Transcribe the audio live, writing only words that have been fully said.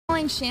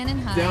find Shannon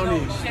High.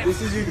 Downing,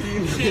 this is your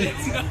team.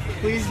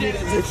 Please meet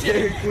us at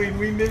Dairy Queen.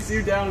 We miss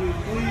you, Downing.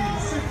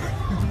 Please.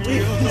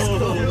 Please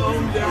go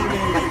home,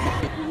 Downing.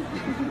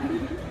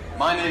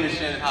 My name is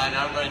Shannon High, and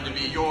I'm ready to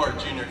be your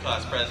junior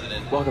class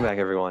president. Welcome back,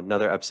 everyone.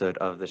 Another episode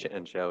of The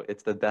Shannon Show.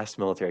 It's the best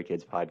military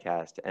kids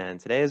podcast, and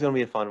today is going to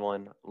be a fun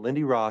one.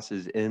 Lindie Ross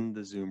is in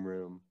the Zoom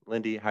room.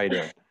 Lindie, how are you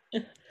doing?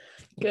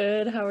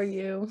 Good. How are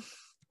you?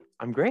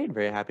 I'm great.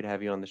 Very happy to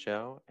have you on the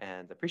show,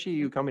 and appreciate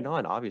you coming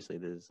on. Obviously,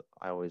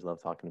 I always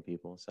love talking to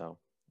people, so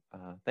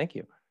thank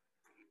you.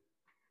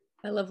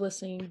 I love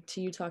listening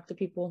to you talk to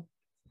people.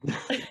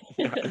 I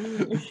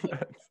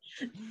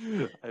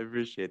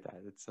appreciate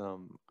that. It's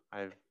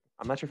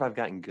I'm not sure if I've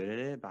gotten good at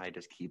it, but I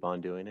just keep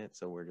on doing it.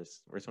 So we're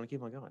just going to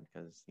keep on going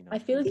because I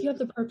feel like you have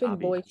the perfect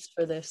voice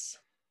for this.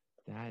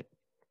 That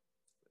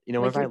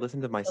whenever I listen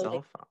to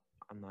myself,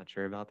 I'm not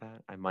sure about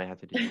that. I might have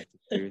to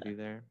disagree with you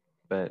there,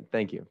 but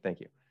thank you.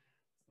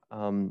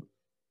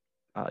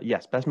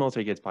 Yes, Best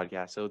Military Kids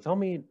podcast. So tell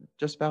me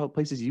just about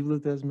places you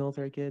lived as a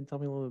military kid. Tell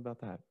me a little bit about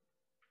that.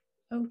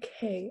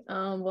 Okay.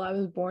 Well, I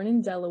was born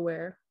in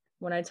Delaware.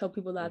 When I tell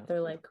people that,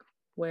 they're like,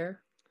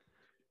 where?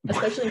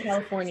 Especially in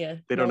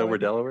California. They don't know where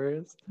Delaware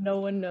is?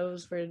 No one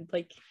knows where, it's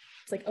like,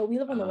 oh, we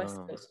live on the West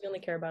Coast. We only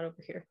care about over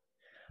here.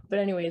 But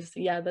anyways,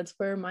 yeah, that's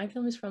where my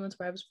family's from. That's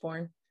where I was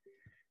born.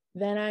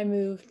 Then I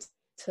moved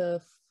to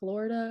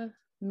Florida,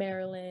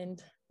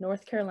 Maryland,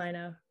 North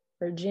Carolina,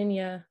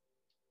 Virginia,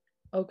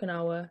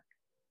 Okinawa,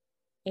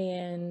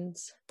 and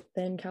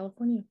then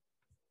California.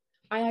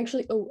 I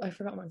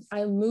forgot one.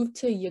 I moved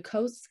to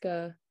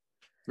Yokosuka.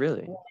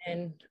 Really?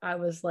 When I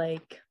was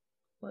like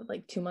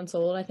 2 months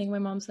old, I think my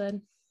mom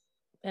said.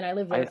 And I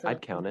lived there for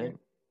I'd count it.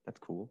 That's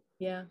cool.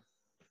 Yeah.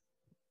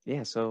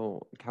 Yeah,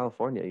 so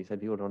California, you said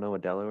people don't know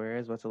what Delaware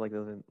is. What's it like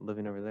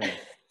living over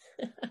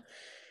there?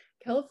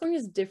 California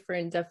is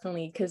different,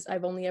 definitely, because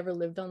I've only ever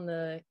lived on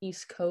the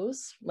East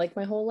Coast, like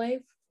my whole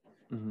life.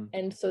 Mm-hmm.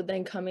 And so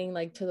then coming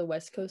to the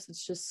West Coast,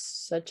 it's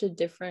just such a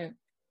different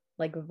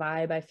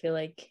vibe, I feel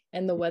like.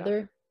 And the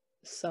weather,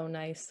 so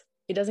nice.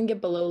 It doesn't get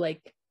below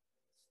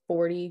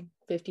 40,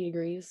 50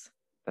 degrees.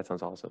 That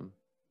sounds awesome.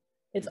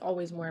 It's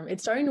always warm.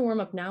 It's starting to warm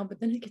up now,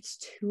 but then it gets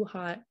too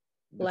hot.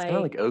 It's kind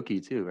of like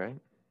Okie too, right?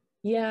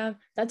 Yeah,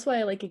 that's why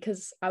I like it,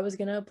 because I was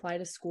gonna apply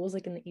to schools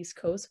in the East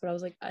Coast, but I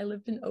was like, I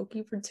lived in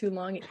Okie for too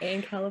long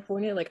and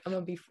California, I'm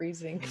gonna be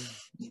freezing.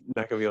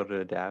 Not gonna be able to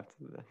adapt.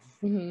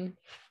 Mm-hmm.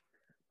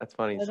 That's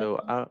funny.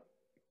 So,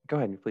 go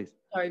ahead, please.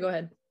 Sorry, go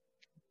ahead.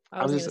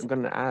 I was just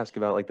going to ask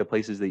about the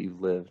places that you've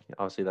lived.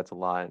 Obviously, that's a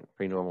lot,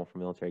 pretty normal for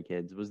military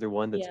kids. Was there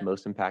one that's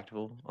most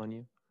impactful on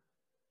you?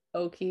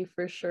 Okie,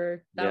 for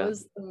sure. That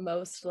was the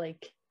most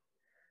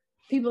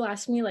people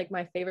ask me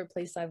my favorite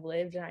place I've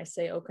lived, and I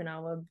say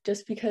Okinawa,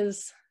 just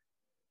because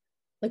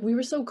we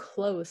were so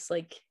close.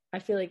 I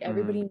feel like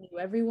everybody knew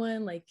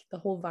everyone, the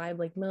whole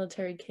vibe,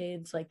 military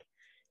kids,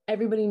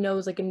 everybody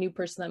knows a new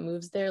person that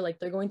moves there,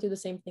 they're going through the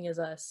same thing as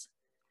us.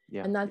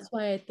 Yeah. And that's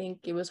why I think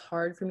it was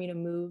hard for me to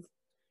move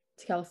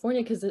to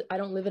California, because I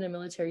don't live in a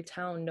military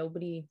town.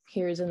 Nobody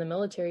here is in the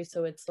military,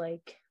 so it's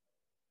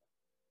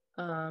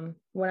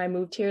when I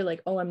moved here,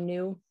 oh, I'm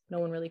new, no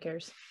one really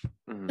cares.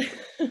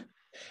 Mm-hmm.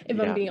 If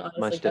I'm being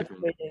honest, that's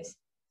what it is.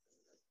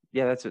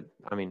 Yeah, that's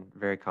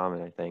very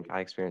common. I think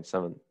I experienced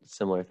some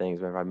similar things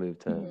whenever I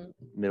moved to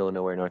middle of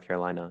nowhere, North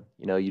Carolina.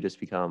 You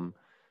just become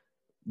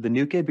the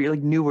new kid, but you're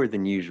newer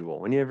than usual.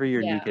 Whenever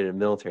you're a new kid at a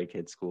military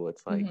kid school,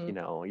 it's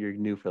you're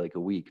new for a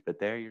week, but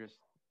there you're just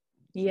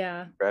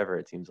forever.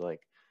 It seems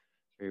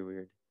very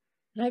weird.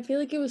 And I feel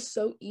like it was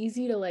so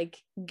easy to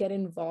get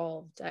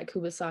involved at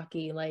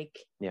Kubasaki.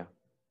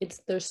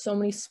 There's so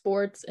many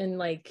sports,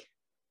 and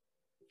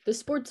the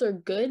sports are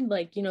good,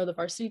 the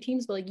varsity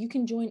teams, but you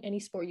can join any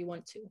sport you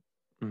want to.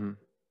 Mm-hmm.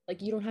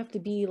 You don't have to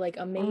be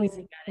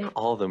amazing at it.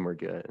 All of them were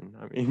good.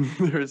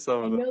 There's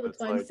some of them. I know, that's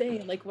what I'm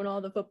saying. When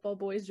all the football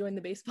boys joined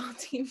the baseball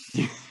team.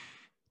 You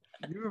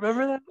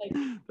remember that?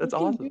 That's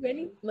awesome.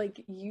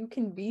 You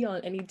can be on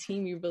any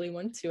team you really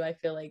want to, I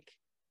feel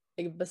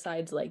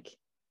besides the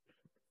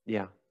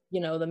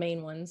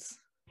main ones.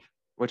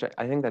 Which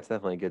I think that's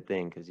definitely a good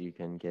thing, because you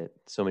can get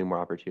so many more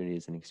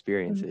opportunities and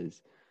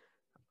experiences.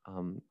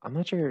 Mm-hmm. I'm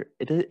not sure.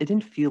 It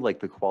didn't feel like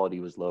the quality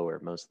was lower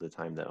most of the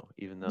time, though,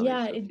 even though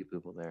there's so few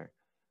people there.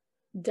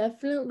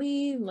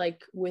 Definitely,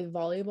 with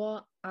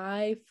volleyball,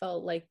 I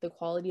felt the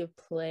quality of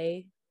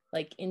play,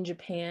 in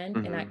Japan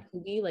and at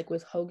Kubi,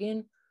 with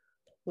Hogan,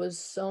 was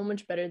so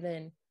much better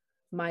than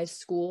my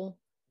school.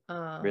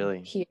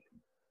 Really? Here,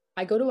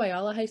 I go to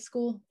Ayala High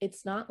School.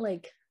 It's not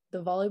the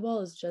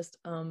volleyball is just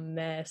a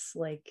mess.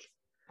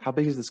 How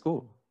big is the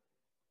school?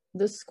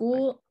 The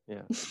school,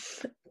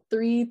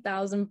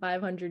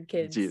 3,500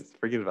 kids. Jeez,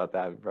 forget about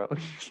that, bro.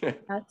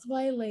 That's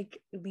why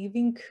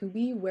leaving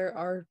Kubi, where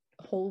our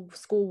whole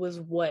school was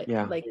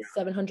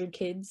 700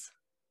 kids.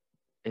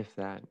 If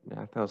that.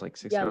 I thought it was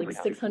 600. Yeah,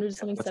 600,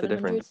 something. What's 700. The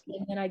difference?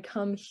 And then I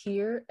come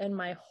here, and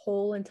my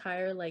whole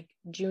entire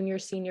junior,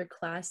 senior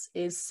class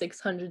is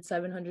 600,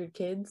 700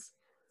 kids.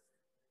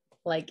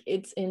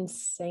 It's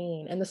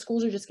insane. And the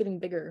schools are just getting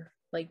bigger.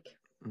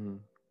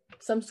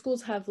 Some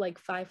schools have like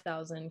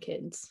 5,000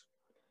 kids.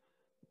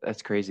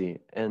 That's crazy.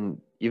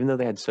 And even though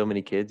they had so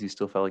many kids, you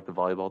still felt like the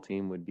volleyball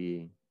team would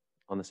be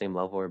on the same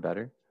level or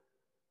better?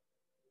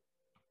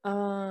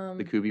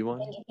 The Kubi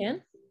one? In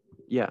Japan?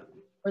 Yeah.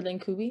 Or than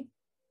Kubi?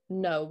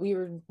 No, we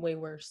were way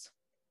worse.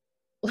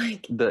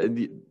 Like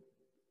The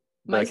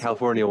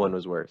California one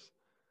was worse.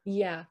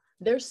 Yeah.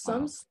 There's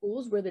some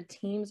schools where the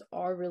teams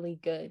are really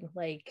good.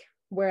 Like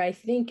where I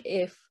think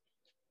if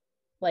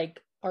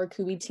like our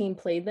Kubi team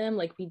played them,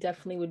 like we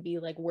definitely would be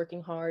like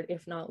working hard,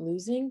 if not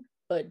losing.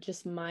 But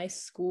just my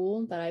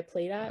school that I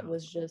played at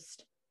was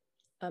just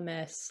a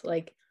mess.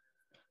 Like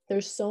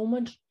there's so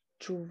much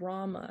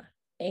drama.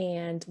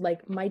 And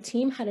like my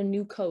team had a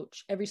new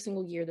coach. Every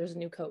single year there's a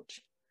new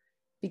coach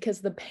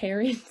because the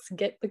parents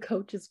get the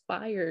coaches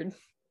fired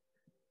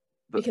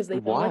because they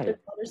don't let their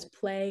daughters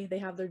play. They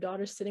have their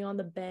daughters sitting on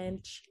the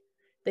bench.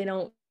 They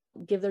don't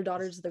give their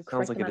daughters the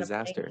correct amount of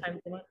playing time.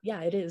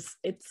 Yeah, it is.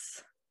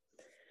 It's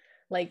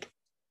like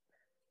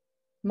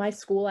my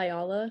school,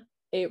 Ayala,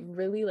 it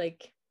really,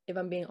 like, if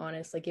I'm being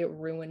honest, like it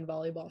ruined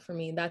volleyball for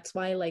me. That's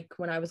why, like,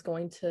 when I was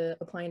going to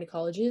applying to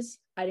colleges,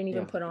 I didn't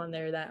even put on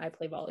there that I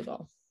play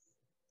volleyball.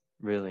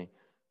 Really?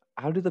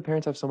 How do the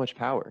parents have so much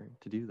power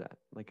to do that?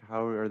 Like,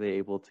 how are they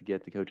able to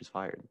get the coaches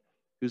fired?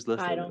 Who's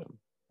listening to them?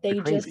 They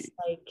just,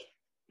 like,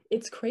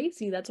 it's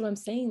crazy. That's what I'm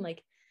saying.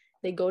 Like,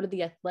 they go to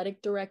the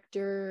athletic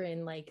director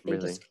and, like, they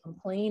just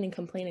complain and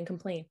complain and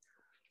complain.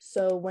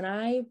 So when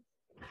I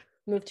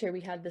moved here,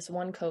 we had this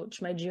one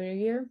coach my junior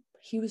year.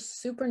 He was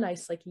super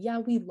nice. Like, yeah,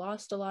 we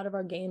lost a lot of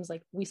our games.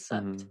 Like, we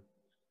sucked.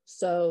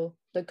 So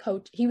the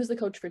coach, he was the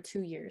coach for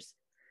 2 years.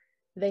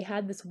 They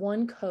had this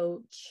one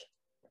coach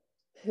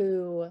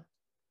who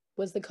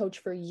was the coach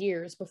for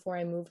years before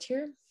I moved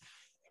here.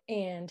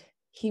 And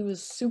he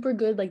was super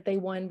good. Like, they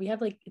won. We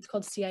have, like, it's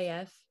called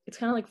CIF. It's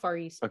kind of like Far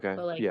East. Okay.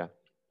 But, like,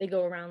 they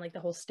go around, like, the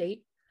whole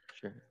state.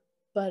 Sure.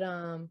 But,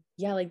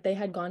 yeah, like, they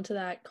had gone to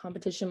that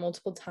competition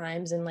multiple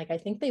times. And, like, I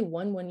think they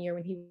won one year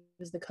when he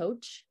was the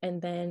coach.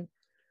 And then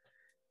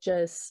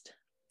just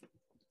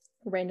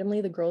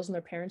randomly, the girls and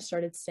their parents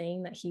started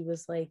saying that he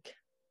was, like,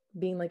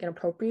 being, like,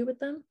 inappropriate with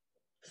them.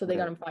 So they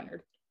got him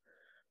fired.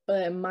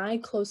 But my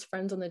close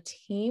friends on the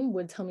team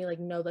would tell me, like,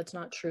 no, that's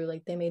not true.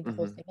 Like, they made the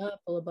whole thing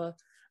up, blah, blah, blah.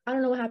 I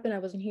don't know what happened. I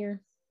wasn't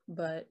here.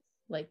 But,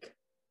 like,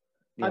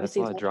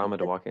 obviously, that's a lot of drama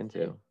to walk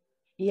into.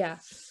 Yeah.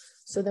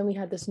 So then we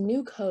had this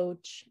new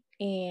coach,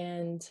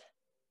 and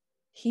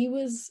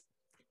he's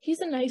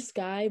a nice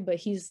guy, but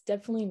he's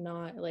definitely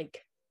not,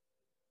 like,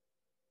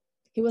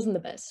 he wasn't the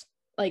best.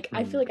 Like,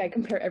 I feel like I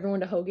compare everyone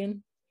to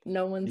Hogan.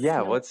 No one's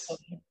Hogan.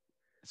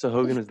 So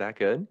Hogan was that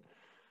good?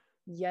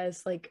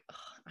 Yes, like,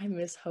 I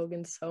miss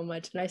Hogan so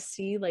much. And I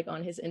see, like,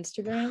 on his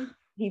Instagram,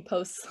 he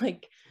posts,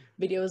 like,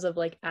 videos of,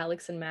 like,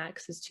 Alex and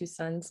Max, his two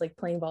sons, like,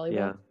 playing volleyball.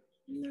 Yeah.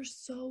 And they're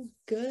so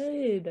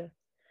good.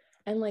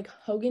 And, like,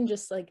 Hogan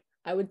just, like,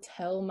 I would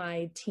tell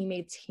my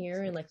teammates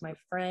here and, like, my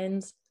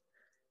friends,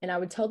 and I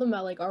would tell them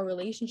about, like, our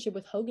relationship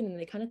with Hogan, and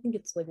they kind of think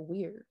it's, like,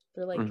 weird.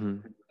 They're like,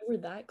 you were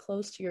that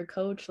close to your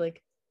coach?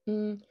 Like,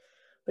 but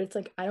it's,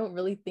 like, I don't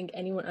really think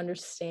anyone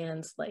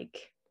understands,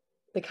 like,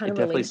 the kind of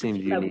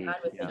relationship that we had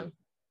with him.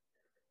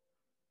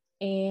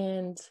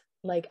 And,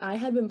 like, I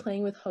had been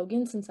playing with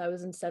Hogan since I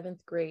was in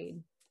 7th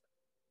grade.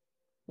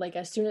 Like,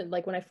 as soon as,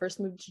 like, when I first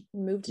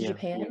moved to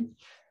Japan,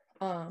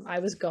 I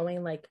was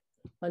going, like,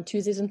 on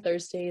Tuesdays and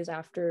Thursdays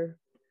after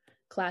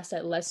class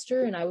at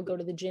Leicester, and I would go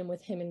to the gym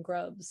with him and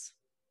Grubbs.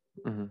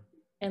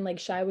 And, like,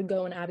 Shai would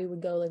go and Abby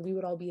would go. Like, we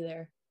would all be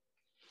there.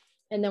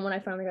 And then when I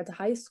finally got to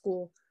high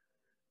school,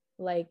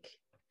 like,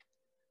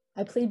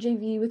 I played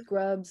JV with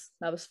Grubbs.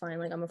 That was fine.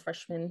 Like, I'm a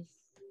freshman.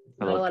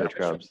 I love Coach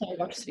Grubbs.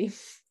 Varsity.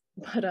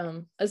 But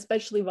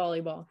especially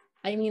volleyball.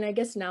 I mean, I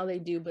guess now they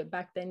do, but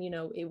back then, you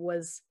know, it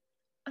was,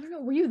 I don't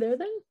know, were you there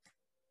then?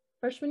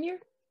 Freshman year?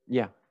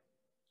 Yeah.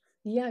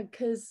 Yeah,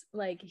 because,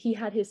 like, he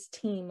had his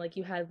team. Like,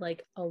 you had,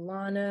 like,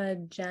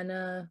 Alana,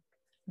 Jenna,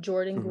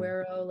 Jordan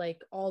Guerrero,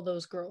 like, all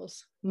those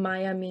girls.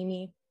 Maya,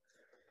 Mimi.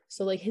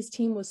 So, like, his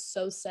team was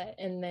so set.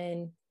 And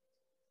then,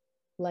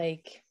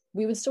 like,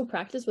 we would still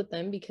practice with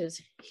them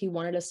because he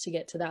wanted us to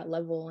get to that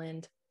level.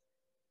 And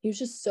he was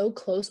just so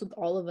close with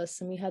all of us,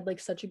 and we had, like,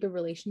 such a good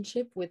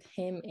relationship with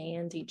him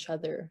and each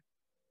other.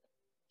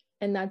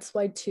 And that's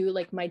why, too,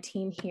 like, my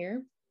team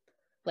here,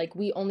 like,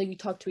 we only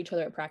talk to each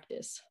other at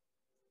practice.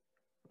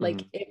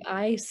 Like, if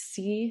I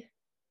see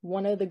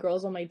one of the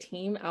girls on my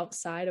team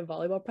outside of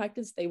volleyball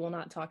practice, they will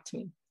not talk to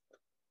me.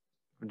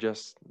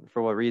 Just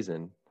for what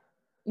reason?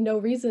 No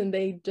reason.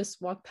 They just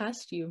walk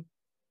past you.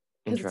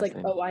 Because it's like,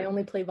 oh, I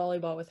only play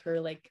volleyball with her.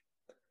 Like,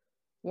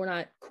 we're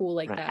not cool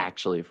like that.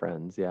 Actually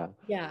friends, yeah.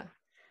 Yeah.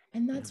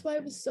 And that's why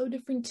it was so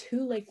different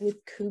too, like, with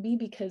Kubi,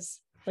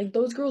 because, like,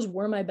 those girls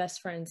were my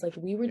best friends. Like,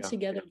 we were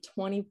together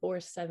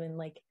 24/7,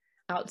 like,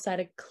 outside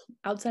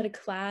of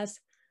class,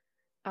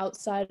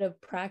 outside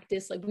of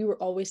practice. Like, we were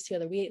always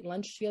together. We ate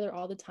lunch together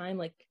all the time.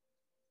 Like,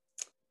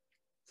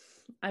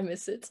 I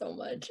miss it so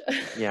much.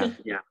 Yeah,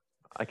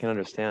 I can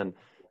understand.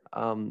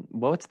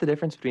 What's the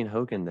difference between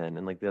Hogan then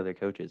and like the other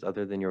coaches,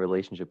 other than your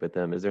relationship with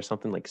them? Is there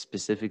something like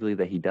specifically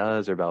that he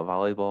does or about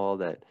volleyball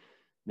that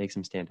makes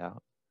him stand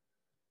out?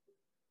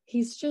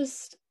 He's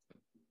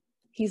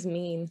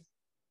mean.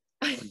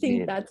 I What do you think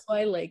mean? that's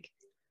why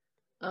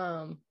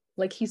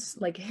he's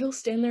like he'll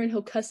stand there and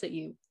he'll cuss at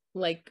you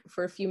like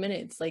for a few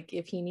minutes, like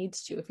if he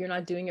needs to, if you're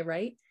not doing it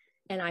right.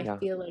 And I Yeah.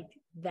 feel like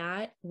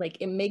that like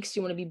it makes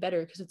you want to be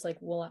better because it's like,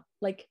 well,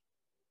 like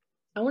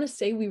I want to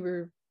say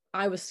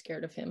I was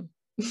scared of him.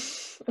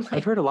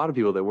 I've heard a lot of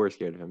people that were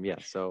scared of him. Yeah.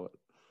 So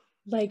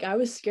Like I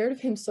was scared of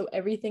him, so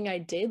everything I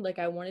did, like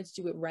I wanted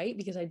to do it right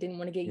because I didn't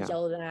want to get yeah.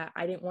 yelled at.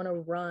 I didn't want to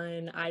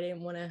run. I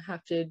didn't want to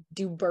have to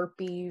do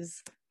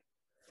burpees.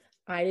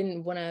 I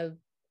didn't want to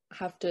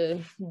have to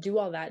do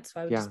all that, so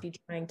I would just be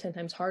trying 10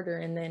 times harder.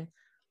 And then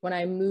when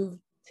I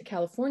moved to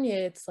California,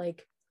 it's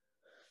like,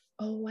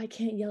 oh, I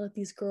can't yell at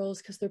these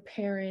girls because their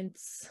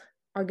parents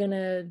are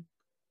gonna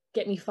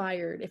get me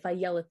fired if I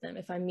yell at them,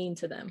 if I'm mean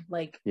to them.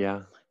 Like,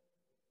 yeah.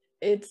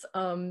 it's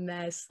a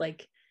mess.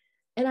 Like,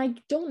 and I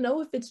don't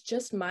know if it's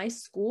just my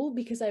school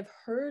because I've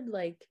heard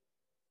like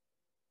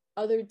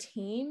other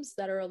teams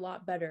that are a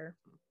lot better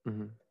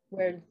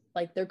where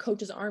like their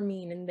coaches are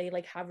mean and they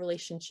like have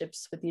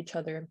relationships with each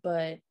other,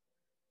 but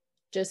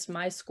just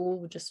my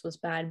school just was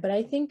bad. But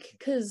I think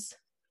because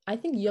I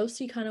think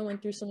Yossi kind of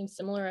went through something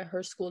similar at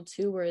her school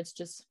too, where it's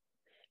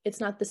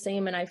not the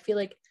same. And I feel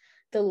like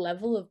the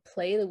level of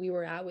play that we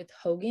were at with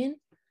Hogan,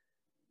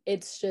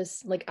 it's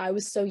just like I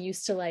was so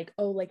used to like,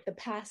 oh, like the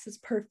pass is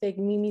perfect,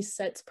 Mimi's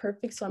set's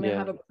perfect, so I'm gonna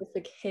have a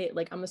perfect hit,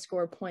 like I'm gonna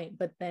score a point.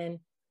 But then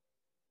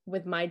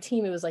with my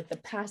team, it was like the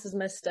pass is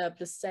messed up,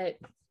 the set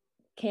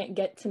can't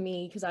get to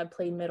me because I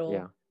played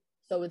middle.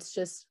 So it's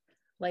just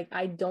like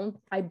I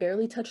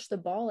barely touched the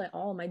ball at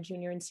all my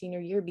junior and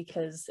senior year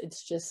because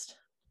it's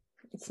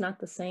not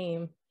the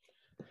same.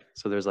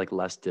 So there's like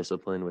less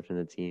discipline within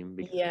the team.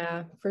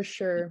 Yeah, for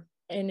sure.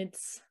 And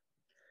it's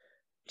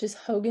just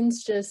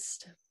Hogan's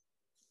just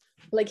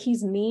like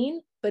he's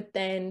mean, but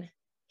then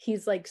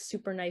he's like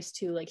super nice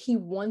too. Like he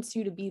wants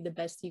you to be the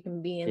best you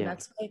can be. And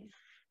that's why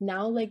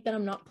now like that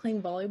I'm not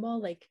playing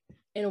volleyball, like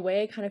in a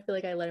way I kind of feel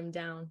like I let him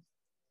down.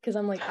 Because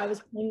I'm like, I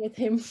was playing with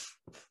him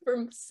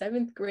from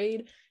 7th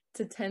grade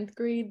to 10th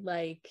grade,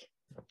 like,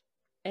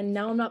 and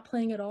now I'm not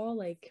playing at all.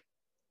 Like,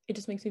 it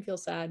just makes me feel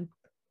sad.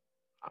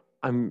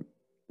 Are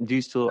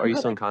you still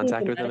in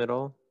contact with him at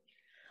all?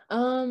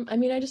 I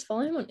mean, I just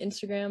follow him on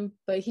Instagram,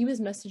 but he was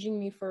messaging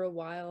me for a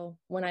while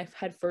when I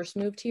had first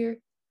moved here.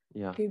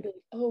 Yeah. He'd be like,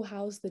 oh,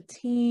 how's the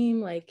team?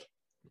 Like,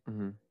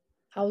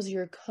 how's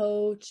your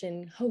coach?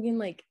 And Hogan,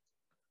 like,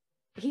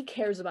 he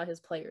cares about his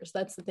players.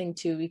 That's the thing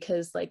too,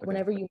 because like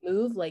whenever you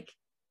move, like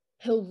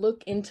he'll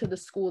look into the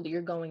school that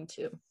you're going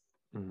to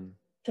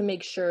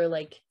make sure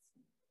like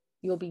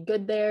you'll be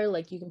good there,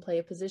 like you can play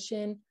a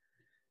position.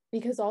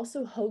 Because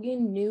also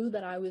Hogan knew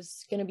that I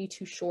was gonna be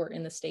too short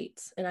in the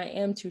States, and I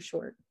am too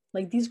short.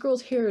 Like these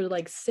girls here are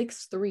like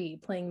 6'3"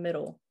 playing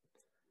middle,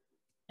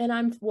 and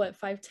I'm what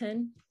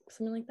 5'10",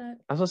 something like that.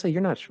 I was gonna say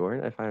you're not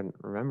short. If I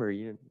remember,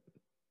 I'm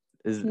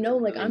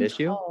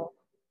issue? Tall.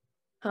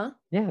 Huh?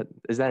 Yeah.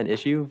 Is that an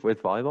issue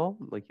with volleyball?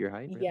 Like your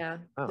height? Yeah.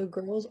 Oh. The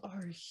girls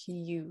are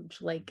huge,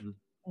 like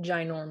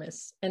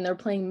ginormous. And they're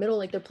playing middle,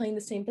 like they're playing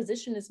the same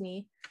position as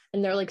me.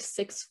 And they're like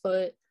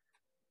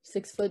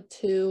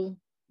 6'2".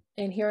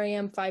 And here I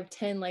am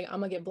 5'10", like I'm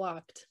gonna get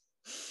blocked.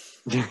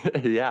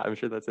 Yeah, I'm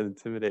sure that's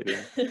intimidating.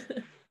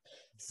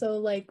 So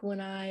like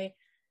when I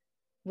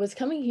was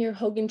coming here,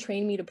 Hogan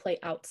trained me to play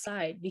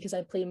outside because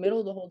I played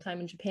middle the whole time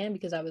in Japan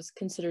because I was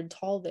considered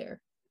tall there.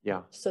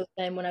 Yeah. So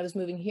then when I was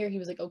moving here, he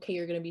was like, okay,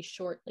 you're going to be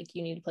short. Like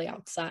you need to play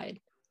outside.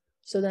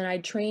 So then I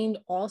trained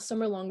all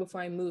summer long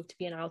before I moved to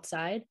be an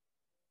outside.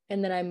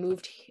 And then I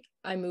moved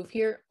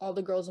here. All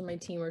the girls on my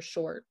team are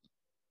short.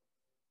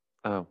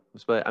 Oh,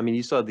 but I mean,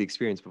 you still had the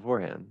experience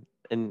beforehand.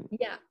 And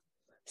yeah.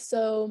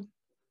 So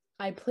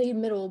I played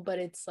middle, but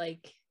it's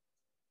like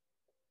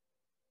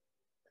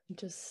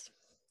just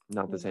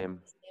not the same.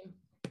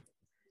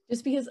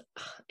 Just because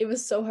it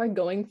was so hard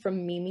going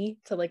from Mimi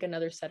to like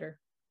another setter.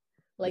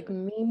 Like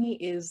Mimi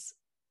is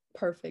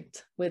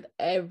perfect with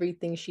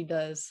everything she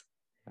does.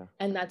 Yeah.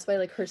 And that's why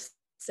like her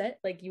set,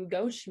 like you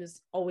go, she was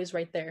always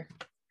right there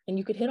and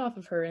you could hit off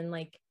of her. And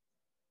like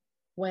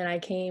when I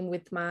came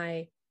with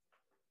my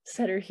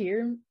setter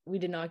here, we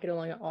did not get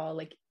along at all.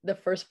 Like the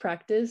first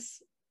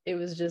practice, it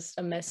was just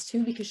a mess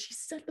too because she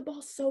set the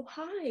ball so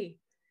high.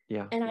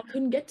 Yeah. And I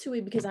couldn't get to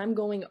it because I'm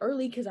going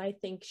early because I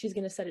think she's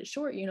going to set it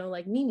short,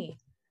 like Mimi.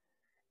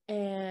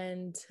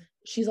 And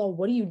she's all,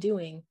 what are you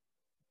doing?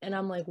 And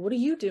I'm like, what are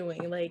you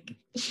doing? Like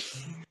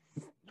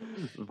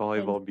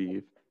volleyball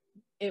beef.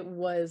 It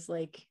was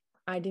like,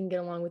 I didn't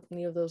get along with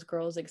any of those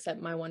girls except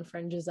my one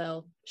friend,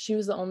 Giselle. She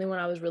was the only one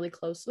I was really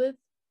close with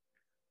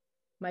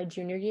my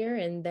junior year.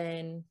 And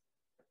then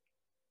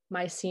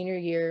my senior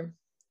year,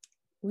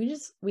 we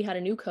had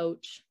a new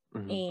coach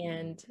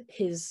and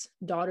his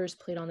daughters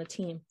played on the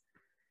team.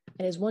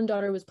 And his one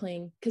daughter was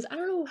playing, because I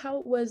don't know how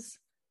it was.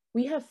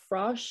 We have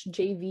Frosh,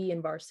 JV,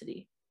 and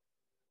varsity.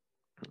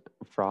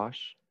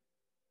 Frosh?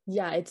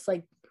 Yeah, it's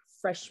like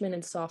freshmen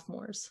and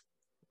sophomores.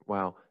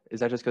 Wow. Is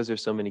that just because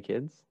there's so many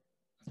kids?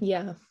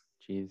 Yeah.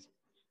 Jeez.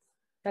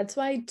 That's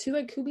why too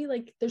at Kubi,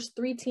 like there's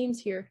 3 teams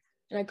here,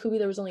 and at Kubi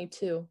there was only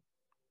 2.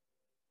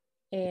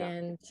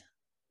 And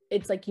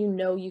it's like,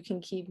 you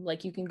can keep,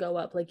 like you can go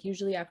up. Like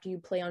usually after you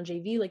play on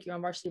JV, like you're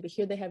on varsity, but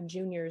here they have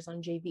juniors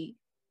on JV.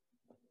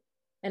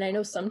 And I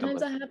know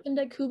sometimes that happened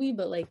at Kubi,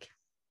 but like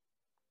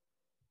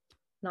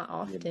not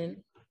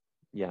often.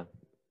 Yeah.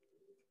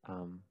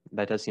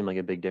 That does seem like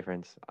a big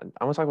difference.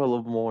 I want to talk about a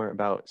little more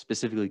about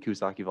specifically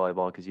Kubasaki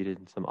volleyball, because you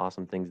did some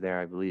awesome things there,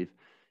 I believe.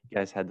 You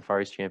guys had the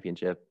Far East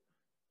Championship,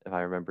 if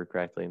I remember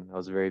correctly. That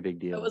was a very big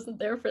deal. I wasn't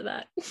there for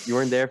that. You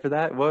weren't there for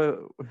that?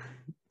 Whoa.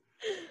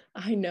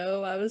 I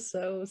know. I was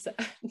so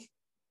sad.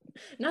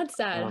 Not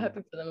sad,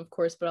 happy for them, of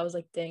course, but I was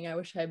like, dang, I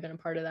wish I had been a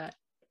part of that.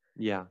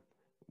 Yeah.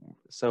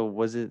 So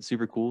was it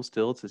super cool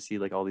still to see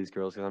like all these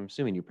girls? Because I'm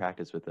assuming you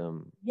practice with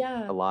them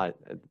a lot.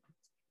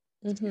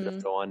 To see them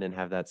go on and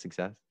have that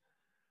success.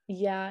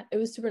 Yeah, it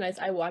was super nice.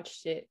 I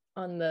watched it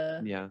on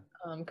the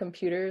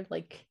computer,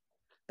 like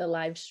the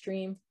live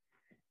stream,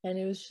 and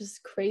it was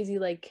just crazy,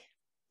 like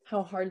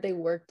how hard they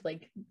worked.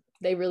 Like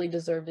they really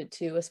deserved it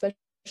too, especially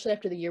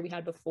after the year we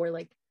had before.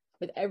 Like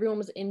with everyone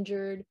was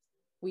injured,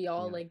 we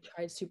all like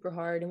tried super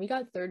hard, and we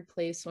got 3rd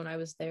place when I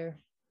was there.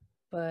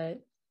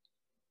 But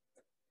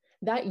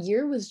that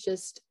year was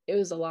it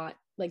was a lot.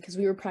 Like because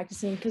we were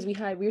practicing, because we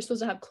were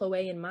supposed to have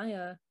Chloe and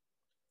Maya.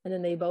 And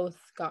then they both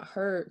got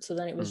hurt. So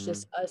then it was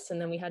just us.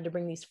 And then we had to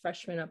bring these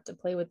freshmen up to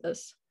play with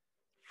us.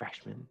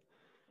 Freshmen.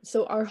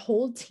 So our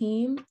whole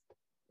team,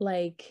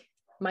 like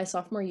my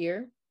sophomore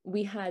year,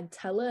 we had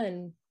Tella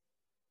and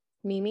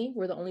Mimi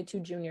were the only 2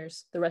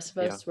 juniors. The rest of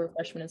us were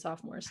freshmen and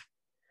sophomores.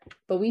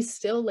 But we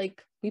still,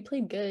 like, we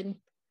played good.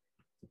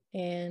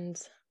 And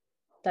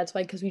that's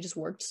why, because we just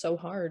worked so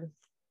hard.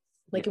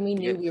 Like, and we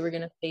knew we were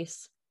going to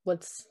face,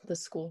 what's the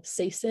school?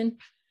 Sason,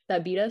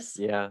 that beat us.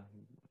 Yeah,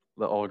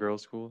 the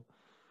all-girls school.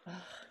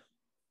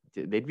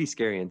 Dude, they'd be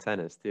scary in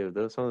tennis too.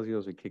 Some of those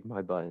girls would kick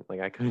my butt. Like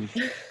I couldn't.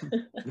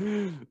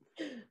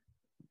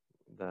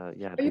 Are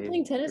you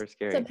playing tennis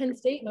at Penn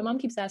State? My mom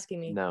keeps asking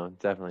me. No,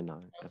 definitely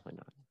not. Definitely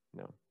not.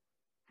 No.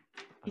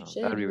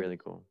 That would be really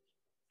cool.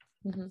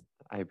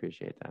 I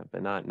appreciate that,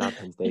 but not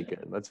Penn State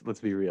good. Let's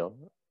be real.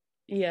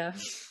 Yeah.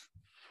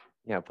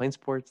 Yeah, playing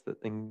sports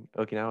in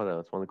Okinawa though,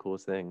 it's one of the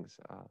coolest things.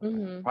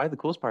 Probably the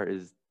coolest part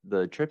is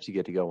the trips you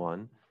get to go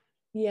on.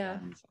 Yeah.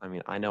 And, I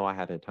mean, I know I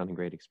had a ton of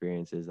great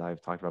experiences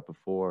I've talked about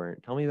before.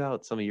 Tell me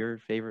about some of your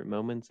favorite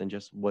moments and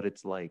just what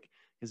it's like.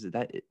 Because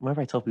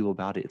whenever I tell people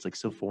about it, it's like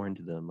so foreign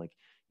to them. Like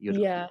you go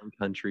to a foreign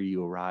country,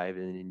 you arrive,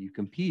 and you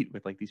compete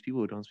with like these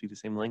people who don't speak the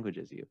same language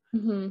as you.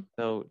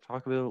 So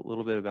talk a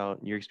little bit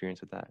about your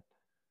experience with that.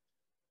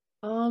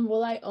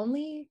 Well,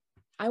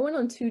 I went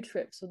on 2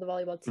 trips with the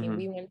volleyball team.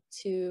 We went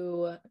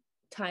to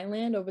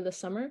Thailand over the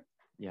summer.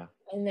 Yeah.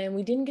 And then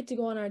we didn't get to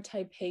go on our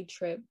Taipei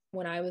trip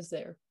when I was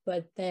there,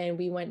 but then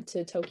we went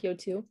to Tokyo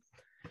too.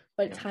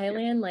 But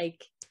Thailand,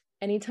 like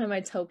anytime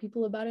I tell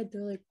people about it,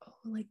 they're like, oh,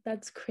 like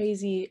that's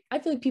crazy. I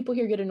feel like people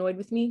here get annoyed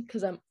with me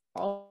because I'm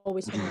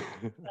always talking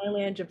about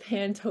Thailand,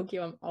 Japan,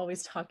 Tokyo. I'm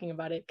always talking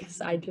about it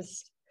because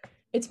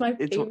it's my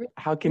favorite.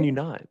 How can you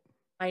not?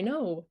 I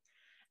know.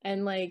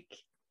 And like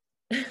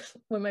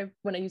when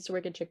I used to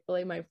work at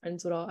Chick-fil-A, my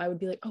friends I would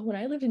be like, oh, when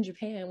I lived in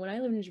Japan,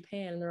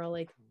 and they're all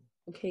like,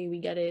 okay, we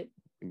get it.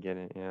 Get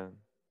it, yeah.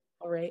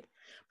 All right.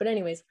 But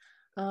anyways,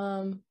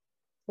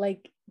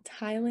 like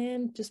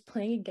Thailand, just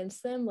playing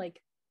against them,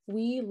 like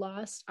we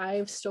lost.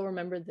 I still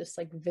remember this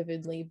like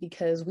vividly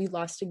because we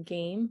lost a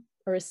game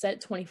or a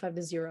set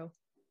 25-0.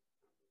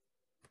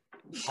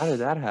 How did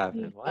that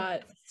happen? We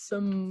got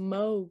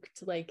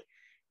smoked. Like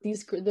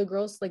the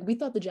girls, like we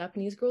thought the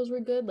Japanese girls were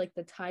good. Like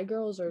the Thai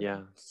girls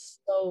are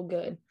so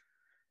good.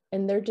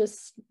 And they're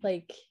just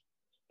like,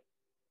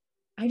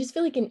 I just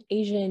feel like in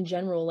Asia in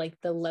general, like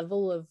the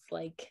level of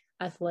like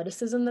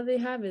athleticism that they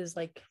have is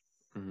like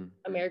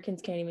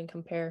Americans can't even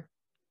compare.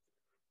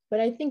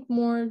 But I think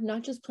more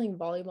not just playing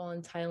volleyball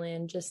in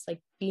Thailand, just like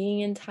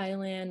being in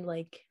Thailand,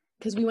 like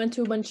because we went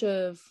to a bunch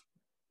of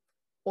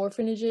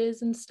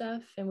orphanages and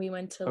stuff, and we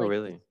went to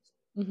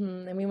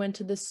and we went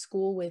to this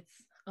school with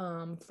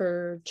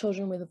for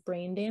children with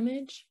brain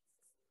damage.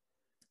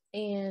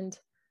 And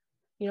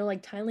you know,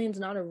 like Thailand's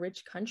not a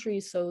rich country,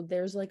 so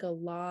there's like a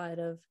lot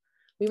of.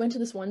 We went to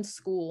this one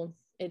school.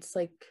 It's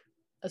like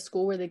a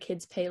school where the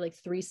kids pay like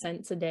 3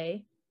 cents a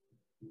day.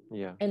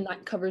 Yeah. And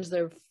that covers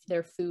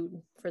their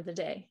food for the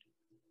day.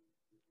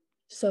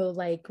 So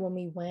like when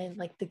we went,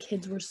 like the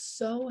kids were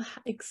so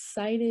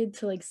excited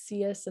to like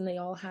see us, and they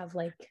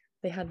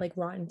had like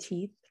rotten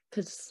teeth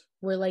because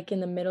we're like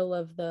in the middle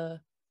of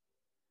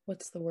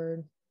what's the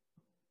word?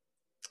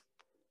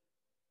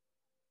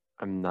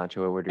 I'm not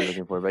sure what word you're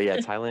looking for, but yeah,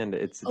 Thailand,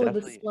 it's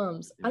definitely the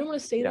slums. I don't want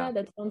to say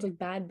that sounds like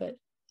bad, but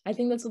I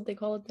think that's what they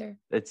call it there.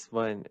 It's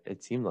what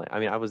it seemed like.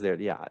 I mean, I was there.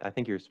 Yeah, I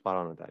think you're spot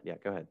on with that. Yeah,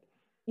 go ahead.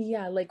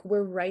 Yeah, like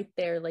we're right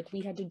there. Like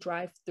we had to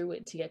drive through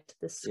it to get to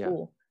the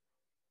school.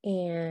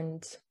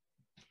 And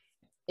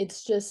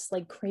it's just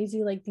like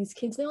crazy. Like these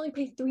kids, they only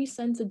pay 3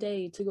 cents a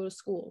day to go to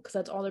school because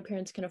that's all their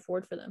parents can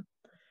afford for them.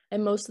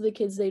 And most of the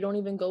kids, they don't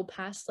even go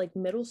past like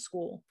middle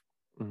school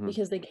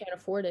because they can't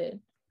afford it.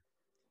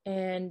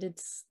 And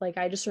it's like,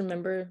 I just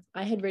remember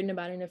I had written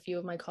about it in a few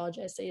of my college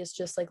essays,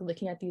 just like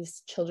looking at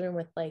these children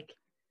with like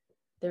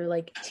their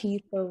like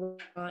teeth are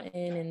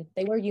rotten, and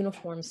they wear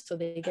uniforms, so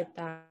they get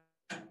that.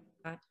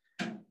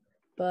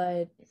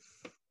 But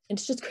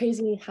it's just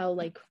crazy how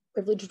like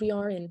privileged we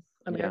are in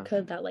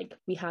America, that like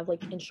we have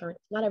like insurance.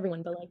 Not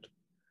everyone, but like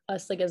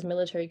us, like as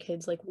military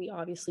kids, like we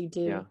obviously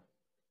do. Yeah.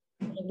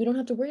 Like, we don't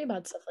have to worry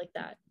about stuff like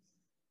that.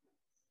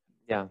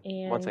 Yeah.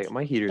 And one second,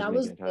 my heater's that making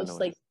was a ton of most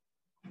noise.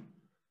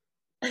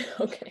 like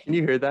okay. Can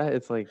you hear that?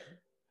 It's like,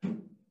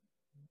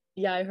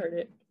 yeah, I heard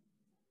it.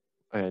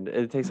 and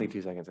it takes like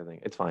 2 seconds, I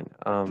think. It's fine.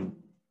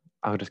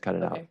 I'll just cut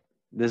it out. Okay.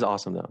 This is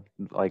awesome though.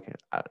 Like,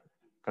 can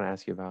I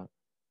ask you about?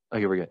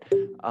 Okay, we're good.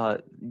 I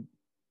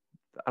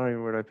don't even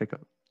know where do I pick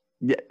up.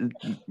 Yeah,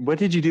 what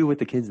did you do with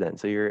the kids then?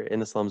 So you're in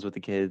the slums with the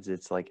kids.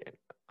 It's like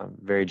a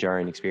very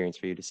jarring experience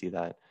for you to see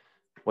that.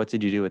 What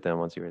did you do with them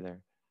once you were there?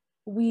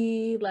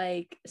 We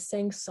like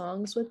sang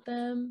songs with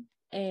them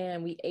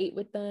and we ate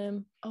with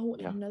them. Oh,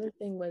 and another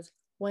thing was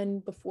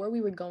before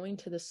we were going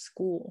to the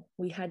school,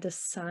 we had to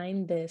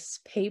sign this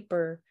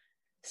paper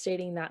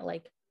stating that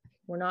like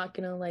we're not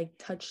gonna like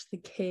touch the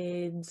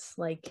kids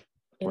like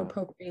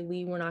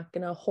inappropriately. We're not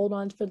gonna hold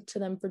on to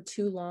them for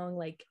too long.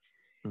 Like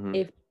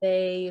if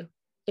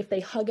they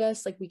hug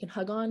us, like we can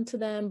hug on to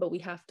them, but we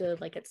have to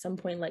like at some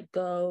point let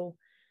go.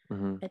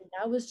 And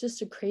that was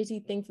just a crazy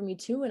thing for me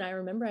too. And I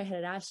remember I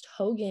had asked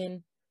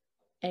Hogan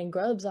and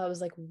Grubbs, I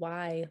was like,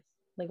 why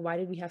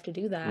did we have to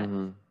do that?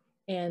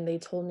 And they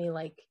told me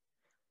like,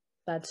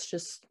 that's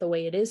just the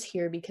way it is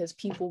here, because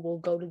people will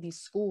go to these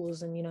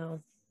schools and, you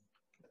know,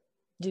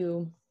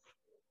 do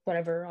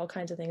whatever, all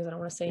kinds of things. I don't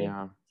want to say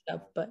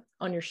stuff, but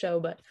on your show,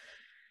 but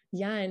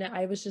yeah. And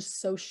I was just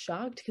so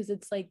shocked because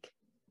it's like,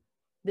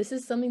 this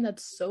is something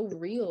that's so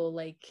real,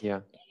 like,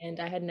 and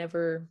I had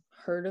never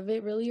heard of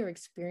it really or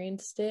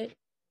experienced it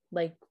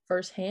like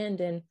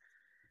firsthand. And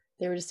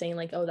they were just saying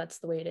like, oh, that's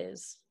the way it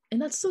is.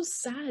 And that's so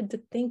sad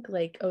to think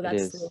like, oh,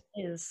 that's the way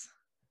it is.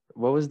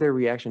 What was their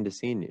reaction to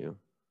seeing you?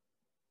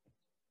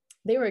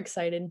 They were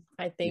excited,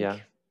 I think.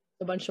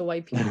 A bunch of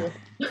white people.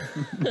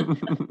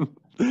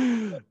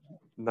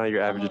 Not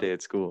your average day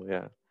at school.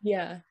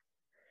 Yeah.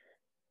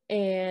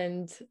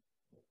 And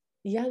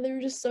yeah, they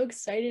were just so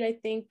excited, I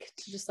think,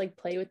 to just like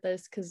play with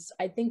us, because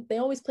I think they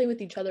always play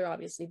with each other,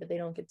 obviously, but they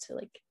don't get to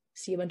like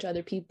see a bunch of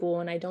other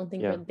people. And I don't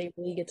think that they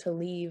really get to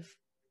leave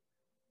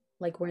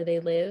like where they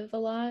live a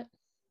lot.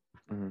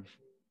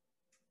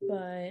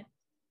 But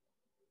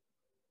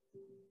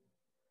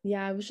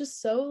yeah, it was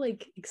just so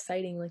like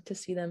exciting like to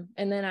see them.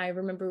 And then I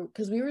remember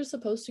because we were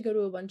supposed to go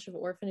to a bunch of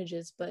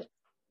orphanages, but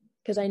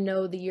because I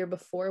know the year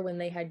before when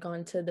they had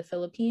gone to the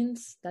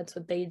Philippines, that's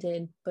what they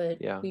did, but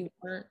we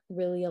weren't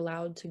really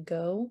allowed to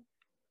go.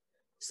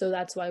 So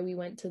that's why we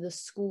went to the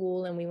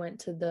school, and we went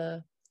to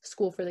the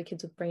school for the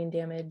kids with brain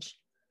damage.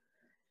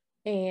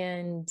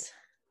 And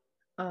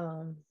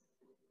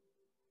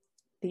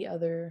the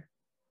other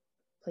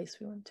place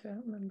we went to, I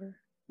don't remember.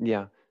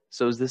 Yeah.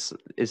 So is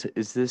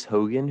this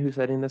Hogan who's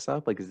setting this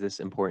up? Like, is this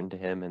important to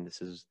him, and this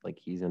is like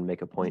he's gonna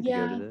make a point to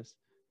go to this?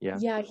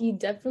 Yeah, he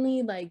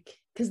definitely like,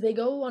 because they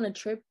go on a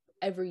trip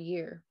every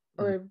year,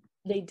 or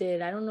they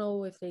did. I don't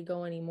know if they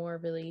go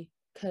anymore really,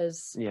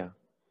 because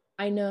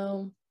I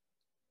know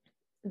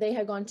they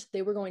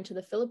were going to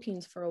the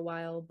Philippines for a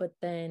while, but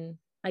then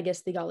I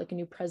guess they got like a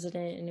new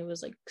president and it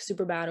was like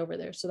super bad over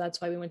there. So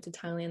that's why we went to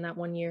Thailand that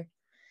one year.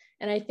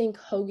 And I think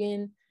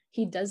Hogan,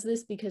 he does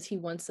this because he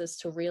wants us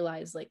to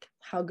realize like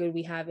how good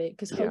we have it.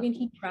 Because Hogan,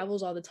 he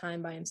travels all the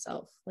time by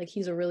himself. Like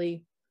he's a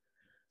really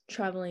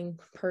traveling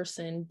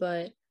person,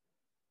 but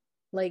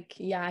like,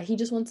 yeah, he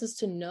just wants us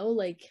to know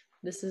like,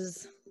 this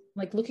is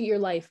like, look at your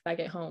life back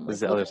at home. This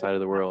is like, the other side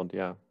of the world.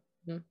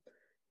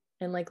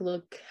 And like,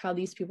 look how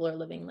these people are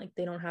living. Like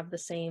they don't have the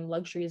same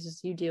luxuries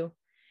as you do.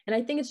 And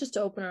I think it's just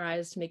to open our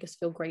eyes to make us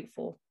feel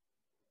grateful.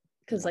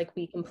 Because like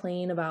we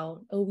complain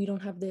about, oh, we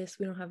don't have this,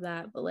 we don't have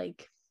that, but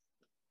like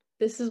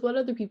this is what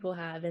other people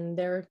have, and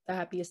they're the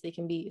happiest they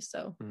can be.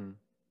 So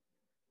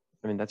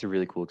I mean, that's a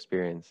really cool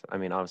experience. I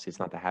mean, obviously it's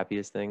not the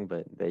happiest thing,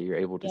 but that you're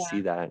able to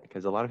see that,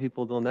 because a lot of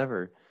people, they'll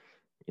never,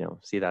 you know,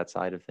 see that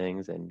side of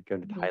things and go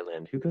to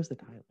Thailand. Who goes to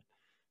Thailand?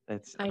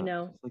 That's I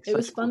know. like it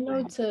was such a cool fun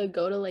though thing. to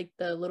go to like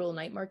the little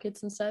night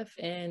markets and stuff,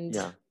 and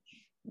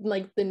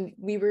like then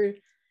we were,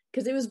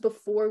 because it was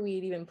before we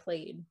had even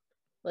played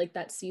like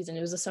that season.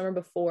 It was the summer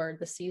before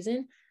the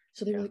season.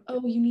 So they were like,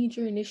 oh, you need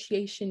your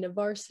initiation to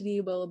varsity,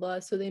 blah, blah, blah.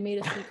 So they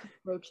made us eat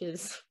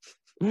cockroaches.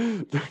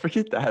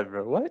 Forget that,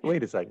 bro. What?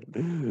 Wait a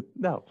second.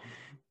 No.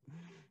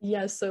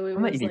 Yeah, so it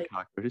I'm not was eating like,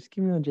 cockroaches.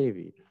 Keep me on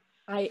JV.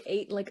 I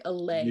ate like a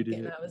leg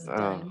and I was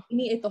done. And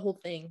he ate the whole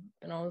thing.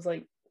 And I was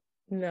like,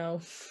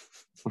 no.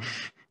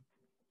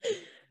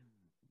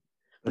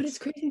 But it's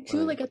crazy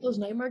too. Like at those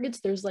night markets,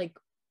 there's like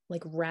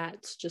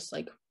rats just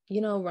like,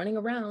 you know, running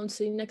around,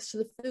 sitting next to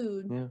the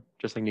food. Yeah,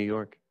 just like New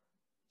York.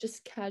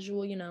 just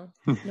casual, no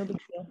big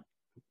deal.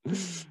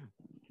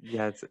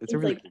 Yeah, it's a It's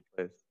really like, good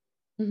place.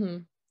 mm-hmm.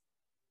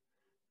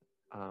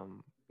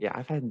 Yeah,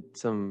 I've had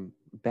some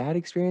bad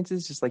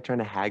experiences just like trying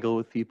to haggle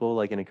with people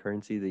like in a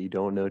currency that you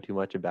don't know too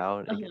much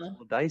about. It gets a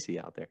little dicey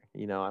out there.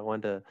 I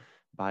wanted to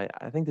buy,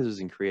 I think this was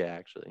in Korea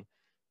actually.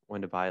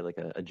 Wanted to buy like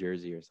a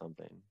jersey or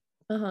something.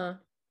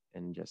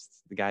 And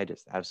just the guy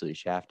just absolutely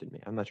shafted me.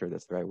 I'm not sure if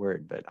that's the right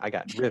word, but I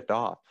got ripped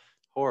off.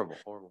 Horrible,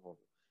 horrible,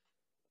 horrible.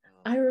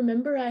 I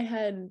remember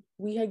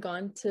we had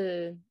gone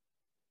to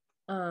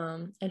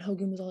and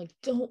Hogan was all like,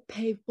 don't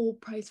pay full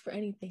price for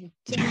anything,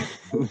 don't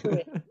pay for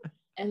it.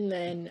 And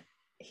then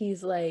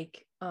he's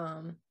like,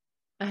 I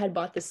had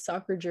bought this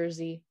soccer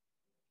jersey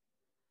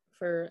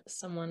for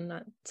someone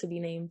not to be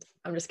named.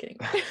 I'm just kidding.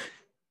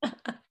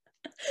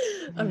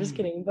 I'm just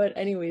kidding. But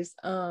anyways,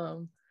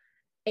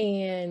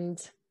 and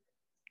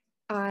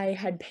I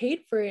had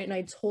paid for it and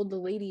I told the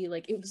lady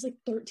like it was like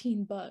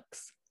 $13.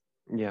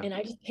 Yeah. And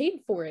I just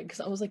paid for it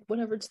because I was like,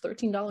 whatever, it's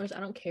 $13. I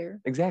don't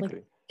care. Exactly.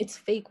 Like, it's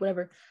fake,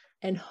 whatever.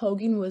 And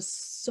Hogan was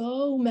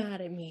so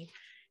mad at me.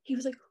 He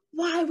was like,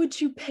 why would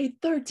you pay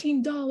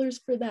 $13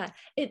 for that?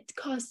 It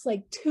costs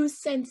like 2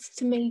 cents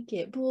to make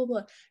it, blah, blah,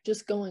 blah.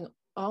 Just going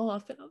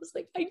off. And I was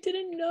like, I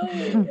didn't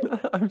know.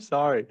 I'm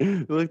sorry.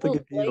 It looked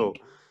like a deal.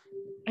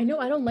 I know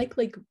I don't like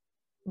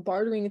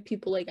bartering with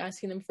people, like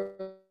asking them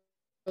for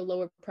a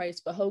lower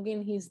price, but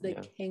Hogan, he's the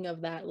king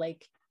of that.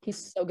 Like,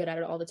 he's so good at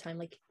it all the time.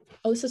 Like,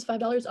 oh, this is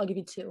 $5, I'll give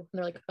you 2. And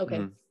they're like,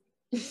 okay.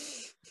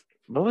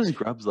 What was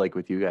Grubbs like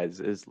with you guys?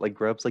 Is like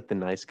Grubbs like the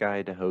nice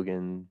guy to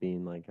Hogan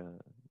being like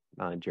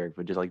not a jerk,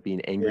 but just like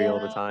being angry all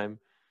the time?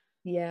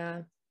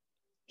 Yeah.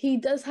 He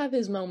does have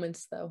his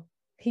moments though.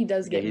 He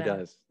does get mad. Yeah, he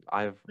does.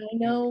 I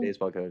know. He's a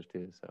baseball coach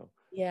too, so.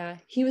 Yeah.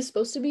 He was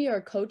supposed to be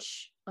our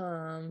coach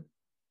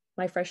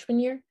my freshman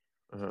year,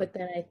 but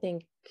then I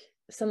think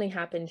something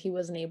happened. He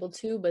wasn't able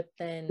to, but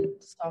then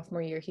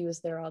sophomore year he was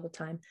there all the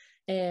time.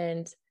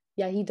 And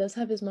yeah, he does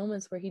have his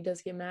moments where he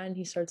does get mad and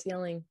he starts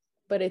yelling,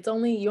 but it's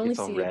only you only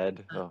see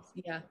red. Oh.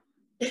 Yeah.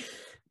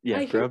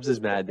 Yeah, if Grubbs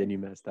is mad, then you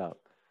messed up.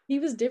 He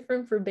was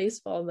different for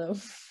baseball though.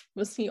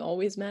 Was he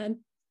always mad?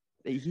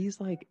 He's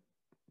like,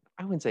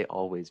 I wouldn't say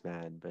always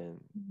mad, but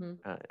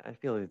I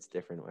feel like it's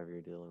different whenever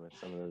you're dealing with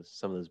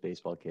some of those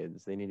baseball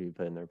kids. They need to be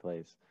put in their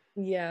place.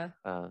 Yeah.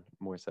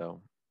 More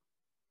so.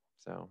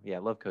 So yeah, I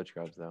love Coach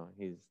Grubbs though.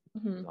 He's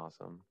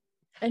awesome.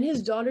 And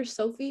his daughter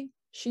Sophie,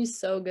 she's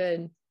so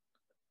good.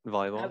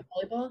 Volleyball. At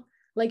volleyball.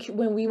 Like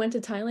when we went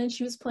to Thailand,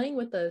 she was playing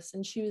with us,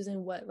 and she was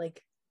in what,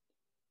 like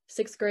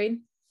 6th grade?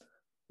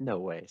 No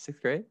way,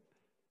 6th grade?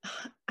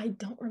 I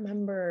don't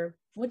remember.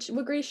 What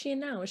grade is she in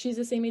now? She's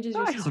the same age as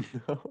your sister. I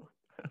don't know.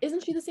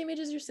 Isn't she the same age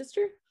as your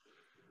sister?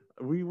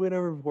 We went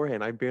over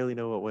beforehand. I barely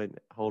know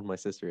how old my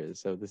sister is,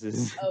 so this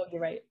is. Oh,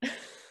 you're right.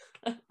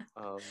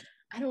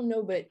 I don't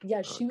know, but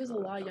yeah, she was a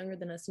lot younger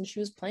than us, and she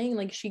was playing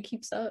like she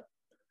keeps up.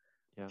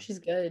 Yeah, she's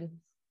good.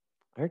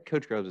 I heard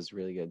Coach Grubbs is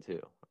really good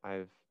too.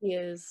 He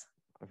is.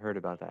 I've heard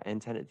about that.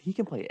 And tennis, he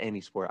can play any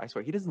sport. I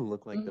swear, he doesn't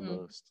look like the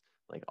most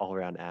like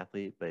all-around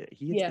athlete, but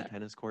he hits the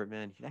tennis court,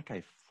 man. That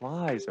guy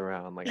flies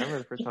around. Like I remember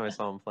the first time I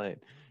saw him play,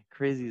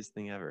 craziest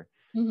thing ever.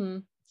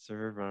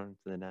 Serve, run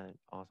to the net,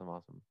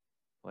 awesome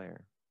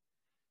player.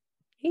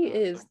 He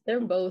is. They're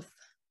both,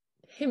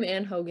 him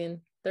and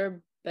Hogan.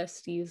 They're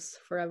besties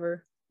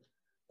forever.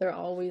 They're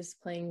always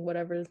playing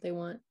whatever they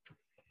want.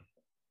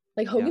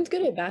 Like Hogan's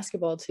good at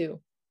basketball too.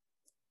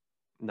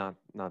 Not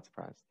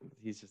surprised.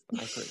 He's just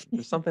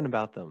there's something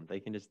about them. They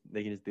can just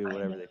do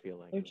whatever they feel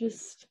like. They're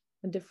just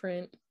a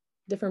different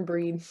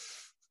breed.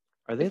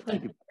 Are they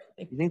like?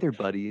 You think they're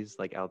buddies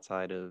like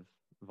outside of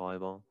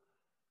volleyball?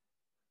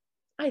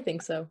 I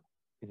think so.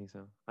 You think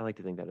so? I like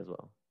to think that as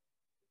well.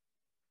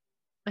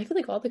 I feel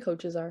like all the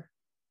coaches are.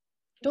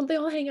 Don't they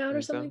all hang out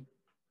or something?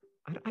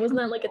 Wasn't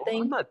that like a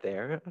thing? I'm not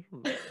there. I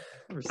don't know.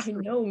 I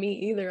know,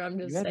 me either. I'm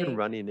just saying. You been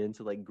running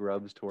into like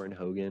Grubbs, Tor, and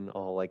Hogan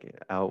all like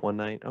out one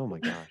night. Oh my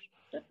gosh,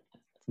 it's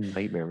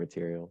nightmare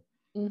material.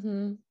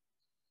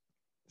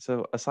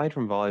 So aside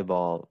from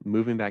volleyball,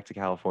 moving back to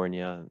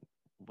California,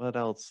 what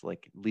else?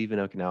 Like leaving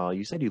Okinawa,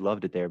 you said you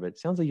loved it there, but it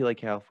sounds like you like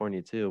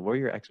California too. What are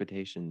your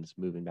expectations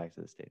moving back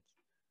to the States?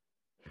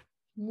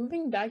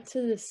 Moving back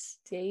to the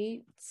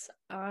States,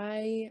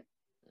 I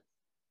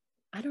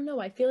don't know.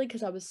 I feel like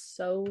because I was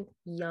so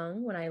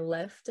young when I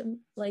left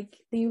like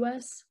the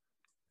US,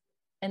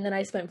 and then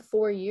I spent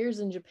 4 years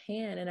in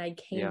Japan, and I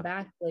came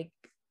back like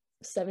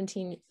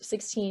 16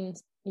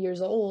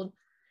 years old.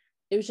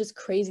 It was just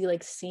crazy,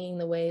 like seeing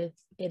the way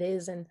it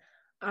is. And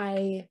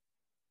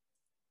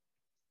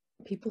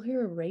people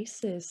here are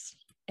racist,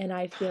 and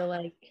I feel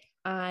like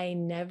I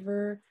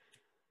never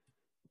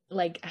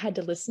like had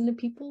to listen to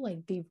people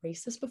like be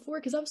racist before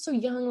because I was so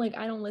young. Like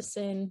I don't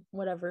listen,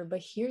 whatever. But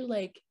here,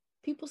 like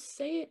people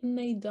say it and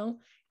they don't.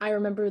 I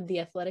remember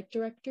the athletic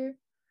director.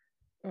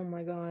 Oh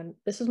my God.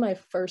 This was my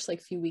first like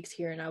few weeks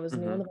here, and I was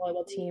new on the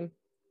volleyball team.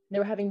 They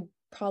were having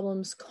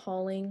problems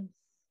calling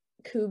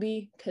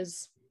Kubi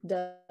because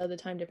the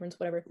time difference,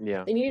 whatever.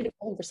 Yeah. They needed to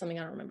call him for something,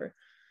 I don't remember.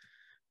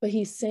 But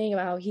he's saying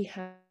about how he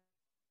had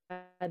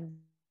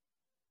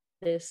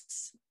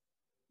this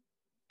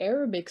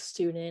Arabic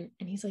student,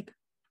 and he's like,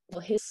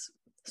 well, his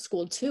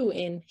school too,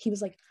 and he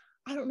was like,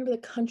 I don't remember the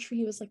country.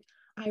 He was like,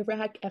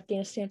 Iraq,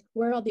 Afghanistan,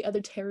 where are all the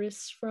other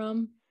terrorists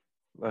from?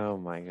 Oh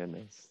my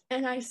goodness.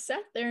 And I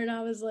sat there and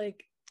I was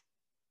like,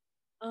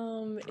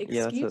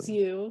 Yeah, excuse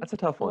you. that's a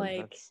tough one.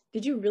 Like,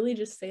 did you really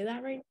just say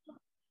that right now?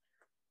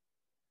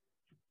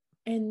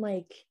 And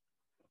like,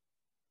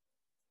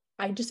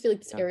 I just feel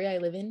like this area I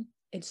live in,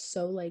 it's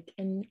so like,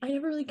 and I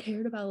never really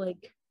cared about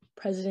like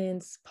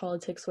presidents,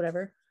 politics,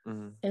 whatever.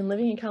 And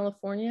living in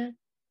California,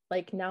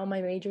 like now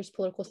my major is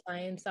political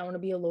science. I want to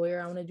be a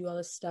lawyer. I want to do all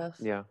this stuff.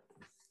 Yeah.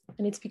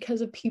 And it's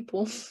because of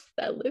people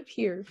that live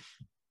here,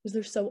 because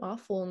they're so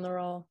awful, and they're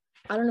all,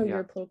 I don't know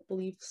your political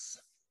beliefs.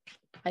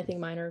 I think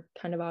mine are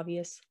kind of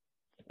obvious,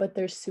 but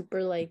they're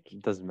super like,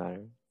 It doesn't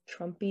matter.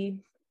 Trumpy,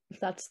 if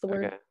that's the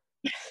word.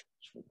 Okay.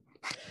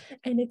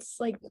 And it's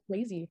like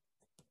crazy.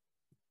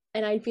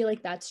 And I feel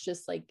like that's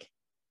just like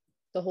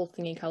the whole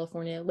thing in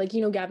California. Like,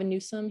 you know, Gavin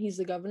Newsom, he's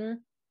the governor,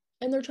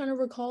 and they're trying to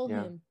recall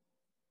him.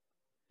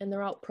 And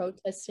they're out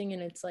protesting,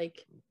 and it's like,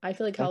 I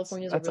feel like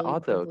California is that's a really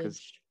odd though,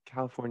 because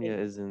California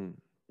is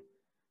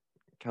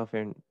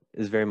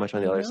very much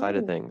on the other side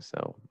of things.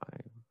 So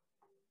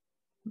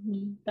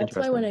that's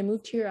why when I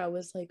moved here, I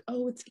was like,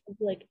 oh, it's gonna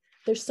be like,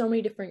 there's so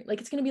many different,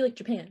 like, it's gonna be like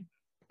Japan.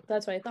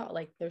 That's what I thought.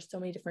 Like, there's so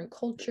many different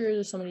cultures,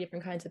 there's so many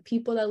different kinds of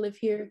people that live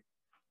here.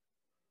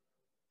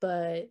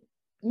 But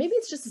maybe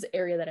it's just this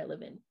area that I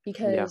live in,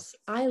 because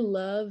I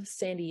love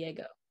San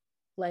Diego.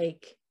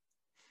 Like,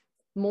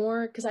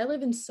 more, because I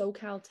live in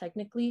SoCal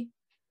technically,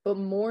 but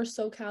more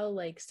SoCal,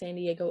 like San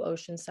Diego,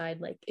 Oceanside.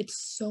 Like, it's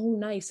so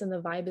nice, and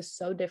the vibe is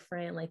so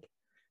different. Like,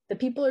 the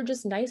people are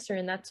just nicer,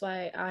 and that's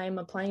why I'm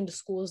applying to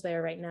schools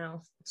there right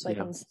now, so I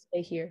can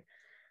stay here.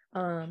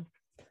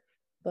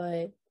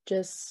 But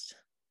just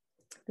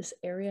this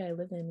area I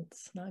live in,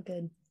 it's not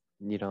good.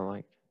 You don't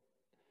like?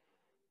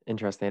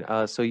 Interesting.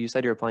 So you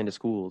said you're applying to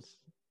schools.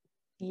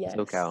 Yes.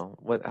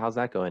 SoCal. How's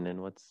that going,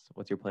 and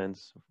what's your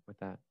plans with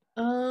that?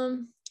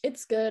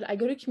 It's good. I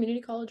go to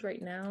community college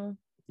right now.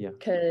 Yeah.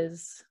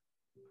 Because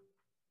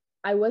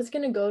I was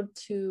gonna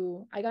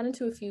I got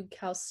into a few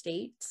Cal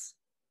States,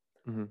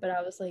 but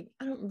I was like,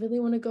 I don't really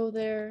want to go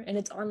there, and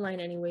it's online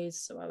anyways.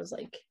 So I was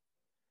like,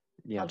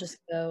 I'll just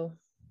go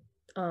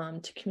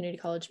to community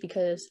college,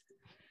 because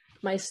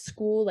my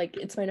school, like,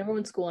 it's my number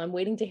one school. I'm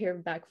waiting to hear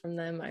back from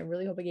them. I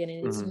really hope I get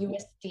in. It's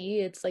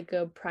USD. It's like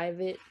a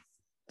private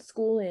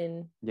school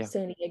in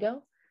San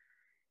Diego.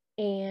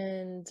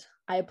 And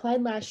I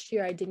applied last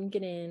year. I didn't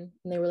get in,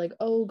 and they were like,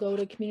 oh, go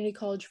to community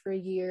college for a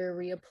year,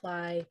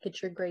 reapply,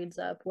 get your grades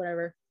up,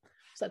 whatever.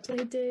 So that's what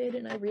I did,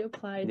 and I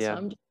reapplied. So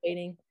I'm just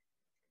waiting.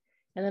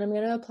 And then I'm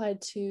going to apply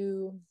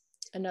to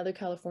another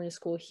California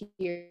school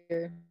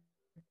here.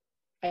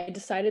 I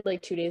decided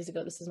like 2 days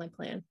ago, this is my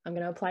plan. I'm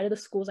going to apply to the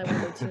schools I want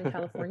to go to in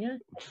California.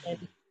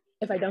 And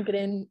if I don't get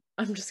in,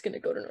 I'm just going to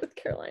go to North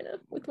Carolina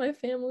with my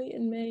family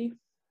in May.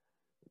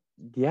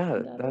 Yeah,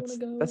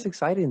 that's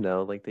exciting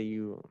though. Like that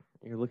you're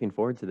looking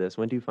forward to this.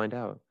 When do you find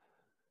out?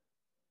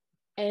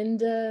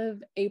 End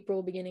of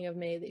April, beginning of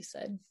May, they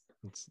said.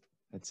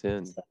 That's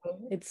soon. So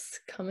it's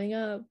coming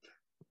up.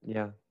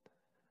 Yeah.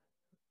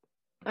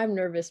 I'm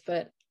nervous,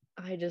 but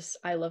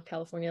I love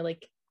California,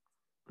 like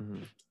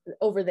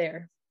over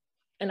there.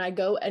 And I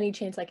go any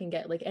chance I can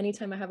get. Like,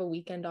 anytime I have a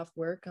weekend off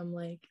work, I'm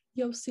like,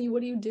 yo, see,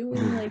 what are you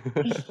doing? Like,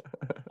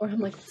 or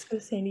I'm like, let's go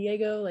to San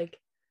Diego. Like,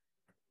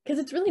 because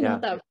it's really not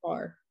that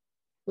far.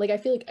 Like, I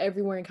feel like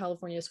everywhere in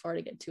California is far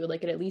to get to.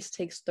 Like, it at least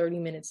takes 30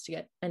 minutes to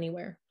get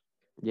anywhere.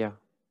 Yeah.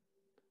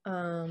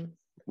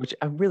 Which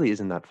really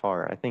isn't that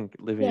far. I think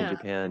living in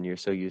Japan, you're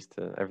so used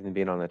to everything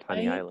being on a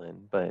tiny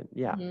island. But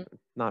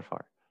not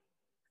far.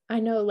 I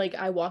know, like,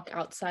 I walk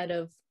outside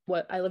of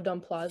I lived on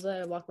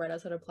Plaza. I walk right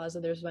outside of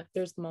Plaza. There's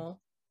the mall.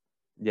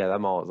 Yeah,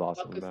 that mall is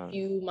awesome. Walk a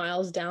few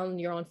miles down,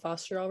 you're on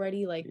Foster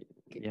already. Like,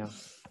 yeah.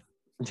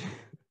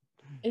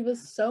 It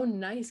was so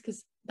nice,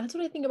 because that's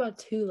what I think about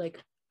too. Like,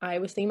 I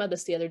was thinking about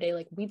this the other day.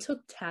 Like, we took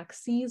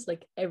taxis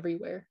like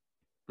everywhere.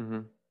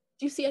 Do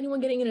you see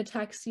anyone getting in a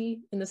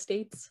taxi in the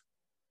States?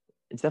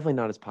 It's definitely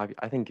not as popular.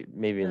 I think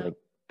maybe in like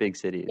big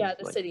cities. Yeah,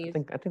 the like, cities.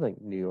 I think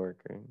like New York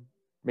or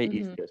maybe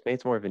East Coast. Maybe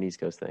it's more of an East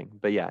Coast thing.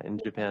 But yeah, in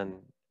Japan,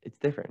 it's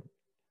different.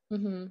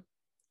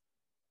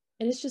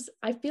 And it's just,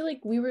 I feel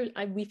like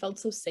we felt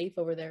so safe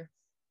over there.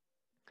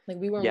 Like,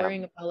 we weren't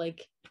worrying about,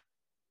 like,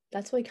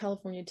 that's why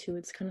California too,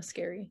 it's kind of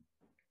scary.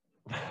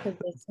 Because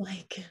it's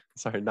like,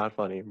 sorry, not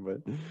funny,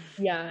 but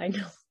yeah, I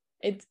know.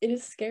 It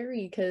is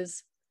scary,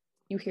 because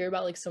you hear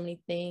about like so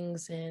many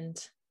things,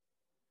 and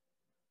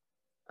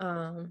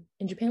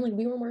in Japan, like,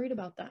 we weren't worried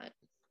about that.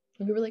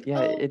 And we were like, I'm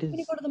gonna go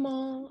to the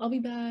mall, I'll be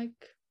back.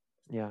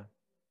 Yeah.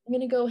 I'm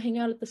gonna go hang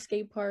out at the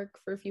skate park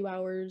for a few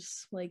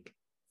hours. Like,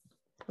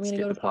 I'm gonna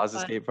go to Plaza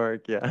skate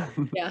park. Yeah.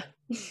 Yeah.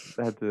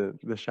 At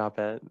the shop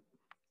at.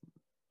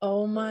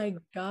 Oh my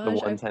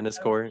gosh. The tennis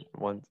court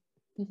once.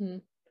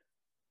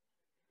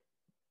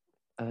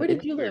 Where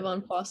did you live,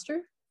 on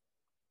Foster?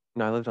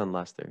 No, I lived on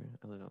Lester.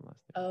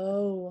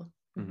 Oh.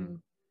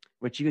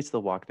 which you could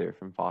still walk there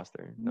from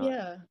Foster.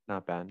 Yeah.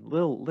 Not bad.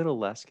 Little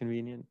less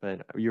convenient,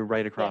 but you're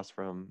right Yeah. across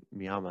from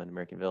Miyama and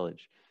American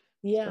Village.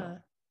 Yeah. So,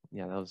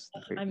 yeah, that was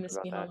the great I part miss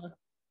about that. Mihama.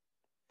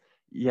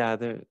 Yeah,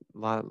 there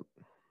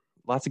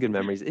lots of good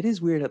memories. It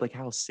is weird like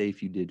how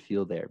safe you did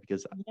feel there,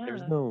 because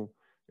there's Yeah. no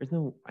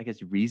I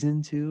guess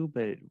reason to,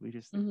 but we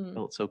just Mhm.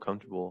 felt so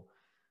comfortable,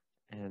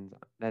 and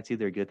that's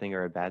either a good thing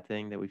or a bad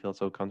thing that we feel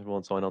so comfortable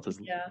in someone else's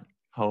Yeah.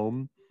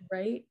 home.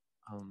 Right?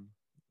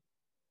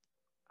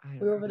 We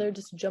were over there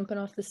just jumping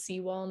off the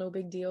seawall, no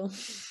big deal.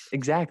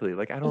 Exactly.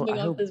 Like Jumping I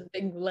off hope this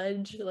big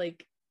ledge,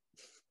 like,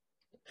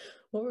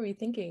 what were we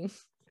thinking?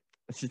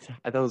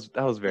 that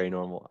was very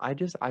normal.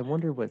 I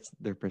wonder what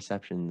their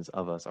perceptions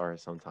of us are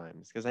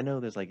sometimes, because I know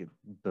there's like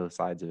both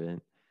sides of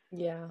it,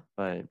 Yeah.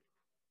 but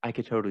I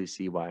could totally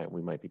see why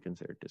we might be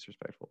considered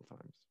disrespectful at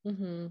times.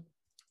 Mm-hmm.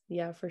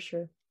 Yeah, for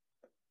sure.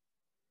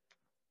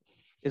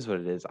 Is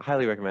what it is. I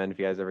highly recommend if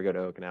you guys ever go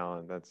to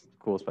Okinawa. That's the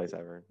coolest place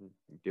ever.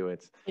 Do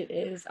it. It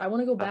is. I want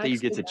to go Not back that you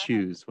get so to bad.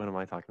 choose. What am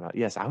I talking about?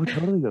 Yes, I would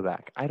totally go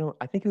back. I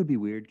think it would be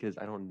weird because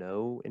I don't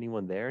know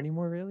anyone there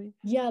anymore, really.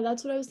 Yeah,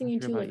 that's what I was Not thinking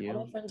sure too. about Like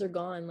all you. my friends are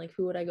gone. Like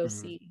who would I go Mhm.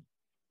 see?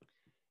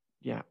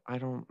 Yeah, I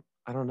don't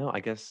know.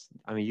 I guess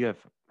I mean you have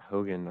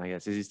Hogan, I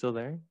guess. Is he still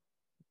there?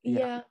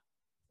 Yeah.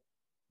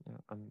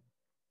 Yeah,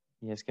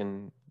 you guys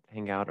can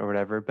hang out or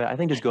whatever. But I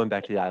think just going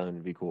back to the island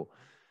would be cool.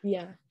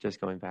 Yeah.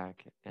 Just going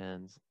back,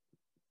 and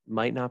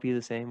might not be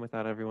the same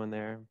without everyone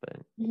there, but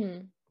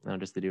Mm-hmm. no,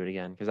 just to do it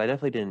again. Because I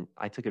definitely didn't,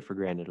 I took it for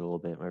granted a little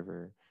bit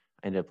whenever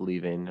I ended up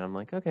leaving. And I'm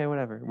like, okay,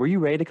 whatever. Were you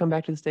ready to come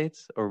back to the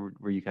States, or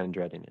were you kind of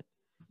dreading it?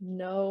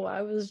 No,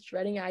 I was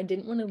dreading it. I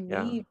didn't want to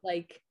Yeah. leave.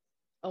 Like,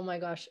 oh my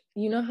gosh.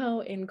 You know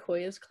how in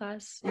Koya's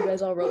class, you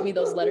guys all wrote me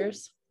those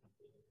letters?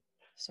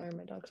 Sorry,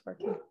 my dog's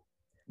barking.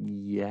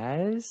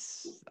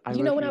 Yes.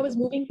 You know when I was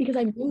moving? Because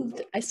I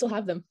moved, I still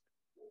have them.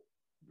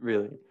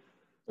 Really?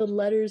 The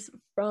letters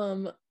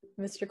from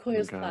Mr. Oh my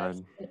Koya's class.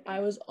 God. And I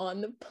was on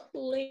the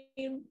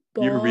plane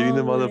You were reading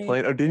them on the bawling.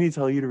 plane? Oh, didn't he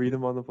tell you to read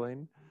them on the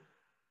plane?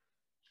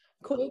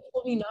 Koya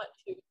told me not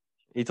to.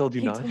 He told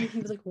you He not? told me, he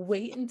was like,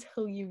 wait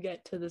until you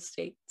get to the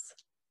States.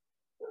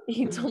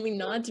 He told me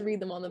not to read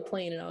them on the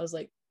plane. And I was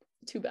like,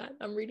 too bad,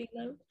 I'm reading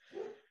them.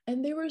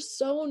 And they were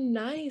so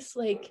nice.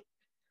 Like,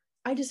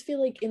 I just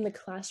feel like in the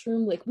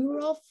classroom, like we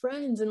were all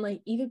friends, and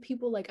like even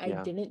people like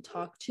I didn't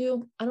talk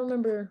to, I don't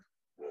remember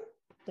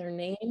their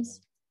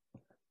names.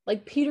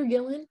 Like Peter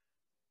Gillen,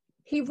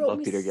 he wrote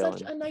me Peter such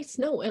Gillen. a nice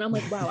note. And I'm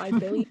like, wow, I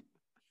barely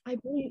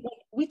like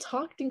we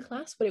talked in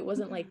class, but it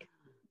wasn't like,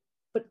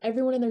 but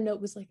everyone in their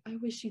note was like, I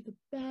wish you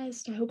the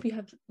best. I hope you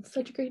have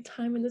such a great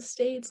time in the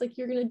States. Like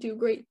you're gonna do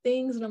great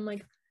things. And I'm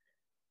like,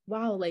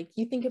 wow, like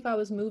you think if I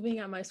was moving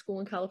at my school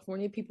in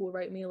California, people would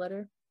write me a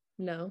letter?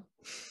 No.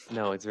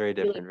 No, it's very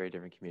different, very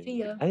different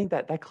community. I think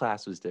that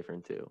class was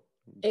different too.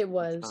 It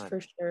was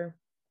for sure.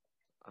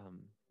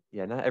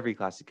 Yeah, not every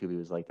class at Kubi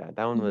was like that.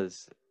 That one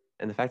was,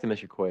 and the fact that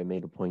Mr. Koya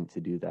made a point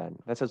to do that,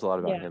 that says a lot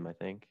about him, I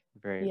think.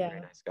 Very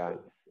nice guy.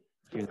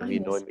 Even though he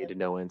annoyed me to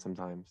no end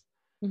sometimes.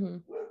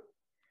 And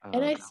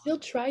I still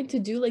tried to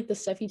do like the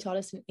stuff he taught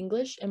us in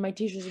English, and my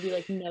teachers would be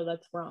like, no,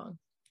 that's wrong.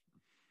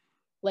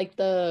 Like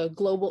the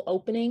global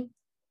opening,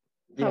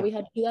 how we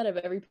had to do that of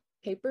every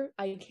paper.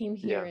 I came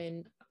here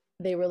and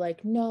they were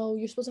like, no,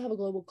 you're supposed to have a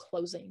global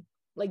closing.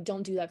 Like,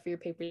 don't do that for your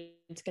paper.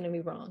 It's going to be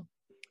wrong.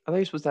 I thought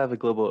you're supposed to have a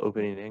global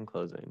opening and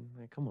closing.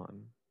 Like, come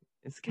on.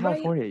 It's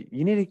California. Right?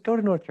 You need to go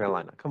to North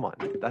Carolina. Come on.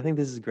 I think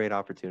this is a great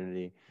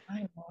opportunity.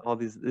 I know. All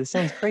these, this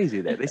sounds crazy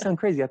there. They sound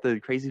crazy. You got the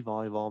crazy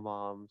volleyball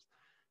moms.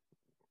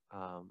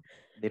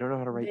 They don't know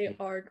how to write papers.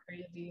 They are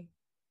crazy.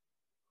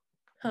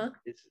 Huh?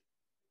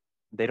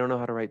 They don't know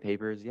how to write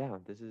papers. Yeah,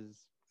 this is...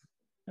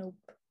 Nope.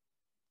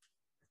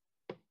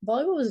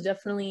 Volleyball was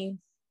definitely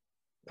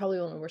probably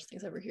one of the worst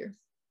things ever here.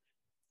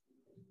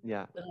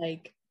 Yeah.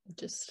 Like,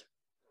 just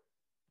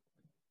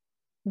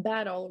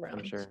bad all around.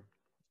 I'm sure.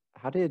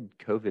 How did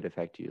COVID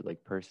affect you,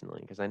 like, personally?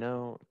 Because I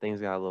know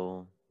things got a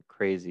little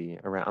crazy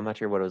around. I'm not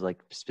sure what it was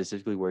like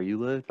specifically where you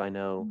lived. I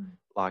know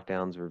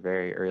lockdowns were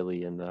very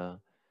early in the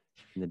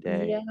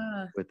day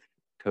with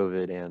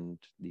COVID and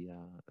the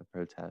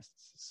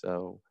protests.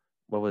 So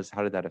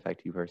how did that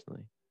affect you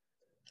personally?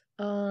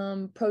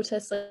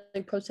 Protests,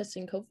 like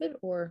protesting COVID,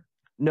 or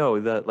no,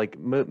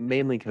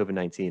 mainly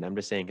COVID-19. I'm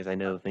just saying because I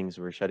know things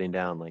were shutting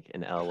down like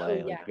in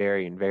LA like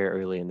very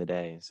early in the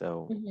day.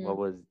 So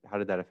how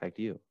did that affect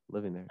you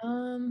living there?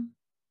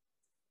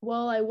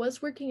 Well, I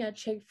was working at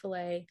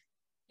Chick-fil-A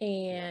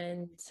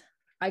and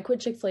I quit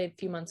Chick-fil-A a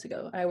few months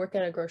ago. I work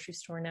at a grocery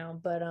store now,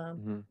 but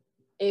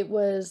it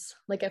was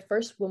like at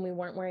first when we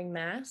weren't wearing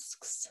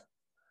masks,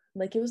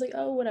 like it was like,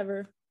 oh,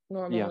 whatever,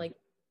 normal. Like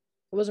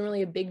it wasn't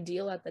really a big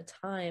deal at the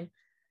time.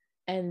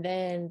 And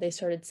then they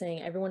started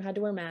saying everyone had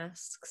to wear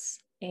masks,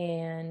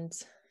 and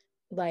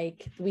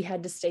like we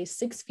had to stay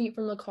 6 feet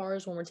from the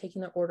cars when we're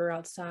taking their order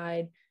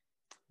outside.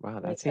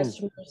 Wow, that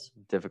seems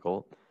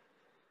difficult.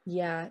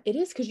 Yeah, it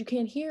is, because you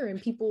can't hear, and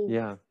people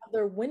have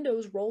their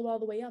windows rolled all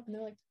the way up and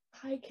they're like,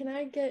 hi, can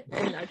I get,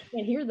 and I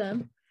can't hear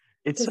them.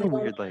 It's so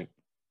weird, like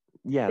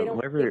Yeah, they don't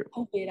whenever, take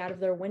COVID out of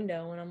their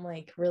window. And I'm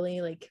like,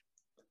 really? Like,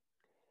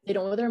 they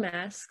don't wear their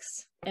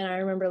masks. And I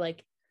remember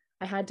like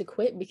I had to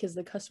quit because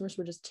the customers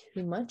were just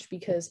too much,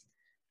 because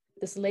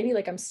this lady,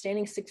 like I'm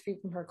standing 6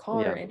 feet from her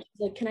car, yeah, and she's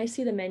like, can I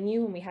see the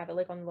menu? And we have it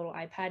like on the little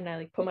iPad, and I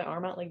like put my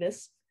arm out like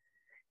this.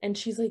 And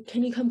she's like,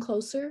 can you come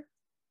closer?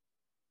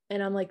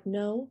 And I'm like,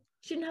 no,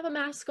 she didn't have a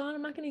mask on.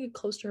 I'm not going to get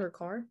close to her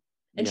car.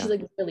 And she's yeah,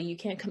 like, really, you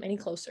can't come any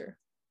closer.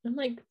 I'm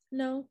like,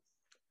 no.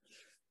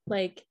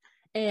 Like,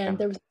 and yeah,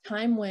 there was a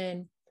time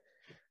when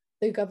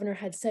the governor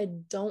had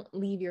said, don't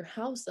leave your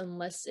house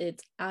unless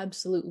it's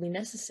absolutely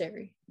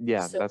necessary.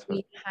 yeah, So that's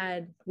what,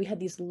 we had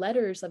these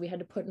letters that we had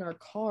to put in our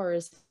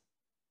cars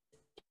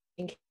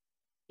in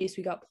case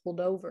we got pulled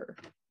over,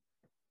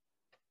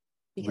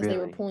 because they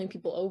were really, pulling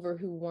people over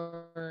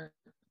who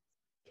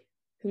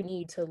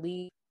need to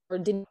leave or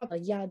didn't,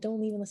 like, yeah,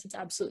 don't leave unless it's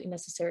absolutely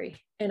necessary.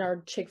 And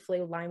our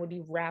Chick-fil-A line would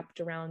be wrapped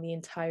around the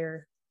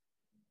entire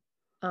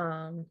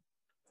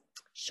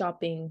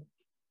shopping,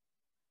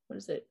 what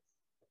is it?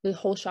 The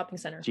whole shopping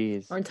center.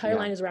 geez, Our entire yeah.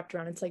 line is wrapped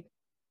around. It's like,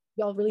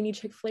 y'all really need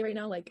Chick-fil-A right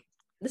now? Like,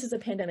 this is a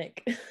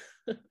pandemic.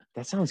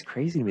 That sounds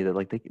crazy to me that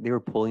like they were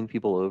pulling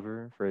people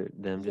over for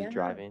them just Yeah.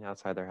 driving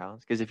outside their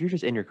house. Because if you're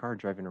just in your car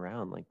driving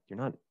around, like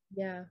Yeah.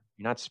 you're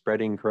not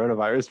spreading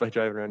coronavirus by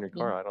driving around your Mhm.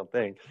 car, I don't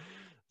think.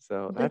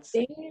 So The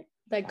thing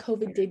that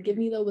COVID did give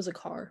me though was a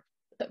car,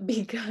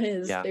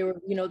 because yeah, they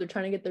were, you know, they're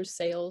trying to get their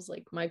sales.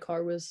 Like my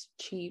car was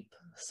cheap,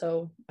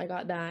 so I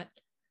got that.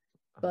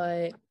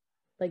 But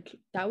like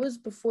that was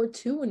before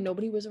too, when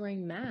nobody was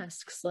wearing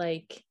masks.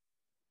 Like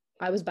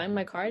I was buying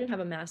my car, I didn't have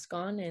a mask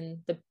on,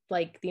 and the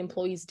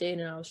employees did,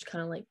 and I was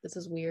kind of like, this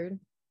is weird.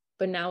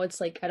 But now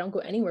it's like I don't go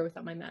anywhere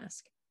without my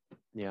mask.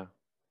 yeah.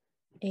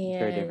 It's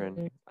very different.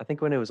 And I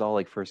think when it was all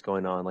like first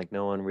going on, like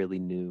no one really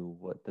knew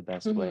what the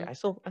best way. mhm, I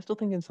still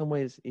think in some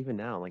ways, even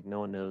now, like no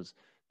one knows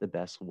the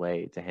best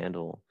way to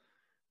handle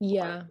a lot of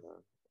yeah,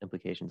 the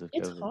implications of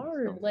it's COVID.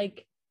 hard. So,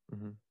 Like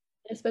mhm,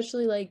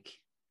 especially like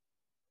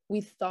we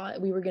thought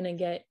we were gonna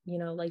get, you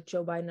know, like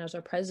Joe Biden as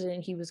our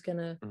president, he was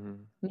gonna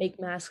mhm. make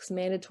masks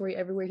mandatory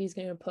everywhere. He's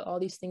gonna put all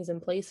these things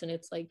in place, and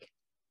it's like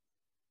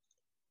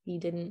he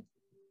didn't.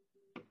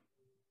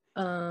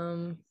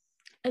 And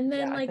then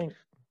Yeah, I like, think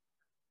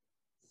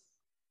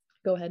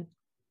go ahead.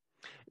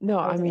 no,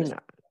 I I wasn't mean,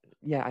 gonna.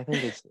 yeah, I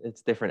think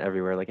it's different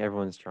everywhere. Like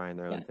everyone's trying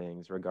their own Yeah.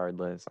 things,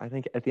 regardless. I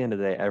think at the end of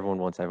the day, everyone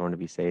wants everyone to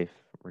be safe,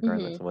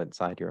 regardless Mm-hmm. of what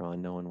side you're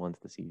on. No one wants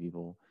to see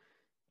people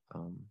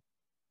um,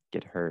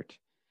 get hurt.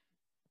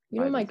 You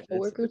know what But my it's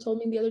coworker told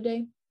me the other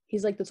day?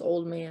 He's like this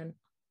old man,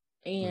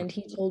 mhm. and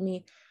he told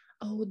me,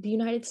 "Oh, the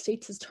United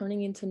States is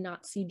turning into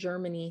Nazi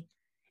Germany,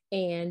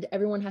 and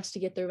everyone has to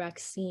get their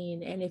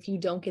vaccine. And if you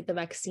don't get the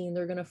vaccine,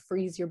 they're gonna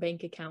freeze your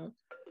bank account."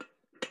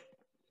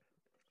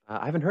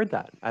 I haven't heard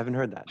that. I haven't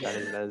heard that.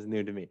 That is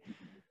new to me.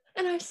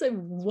 And I said,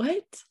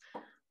 "What?"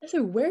 I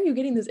said, "Where are you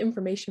getting this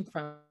information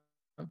from?"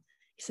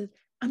 He said,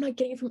 "I'm not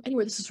getting it from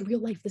anywhere. This is real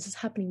life. This is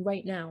happening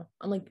right now."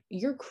 I'm like,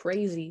 "You're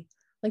crazy."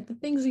 Like the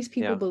things these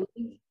people Yeah,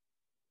 believe.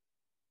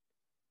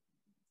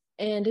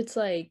 And it's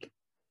like,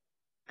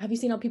 have you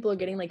seen how people are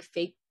getting like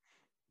fake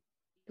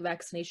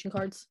vaccination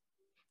cards?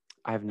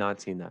 I have not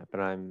seen that, but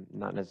I'm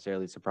not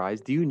necessarily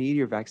surprised. Do you need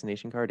your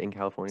vaccination card in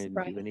California to do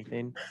Surprise.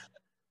 anything?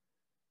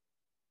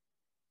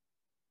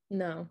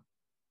 No.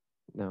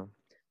 No.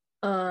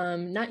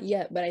 Not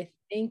yet, but I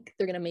think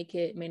they're gonna make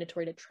it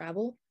mandatory to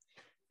travel.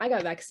 I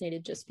got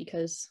vaccinated just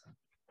because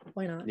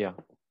why not? Yeah.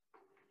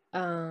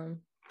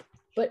 Um,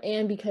 but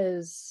and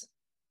because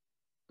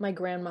my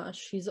grandma,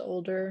 she's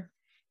older,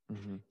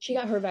 Hmm. she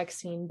got her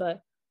vaccine,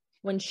 but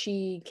when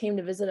she came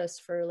to visit us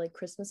for like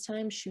Christmas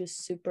time, she was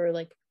super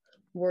like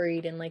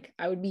worried, and like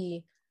I would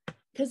be,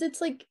 because it's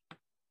like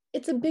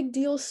it's a big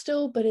deal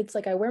still, but it's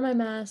like I wear my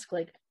mask,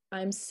 like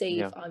I'm safe,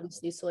 Yeah.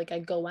 obviously. So like I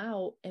go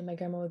out and my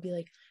grandma would be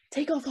like,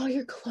 take off all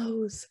your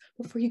clothes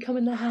before you come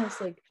in the house.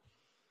 Like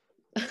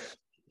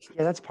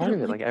Yeah, that's and part I'm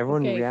of it. like, Like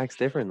everyone okay, reacts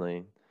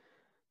differently.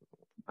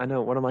 I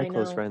know one of my I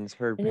close know. friends,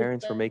 her And it's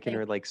parents were making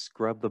her like, like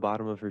scrub the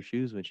bottom of her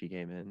shoes when she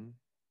came in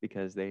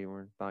because they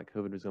were thought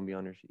COVID was gonna be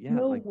on her shoe. Yeah,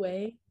 no like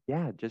way.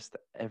 yeah, just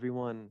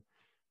everyone.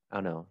 I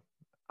don't know.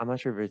 I'm not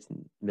sure if it's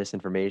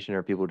misinformation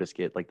or people just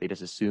get like they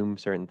just assume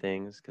certain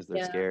things because they're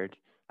Yeah. scared.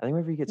 I think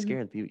whenever you get Mm-hmm.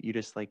 scared, you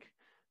just like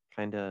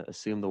kind of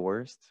assume the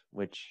worst,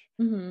 which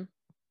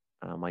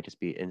Mm-hmm. might just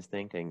be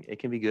instinct, and it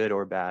can be good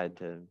or bad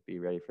to be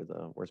ready for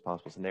the worst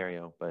possible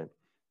scenario. But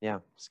yeah,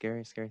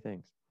 scary, scary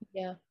things.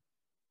 Yeah.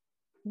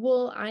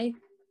 Well, I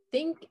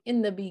think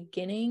in the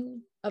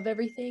beginning of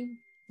everything,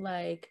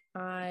 like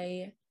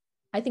I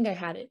think I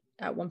had it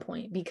at one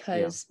point Yeah,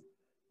 because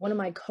one of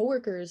my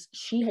coworkers,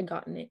 she had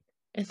gotten it.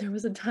 And there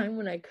was a time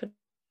when I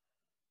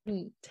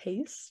couldn't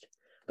taste,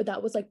 but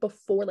that was like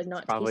before like it's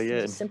not probably tasting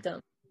was a it. symptom.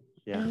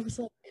 And Yeah. I was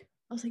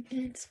like,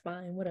 it's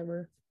fine,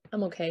 whatever.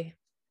 I'm okay.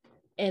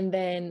 And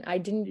then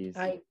Jeez.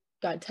 I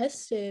got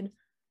tested.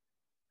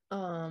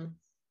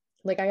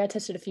 Like I got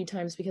tested a few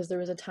times because there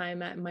was a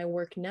time at my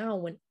work now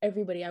when I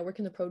work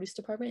in the produce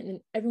department, and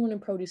everyone in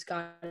produce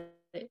got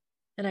it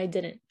and I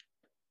didn't.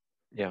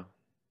 Yeah.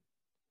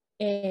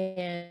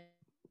 And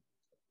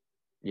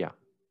Yeah.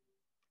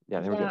 Yeah,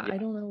 I think we're Yeah, good. Yeah. I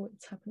don't know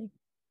what's happening.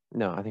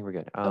 No, I think we're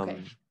good.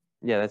 Okay.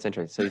 Yeah, that's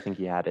interesting. So you think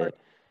he had it?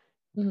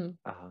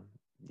 Mm-hmm.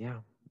 Yeah,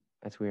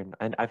 that's weird.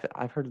 And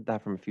I've heard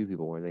that from a few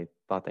people where they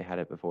thought they had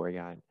it before it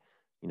got,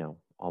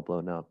 all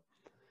blown up.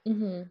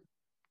 Mm-hmm.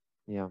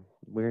 Yeah,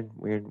 weird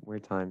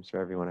times for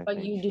everyone, I But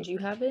think. did you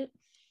have it?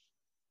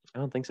 I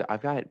don't think so.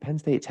 I've got Penn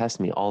State test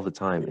me all the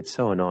time. It's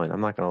so annoying.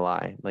 I'm not gonna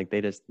lie. Like they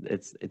just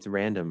it's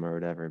random or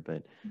whatever.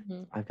 But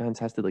Mm-hmm. I've gotten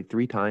tested like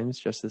 3 times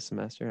just this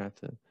semester. I have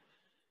to.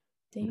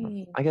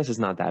 Dang. I guess it's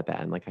not that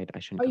bad. Like I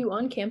shouldn't Are you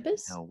on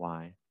campus? know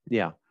why.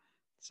 Yeah.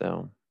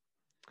 So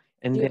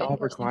and Do you they have all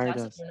in-person required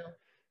classes us. or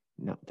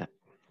no? No, that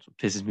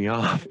pisses me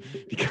off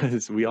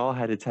because we all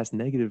had to test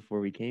negative before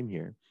we came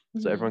here. So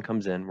Mm-hmm. everyone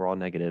comes in, we're all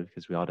negative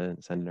because we all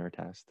didn't send in our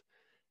test,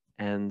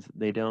 and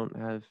they don't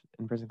have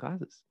in-person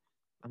classes.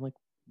 I'm like,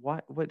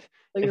 what? What? So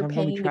If you're I'm gonna be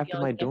paying to be trapped in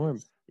on my dorm?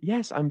 campus?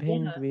 Yes, I'm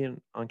paying to Yeah. be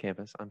on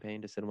campus. I'm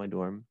paying to sit in my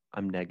dorm.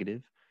 I'm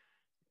negative.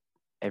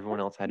 Everyone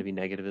else had to be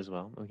negative as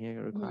well. We can't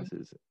go to Mm-hmm.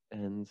 classes,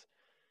 and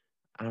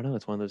I don't know.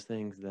 It's one of those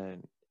things that,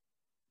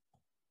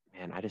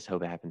 man, I just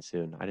hope it happens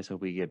soon. I just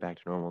hope we get back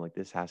to normal. Like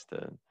this has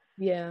to.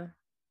 Yeah.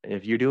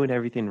 If you're doing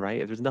everything right,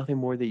 if there's nothing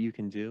more that you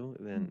can do,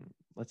 then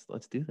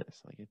let's do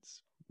this. Like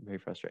it's very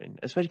frustrating,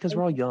 especially because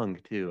we're all young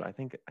too. I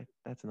think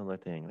that's another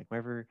thing. Like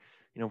whenever,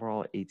 we're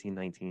all 18,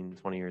 19,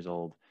 20 years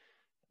old,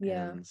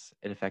 Yeah. and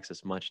it affects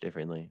us much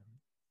differently.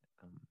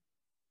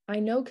 I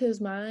know because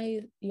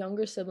my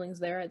younger siblings,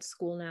 they're at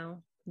school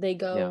now. They Yeah,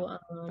 go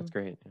that's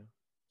great. Yeah.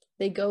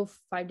 they go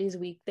 5 days a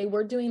week. They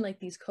were doing like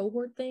these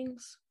cohort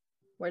things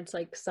where it's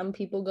like some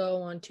people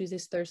go on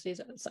Tuesdays,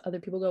 Thursdays, other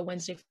people go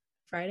Wednesday,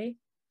 Friday.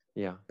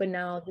 Yeah, But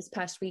now this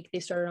past week they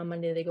started on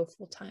Monday, they go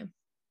full time.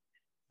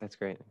 that's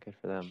great. Good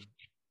for them.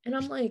 And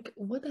I'm like,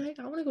 what the heck?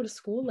 I want to go to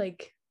school.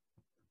 Like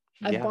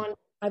Yeah.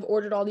 I've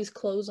ordered all these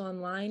clothes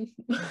online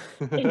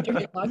and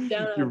during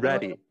lockdown I You're have no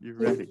ready. You're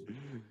ready.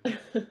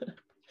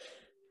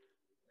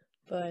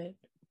 But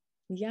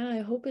yeah, I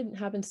hope it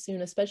happens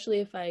soon, especially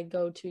if I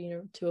go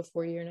to to a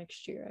 4-year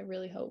next year. I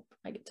really hope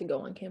I get to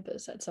go on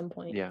campus at some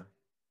point. Yeah.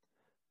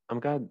 I'm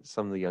glad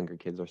some of the younger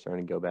kids are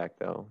starting to go back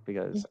though,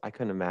 because I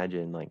couldn't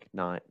imagine like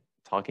not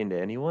talking to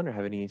anyone or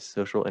having any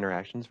social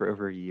interactions for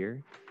over a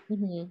year.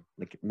 Mm-hmm.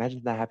 Like imagine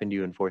if that happened to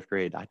you in 4th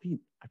grade. I'd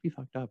be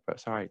fucked up, bro.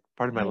 Sorry,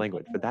 pardon my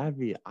language, but that'd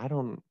be I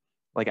don't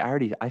like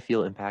I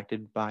feel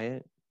impacted by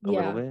it a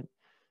little Yeah. bit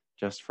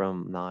just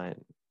from not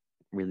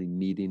really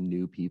meeting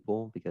new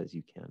people because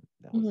you can't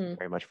that was Mm-hmm.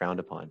 very much frowned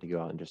upon to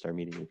go out and just start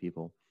meeting new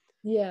people.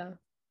 Yeah.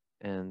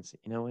 And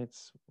it'll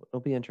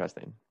be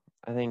interesting.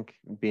 I think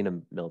being a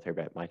military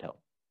vet might help.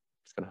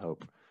 Just gonna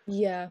hope.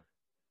 Yeah.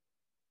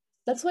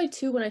 That's why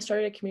too, when I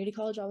started at community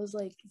college, I was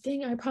like,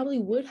 dang, I probably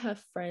would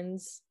have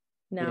friends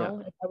Yeah. now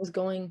if I was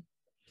going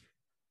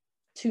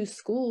to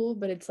school,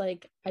 but it's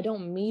like I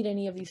don't meet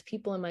any of these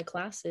people in my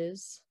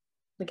classes.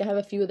 Like I have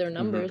a few of their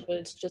numbers, but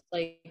it's just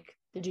like,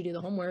 did you do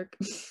the homework?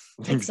 It's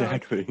not like,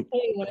 Exactly. hey,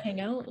 you want to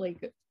hang out?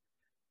 Like,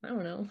 I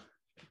don't know.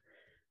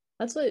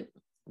 That's what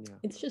Yeah.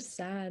 it's just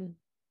sad.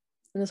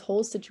 And this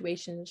whole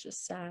situation is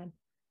just sad.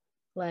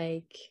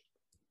 Like,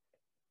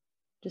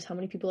 just how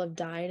many people have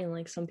died, and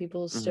like some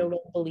people still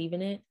don't believe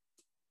in it.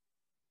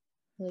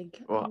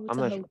 Like, Well, oh, it's I'm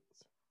a not sure. hoax.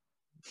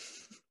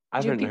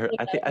 I Do haven't people heard.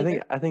 like I that think. I either?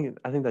 think. I think.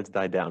 I think that's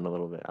died down a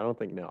little bit. I don't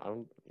think. No, I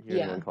don't hear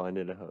Yeah. anyone calling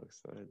it a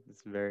hoax. So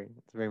it's very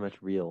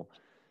much real.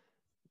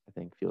 I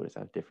think fielders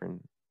have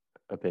different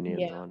opinions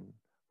Yeah. on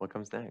what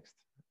comes next.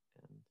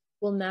 And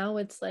Well, now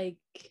it's like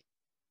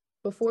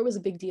before it was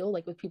a big deal,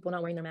 like with people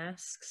not wearing their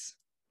masks.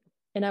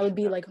 And I would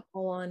be like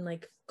all on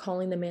like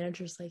calling the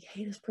managers, like,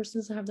 hey, this person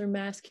doesn't have their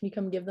mask. Can you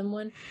come give them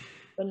one?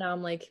 But now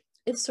I'm like,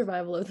 it's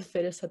survival of the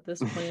fittest at this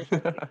point.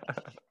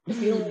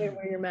 If you don't want to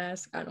wear your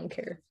mask, I don't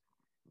care.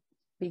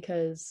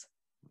 Because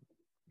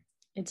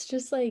it's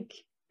just like,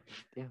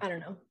 Yeah. I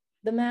don't know.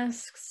 The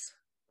masks,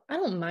 I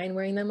don't mind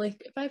wearing them.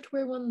 Like if I have to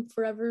wear one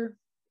forever,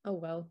 oh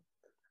well.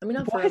 I mean,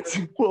 not What?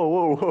 forever.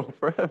 Whoa!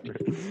 Forever.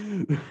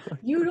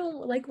 You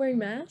don't like wearing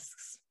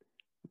masks?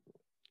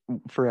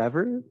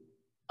 Forever?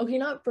 Okay,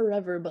 not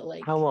forever, but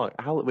like How long?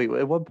 Wait,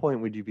 at what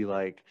point would you be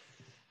like,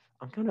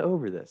 I'm kind of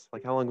over this?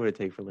 Like, how long would it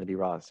take for Lindie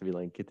Ross to be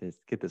like,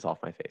 get this off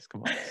my face?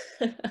 Come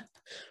on.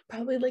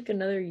 probably like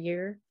another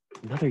year.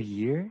 Another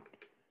year?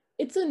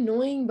 It's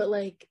annoying, but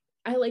like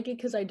I like it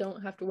because I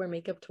don't have to wear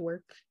makeup to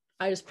work.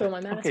 I just put on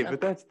my mask. Okay,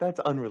 but that's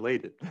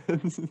unrelated.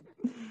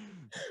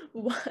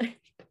 Why?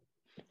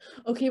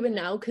 Okay, but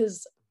now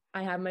because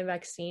I have my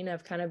vaccine,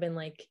 I've kind of been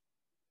like,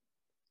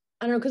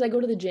 I don't know, because I go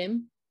to the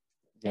gym,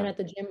 and at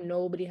the gym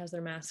nobody has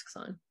their masks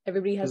on.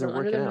 Everybody has them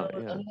under their nose,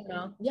 under their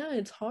mouth. Yeah,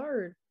 it's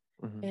hard.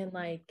 And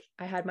like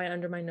I had mine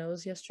under my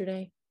nose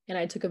yesterday, and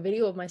I took a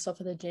video of myself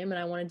at the gym, and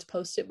I wanted to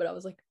post it, but I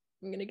was like,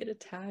 I'm gonna get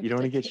attacked. You don't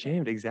want to get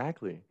shamed,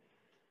 exactly.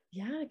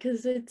 Yeah,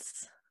 because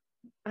it's,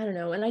 I don't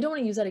know, and I don't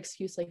want to use that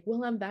excuse like,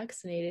 well, I'm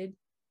vaccinated,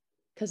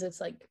 because it's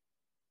like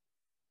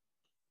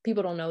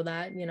people don't know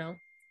that,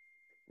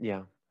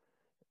 Yeah.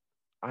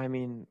 I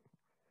mean,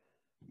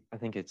 I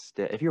think it's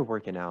if you're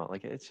working out,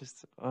 like it's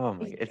just oh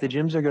my god. If the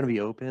gyms are going to be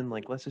open,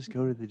 like let's just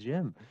go to the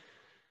gym.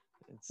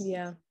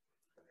 Yeah.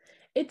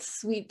 It's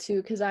sweet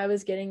too, because I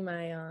was getting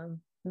my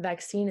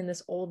vaccine and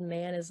this old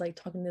man is like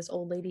talking to this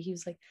old lady. He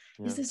was like,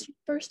 is this your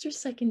first or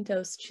second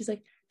dose? She's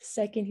like,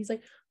 second. He's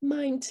like,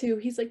 mine too.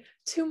 He's like,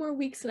 2 more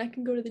weeks and I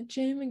can go to the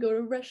gym and go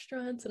to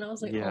restaurants. And I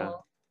was like,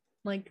 oh,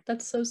 like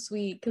that's so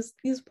sweet, because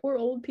these poor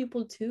old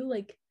people too,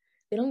 like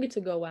they don't get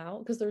to go out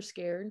because they're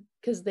scared,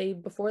 because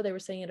before they were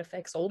saying it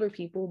affects older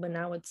people, but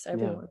now it's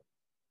everyone.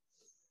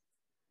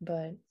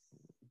 But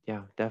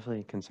yeah,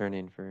 definitely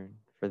concerning for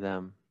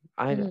them.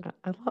 I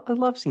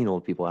love seeing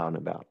old people out and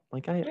about.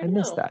 Like I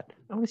miss that.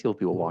 I want to see old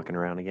people walking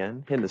around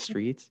again, hitting the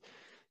streets,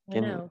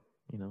 getting,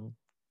 you know,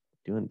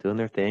 doing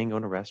their thing,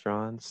 going to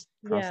restaurants,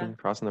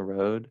 crossing the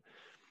road.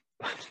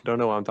 Don't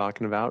know what I'm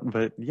talking about,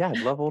 but yeah,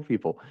 I love old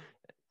people.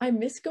 I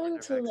miss going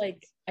to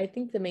like, I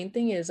think the main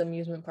thing is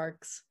amusement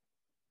parks.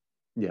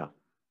 Yeah.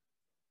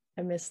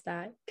 I miss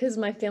that because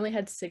my family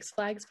had Six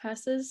Flags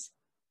passes.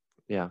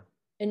 Yeah.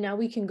 And now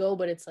we can go,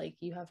 but it's like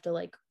you have to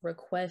like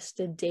request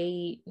a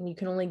date and you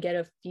can only get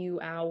a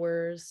few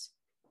hours.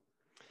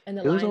 And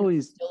the line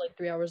is still like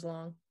 3 hours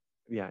long.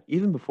 Yeah,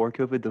 even before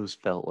COVID, those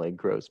felt like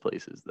gross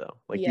places though.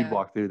 Like you'd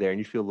walk through there and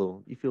you feel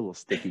a little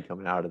sticky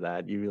coming out of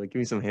that. You'd be like, give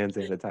me some hand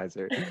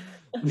sanitizer.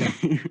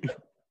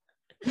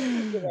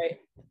 You're right.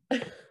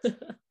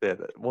 Yeah,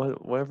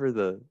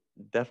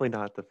 definitely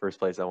not the first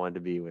place I wanted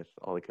to be with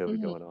all the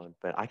COVID going on.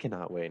 But I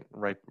cannot wait.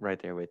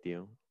 Right there with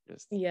you.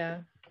 Just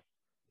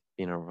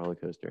being on a roller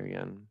coaster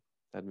again.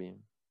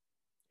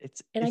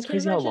 It's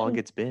crazy how long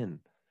it's been.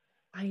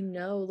 I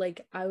know,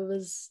 like I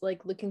was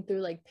like looking through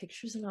like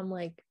pictures and I'm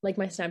like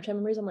my Snapchat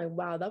memories, I'm like,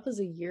 wow, that was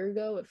a year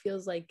ago. It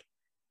feels like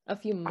a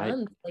few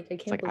months. Like I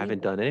can't believe I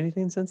haven't done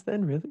anything since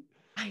then, really?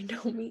 I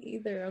know, me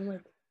either. I'm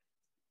like,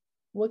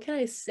 what can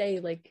I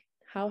say? Like,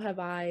 how have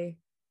I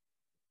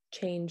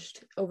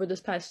changed over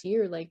this past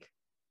year? Like,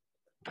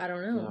 I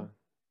don't know. Yeah.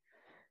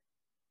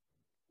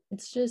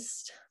 It's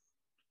just,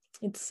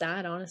 it's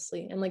sad,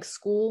 honestly. And like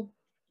school,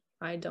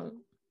 I don't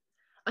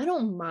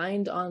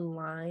mind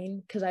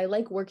online because I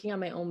like working on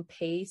my own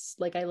pace.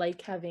 Like I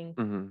like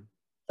having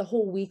the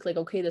whole week, like,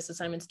 okay, this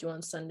assignment's due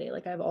on Sunday.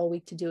 Like I have all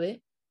week to do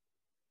it,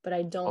 but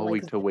I don't all like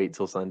week to wait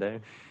till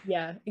Sunday.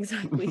 Yeah,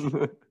 exactly.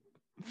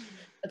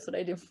 That's what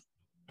I do.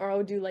 Or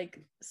I'll do like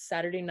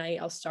Saturday night,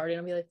 I'll start it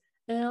and I'll be like,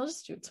 I'll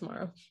just do it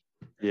tomorrow.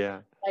 Yeah.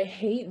 I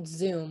hate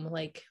Zoom.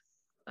 Like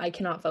I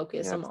cannot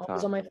focus. I'm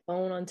always on my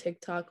phone on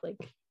TikTok. Like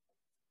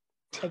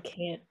I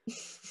can't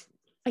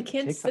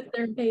TikTok. Sit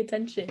there and pay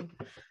attention.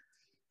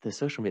 The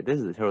social media,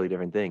 this is a totally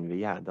different thing. But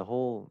yeah, the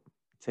whole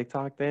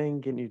TikTok thing,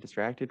 getting you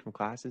distracted from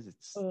classes,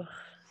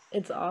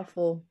 it's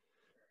awful.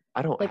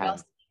 I don't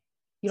have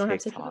you don't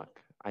TikTok. have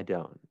TikTok? I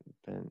don't.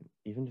 And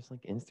even just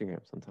like Instagram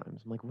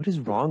sometimes. I'm like, what is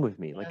wrong with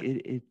me? Like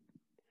it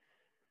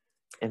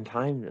and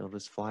time, it'll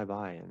just fly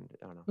by, and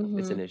I don't know.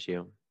 It's an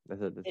issue.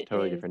 That's a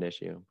totally different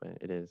issue, but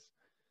it is.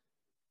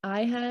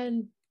 I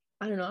don't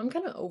know, I'm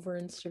kind of over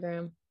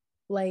Instagram.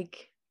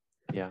 Like,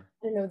 I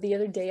don't know, the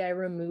other day I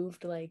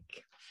removed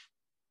like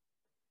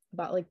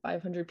about like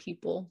 500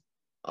 people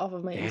off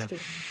of my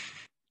Instagram.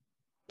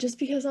 Just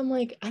because I'm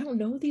like, I don't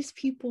know these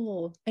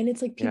people. And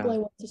it's like people I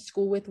went to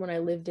school with when I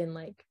lived in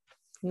like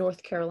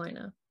North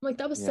Carolina. I'm like,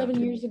 that was 7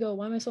 years ago.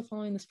 Why am I still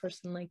following this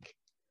person? Like,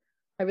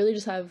 I really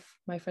just have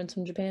my friends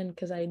from Japan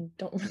because I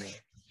don't really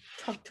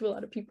talk to a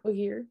lot of people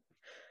here.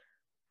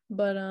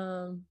 But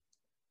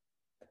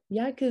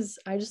because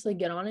I just like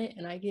get on it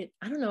and I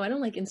don't know, I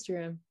don't like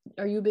Instagram.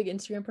 Are you a big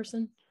Instagram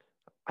person?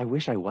 I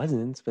wish I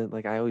wasn't, but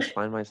like I always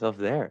find myself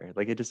there.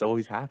 Like it just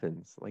always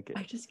happens. Like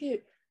I just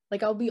get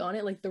like, I'll be on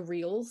it, like the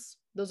reels,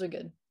 those are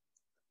good.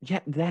 Yeah,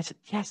 that's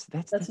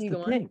the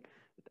thing.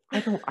 I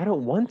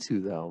don't want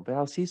to though, but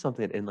I'll see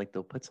something and like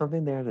they'll put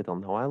something there that they'll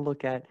know I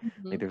look at.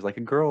 Like there's like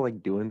a girl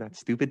like doing that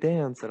stupid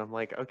dance, and I'm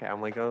like, okay,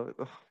 I'm like, oh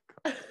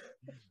God.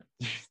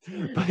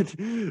 But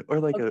or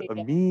like a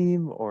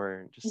meme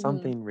or just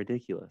something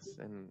ridiculous,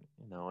 and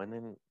and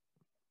then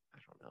I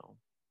don't know.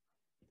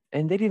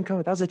 And they didn't come.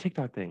 That was a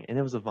TikTok thing, and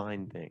it was a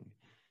Vine thing.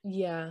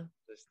 Yeah.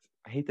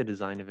 I hate the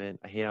design of it.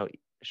 I hate how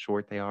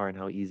short they are and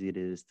how easy it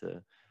is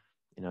to,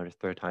 just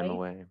throw time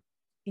away.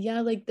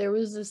 Yeah, like there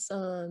was this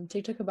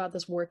TikTok about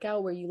this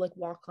workout where you like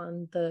walk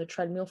on the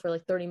treadmill for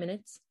like 30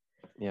 minutes.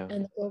 Yeah.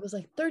 And the girl was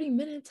like, 30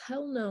 minutes?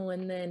 Hell no.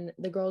 And then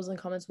the girls in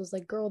the comments was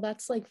like, girl,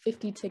 that's like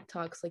 50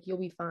 TikToks. Like, you'll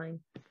be fine.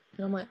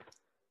 And I'm like,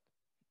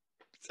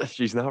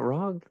 she's not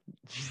wrong.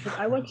 Like,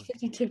 I watched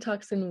 50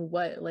 TikToks in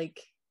what, like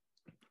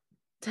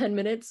 10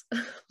 minutes?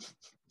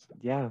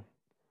 Yeah.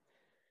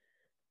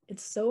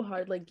 It's so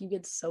hard. Like, you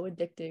get so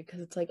addicted because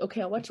it's like,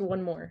 okay, I'll watch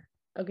one more.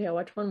 Okay, I'll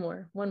watch one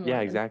more.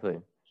 Yeah, exactly.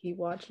 Keep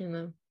watching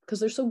them because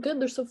they're so good.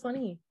 They're so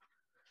funny.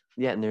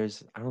 Yeah, and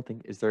is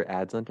there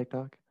ads on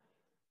TikTok?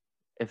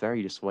 If there are,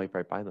 you just swipe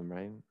right by them,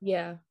 right?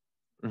 Yeah.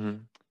 Mm-hmm.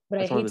 But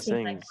that's I hate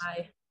saying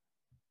like,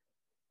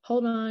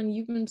 hold on,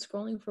 you've been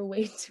scrolling for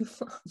way too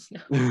long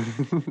now.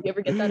 You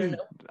ever get that or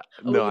no?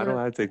 No, I don't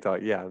have TikTok.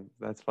 Yeah,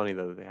 that's funny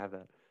though that they have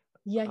that.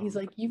 Yeah, he's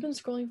like, you've been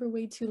scrolling for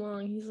way too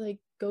long. He's like,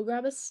 go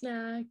grab a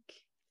snack.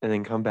 And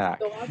then come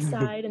back. Go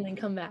outside and then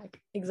come back.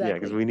 Exactly. Yeah,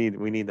 because we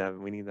need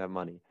that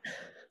money.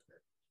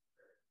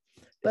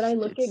 But I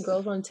look at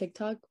girls on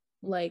TikTok,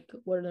 like,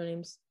 what are their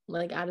names?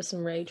 Like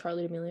Addison Rae,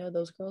 Charlie D'Amelio,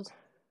 those girls.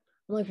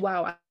 I'm like,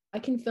 wow, I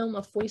can film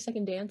a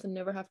 40-second dance and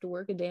never have to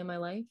work a day in my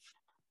life.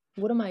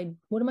 What am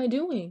I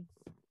doing?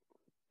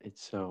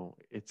 It's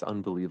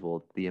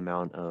unbelievable the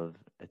amount of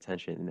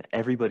attention, and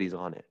everybody's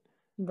on it.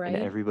 Right?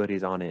 And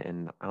everybody's on it,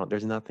 and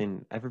there's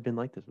nothing ever been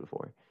like this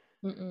before.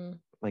 Mm-mm.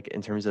 Like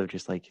in terms of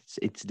just like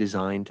it's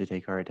designed to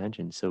take our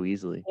attention so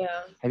easily.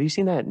 Yeah. Have you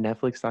seen that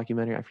Netflix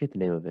documentary? I forget the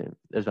name of it.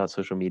 It was about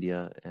social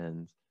media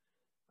and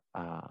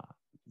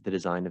the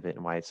design of it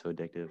and why it's so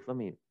addictive. Let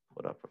me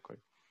pull it up real quick.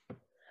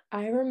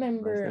 I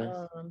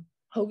remember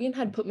Hogan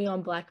had put me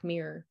on Black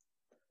Mirror,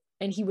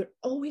 and he would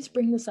always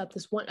bring this up,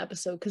 this one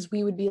episode, because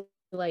we would be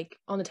like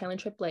on the Thailand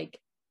trip, like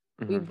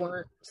we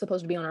weren't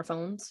supposed to be on our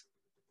phones,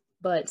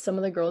 but some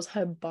of the girls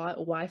had bought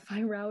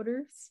Wi-Fi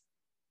routers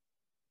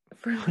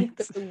for like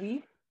the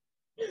week.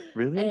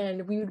 Really?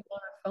 And we would be on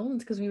our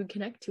phones because we would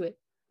connect to it.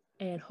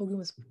 And Hogan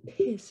was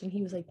pissed, and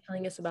he was like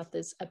telling us about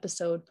this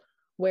episode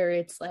where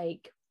it's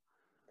like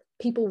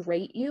people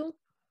rate you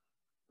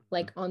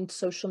like on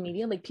social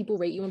media, like people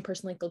rate you in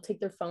person, like they'll take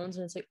their phones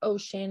and it's like, oh,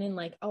 Shannon,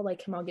 like I'll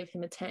like him, I'll give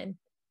him a 10.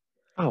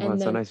 Oh, and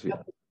that's so then nice of you.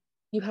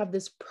 You have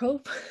this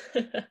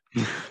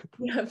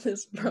you have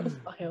this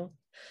profile,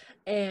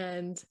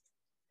 and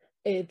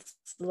it's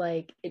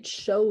like it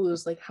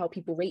shows like how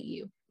people rate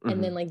you,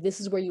 and then like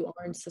this is where you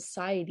are in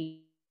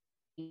society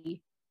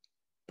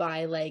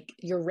by like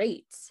your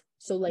rates.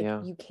 So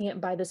like you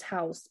can't buy this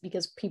house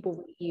because people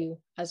rate you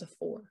as a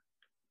 4.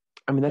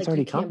 I mean, that's like,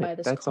 already you can't coming. buy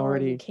this That's car,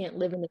 already. you can't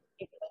live in the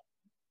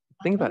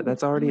Think about it.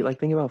 That's already like,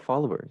 think about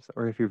followers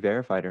or if you're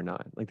verified or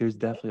not. Like there's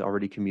definitely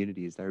already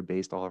communities that are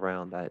based all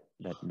around that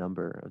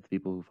number of the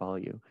people who follow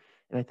you.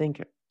 And I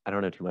think, I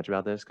don't know too much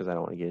about this because I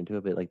don't want to get into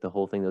it, but like the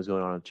whole thing that was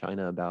going on in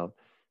China about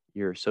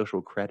your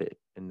social credit,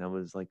 and that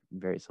was like a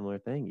very similar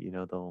thing. You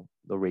know,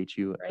 they'll rate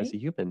you as a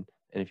human,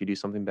 and if you do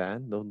something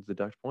bad, they'll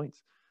deduct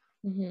points.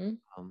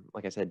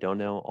 Like I said, don't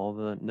know all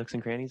the nooks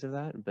and crannies of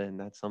that, but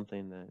that's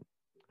something that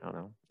I don't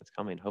know. It's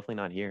coming. Hopefully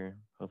not here.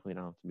 Hopefully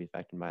not have to be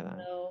affected by that.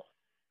 No,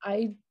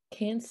 I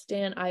can't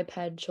stand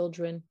iPad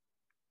children.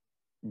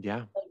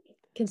 Yeah. Like,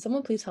 can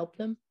someone please help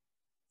them?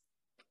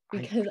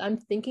 Because I'm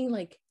thinking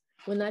like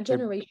when that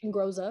generation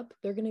grows up,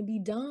 they're gonna be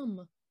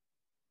dumb.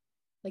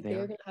 Like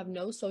they're gonna have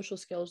no social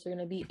skills. They're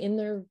gonna be in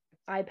their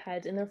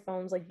iPads, in their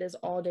phones like this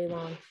all day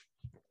long.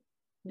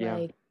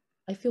 Like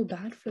I feel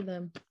bad for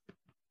them.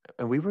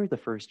 And we were the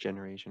first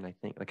generation, I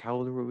think. Like how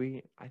old were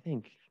we? I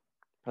think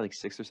probably like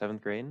 6th or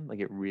 7th grade. Like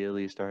it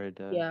really started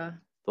to the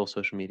whole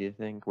social media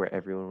thing where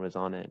everyone was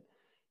on it.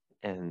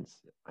 And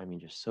I mean,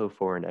 just so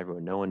foreign to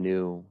everyone. No one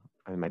knew.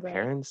 I mean, my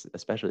parents,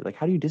 especially, like,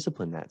 how do you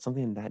discipline that?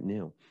 Something that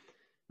new.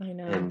 I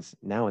know. And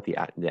now with the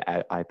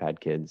iPad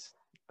kids,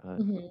 I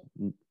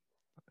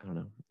don't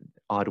know,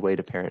 odd way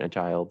to parent a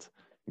child.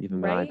 Give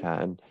them an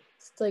iPad.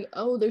 It's like,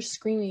 oh, they're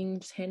screaming.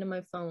 Just hand them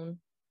my phone.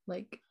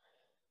 Like,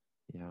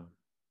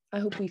 I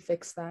hope we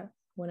fix that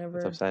whenever.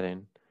 It's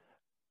upsetting.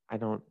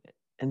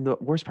 And the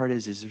worst part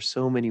is there's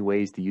so many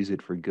ways to use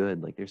it for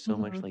good. Like there's so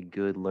much like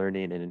good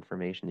learning and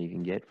information that you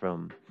can get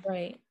from,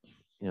 you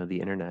know, the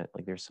internet.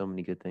 Like there's so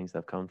many good things that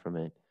have come from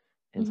it.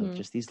 And so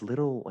just these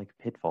little like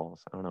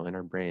pitfalls, I don't know, in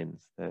our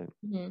brains that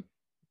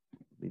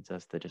leads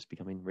us to just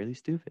becoming really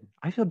stupid.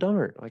 I feel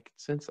dumber. Like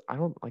since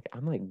I'm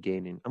like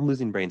gaining, I'm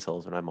losing brain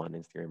cells when I'm on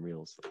Instagram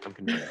Reels. I'm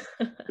convinced.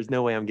 There's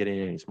no way I'm getting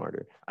any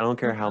smarter. I don't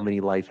care how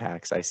many life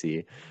hacks I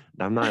see.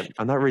 I'm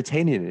not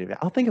retaining any of it.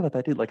 I'll think about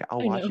that, dude. Like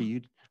I'll watch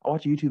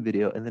a YouTube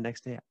video, and the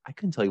next day I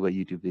couldn't tell you what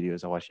YouTube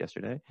videos I watched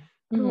yesterday.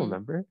 I don't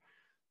remember.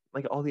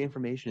 Like all the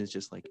information is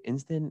just like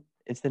instant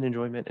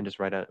enjoyment and just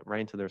right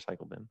into the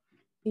recycle bin.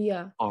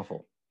 Yeah.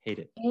 Awful. Hate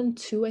it. And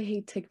two, I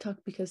hate TikTok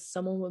because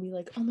someone will be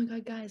like, oh my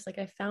God, guys, like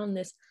I found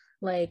this.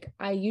 Like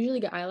I usually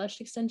get eyelash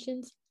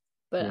extensions,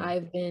 but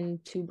I've been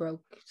too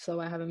broke,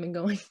 so I haven't been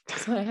going.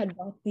 So I had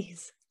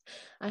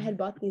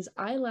bought these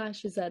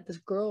eyelashes that this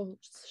girl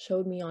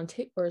showed me on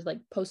TikTok, or like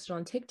posted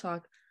on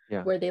TikTok,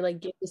 where they like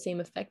give the same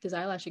effect as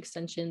eyelash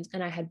extensions.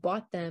 And I had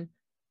bought them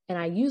and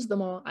I used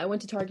them all. I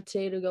went to Target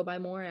today to go buy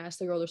more. I asked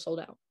the girl, they're sold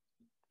out.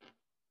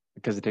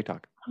 Because of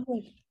TikTok. I'm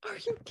like, are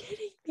you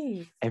kidding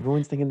me?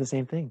 Everyone's thinking the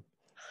same thing.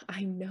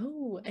 I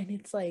know. And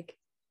it's like,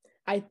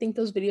 I think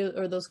those videos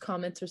or those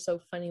comments are so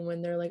funny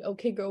when they're like,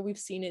 okay, girl, we've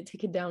seen it.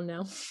 Take it down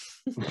now.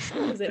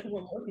 Because they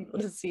want more people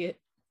to see it.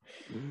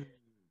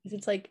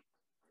 It's like,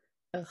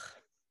 ugh.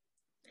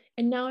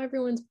 And now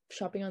everyone's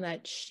shopping on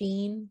that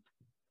Shein.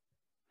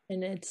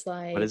 And it's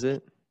like. What is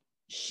it?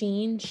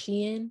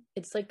 Shein.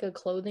 It's like a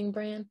clothing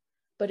brand,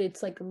 but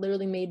it's like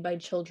literally made by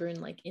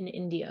children like in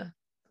India.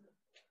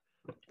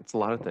 It's a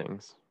lot of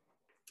things.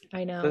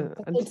 I know.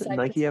 Does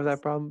Nike have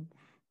that problem?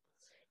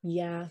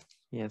 Yeah.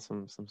 Yeah,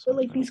 some. But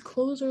like these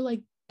clothes are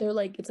like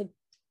it's like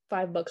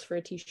 $5 for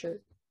a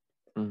t-shirt.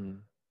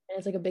 And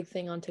it's like a big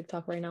thing on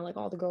TikTok right now. Like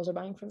all the girls are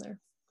buying from there.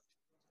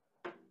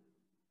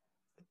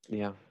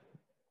 Yeah.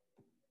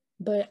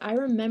 But I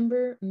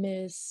remember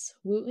Miss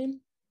Wooten.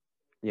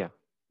 Yeah.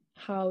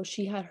 How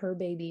she had her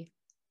baby.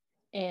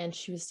 and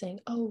she was saying,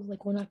 oh,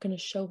 like, we're not going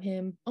to show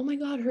him. Oh my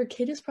God, her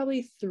kid is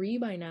probably 3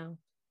 by now.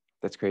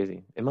 That's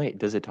crazy.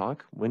 Does it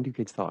talk? When do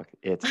kids talk?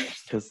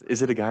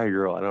 Is it a guy or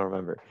girl? I don't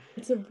remember.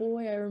 It's a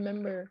boy, I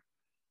remember.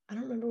 I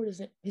don't remember what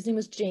his name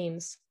was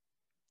James.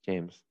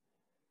 James.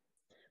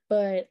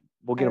 But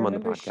we'll get him on the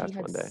podcast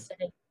one day.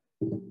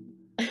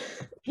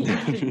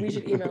 We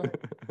should email her.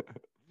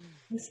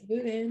 Miss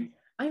Boudin.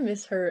 I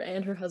miss her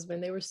and her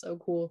husband. They were so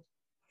cool.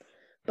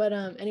 But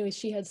anyway,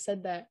 she had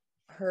said that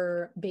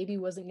her baby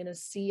wasn't going to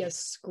see a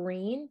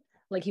screen.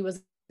 Like, he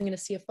wasn't going to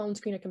see a phone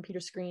screen, a computer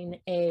screen,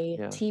 a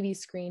TV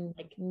screen,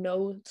 like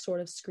no sort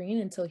of screen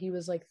until he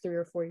was like 3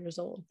 or 4 years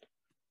old.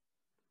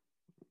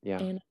 Yeah.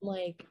 And I'm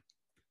like,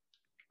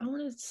 I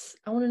want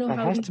to know that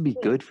how has to be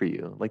good for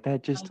you. Like,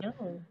 that just, I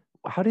know.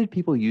 How did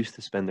people used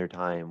to spend their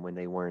time when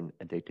they weren't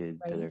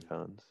addicted to their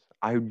phones?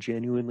 I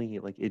genuinely,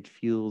 like, it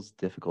feels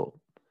difficult.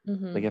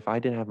 Mm-hmm. Like, if I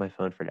didn't have my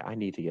phone for it, I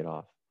need to get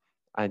off.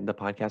 The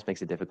podcast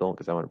makes it difficult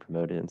because I want to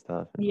promote it and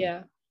stuff.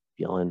 And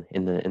feeling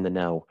in the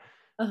know.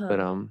 But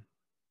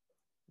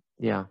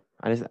yeah,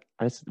 I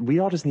just we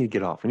all just need to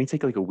get off. We need to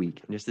take like a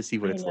week just to see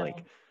what it's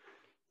like.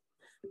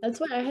 That's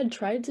why I had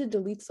tried to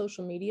delete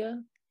social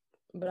media,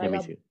 but I got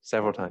me too.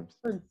 Several times.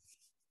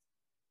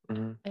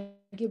 Mm-hmm. I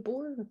get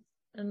bored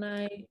and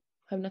I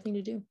have nothing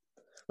to do.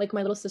 Like,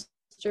 my little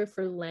sister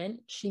for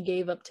Lent, she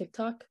gave up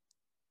TikTok,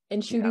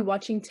 and she'd be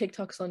watching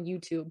TikToks on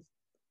YouTube.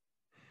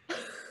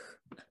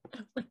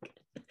 Like,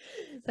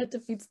 that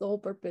defeats the whole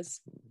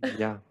purpose.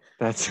 Yeah,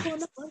 that's. I'm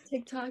not on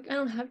TikTok. I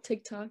don't have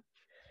TikTok.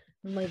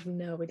 I'm like,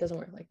 no, it doesn't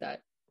work like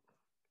that.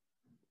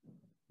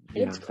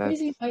 And it's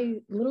crazy. My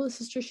little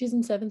sister, she's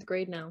in 7th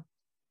grade now.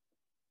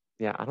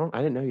 Yeah,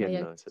 I didn't know you had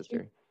another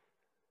sister.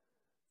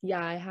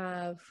 Yeah, I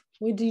have.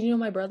 Wait, do you know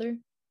my brother?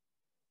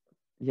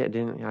 Yeah,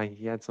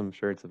 he had some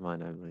shirts of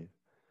mine, I believe.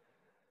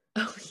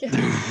 Oh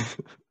yeah.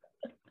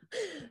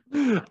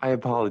 I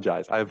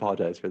apologize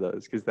for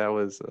those, because that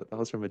was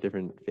from a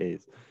different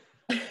phase.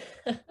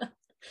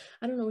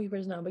 I don't know what he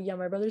wears now, but yeah,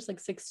 my brother's like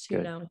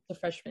 6'2" now. He's a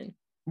freshman.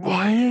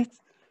 What?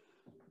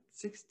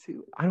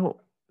 6'2"?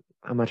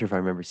 I'm not sure if I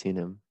remember seeing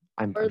him.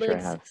 I'm or sure like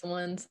I have. 6'1",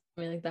 something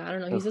like that. I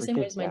don't know. He's the same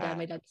height as my dad.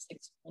 My dad's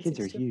 6'1". Kids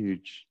are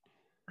huge.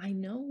 I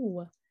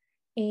know.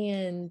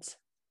 And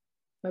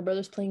my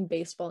brother's playing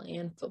baseball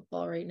and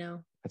football right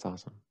now. That's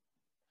awesome.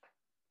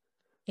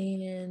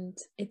 And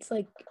it's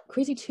like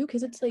crazy too,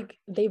 because it's like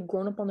they've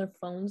grown up on their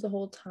phones the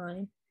whole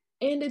time.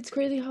 And it's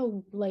crazy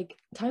how like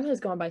time has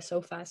gone by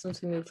so fast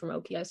since we moved from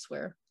Oki, I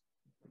swear.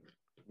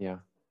 Yeah.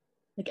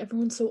 Like,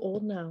 everyone's so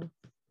old now.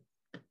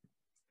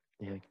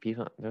 Yeah,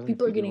 people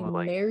are getting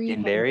married.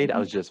 Getting married? I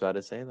was just about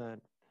to say that.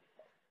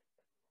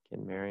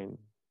 Getting married. I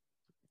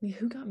mean,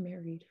 who got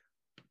married?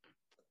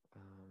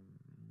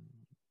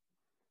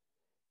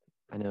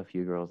 I know a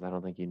few girls. I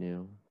don't think you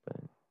knew,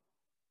 but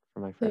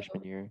from my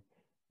freshman year,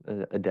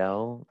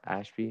 Adele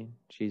Ashby.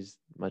 She's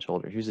much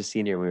older. She was a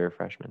senior when we were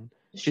freshmen.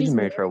 She's been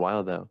married for a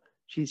while though.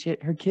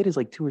 Her kid is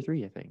like 2 or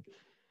 3, I think.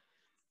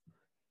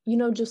 You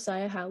know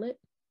Josiah Hallett?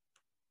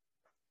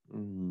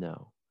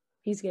 No.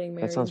 He's getting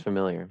married. That sounds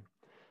familiar.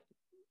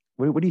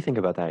 What do you think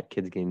about that?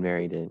 Kids getting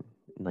married at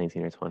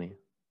 19 or 20?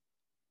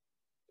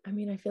 I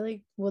mean, I feel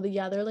like,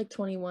 they're like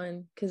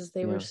 21 because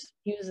he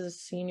was a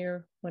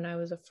senior when I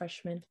was a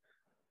freshman.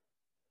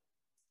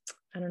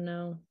 I don't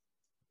know.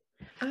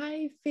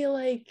 I feel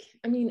like,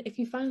 I mean, if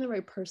you find the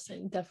right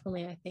person,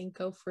 definitely, I think,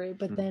 go for it.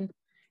 But then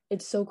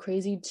it's so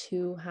crazy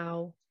too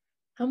how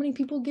many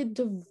people get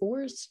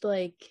divorced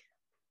like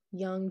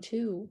young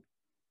too.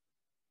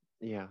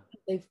 Yeah.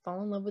 They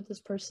fall in love with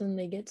this person.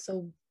 They get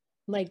so,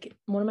 like,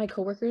 one of my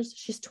coworkers,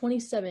 she's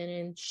 27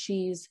 and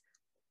she's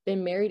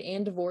been married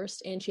and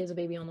divorced and she has a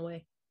baby on the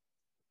way.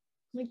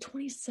 I'm like,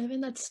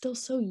 27, that's still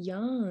so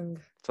young.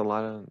 It's a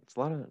lot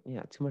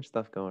of too much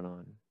stuff going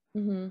on.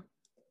 Mm-hmm.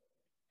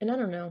 And I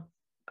don't know.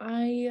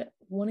 I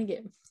want to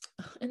get,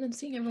 and then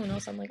seeing everyone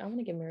else, I'm like, I want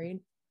to get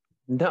married.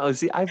 No,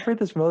 see, I've heard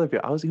this from other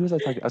people. Who was I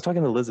talking? I was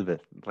talking to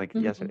Elizabeth like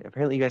yesterday.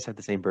 Apparently, you guys have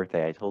the same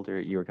birthday. I told her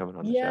you were coming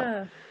on the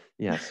show.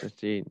 Yeah, so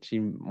she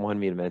wanted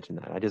me to mention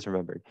that. I just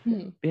remembered.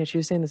 But yeah, she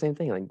was saying the same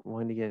thing, like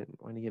wanting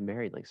to get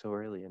married like so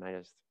early, and I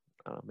just,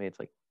 it's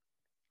like,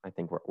 I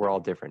think we're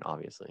all different,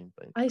 obviously.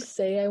 But I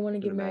say I want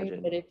to get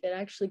married, but if it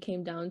actually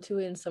came down to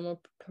it and someone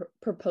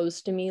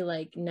proposed to me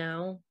like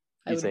now,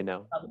 I'd say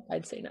no.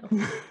 I'd say no.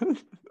 Like,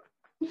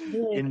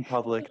 in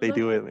public, they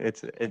do it.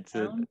 It's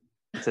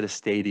at a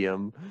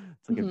stadium.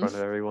 It's like in front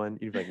of everyone.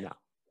 You'd be like, no.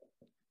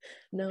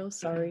 No,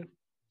 sorry.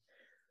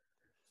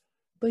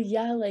 But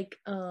yeah, like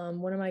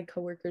one of my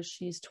coworkers,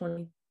 she's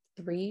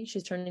 23.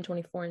 She's turning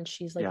 24, and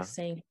she's like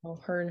saying how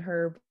her and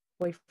her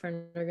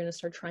boyfriend are gonna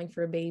start trying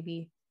for a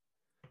baby.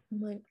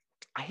 I'm like,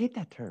 I hate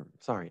that term.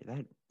 Sorry,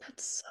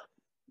 that's so.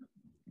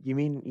 You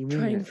mean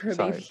trying for a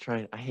baby?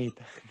 Trying. I hate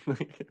that.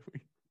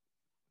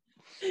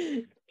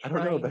 I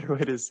don't know a better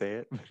way to say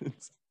it, but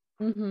it's.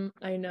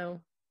 I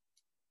know.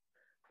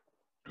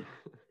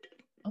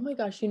 Oh my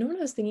gosh, you know what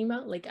I was thinking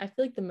about? Like, I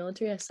feel like the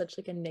military has such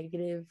like a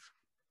negative,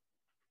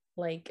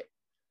 like,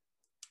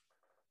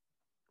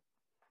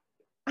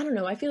 I don't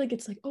don't know. I feel like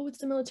it's like, oh, it's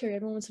the military.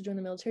 Everyone wants to join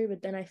the military.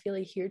 But then I feel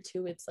like here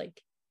too, it's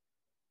like,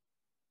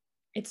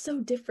 it's so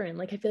different.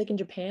 Like I feel like in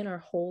Japan, our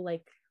whole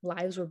like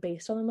lives were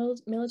based on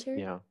the military.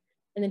 Yeah.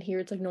 And then here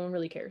it's like no one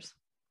really cares.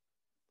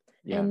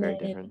 Yeah, and very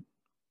then different.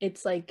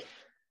 it's like,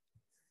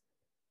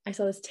 I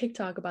saw this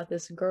TikTok about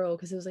this girl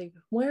because it was like,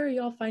 where are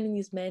y'all finding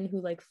these men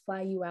who like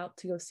fly you out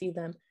to go see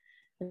them?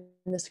 And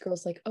this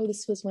girl's like, oh,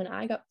 this was when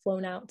I got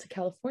flown out to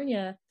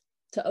California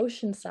to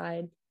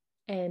Oceanside,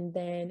 and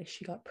then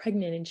she got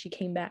pregnant and she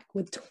came back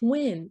with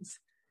twins.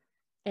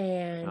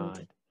 And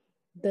God.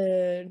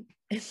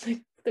 it's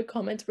like the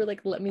comments were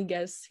like, let me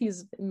guess,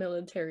 he's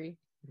military.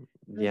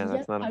 Yeah, Like,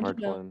 that's not a how'd you hard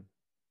know? one.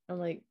 I'm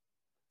like,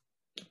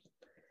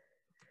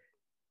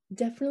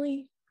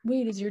 definitely.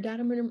 Wait, is your dad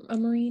a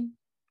Marine?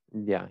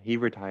 Yeah, he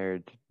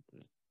retired.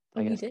 Oh,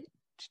 I he guess. did?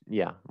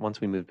 Yeah,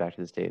 once we moved back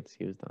to the States,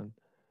 he was done.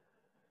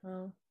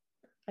 Oh,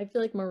 I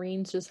feel like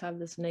Marines just have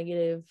this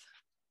negative,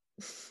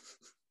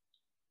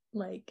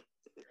 like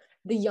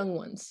the young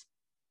ones,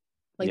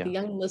 like the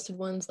Yeah. young enlisted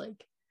ones,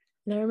 like,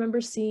 and I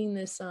remember seeing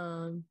this,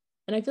 and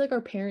I feel like our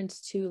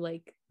parents too,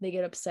 like they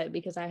get upset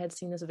because I had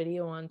seen this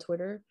video on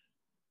Twitter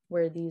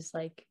where these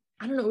like,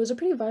 I don't know, it was a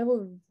pretty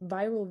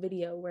viral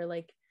video where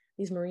like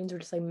these Marines were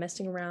just like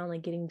messing around,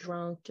 like getting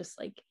drunk, just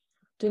like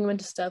doing a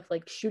bunch of stuff,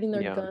 like shooting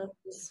their Yeah.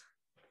 guns.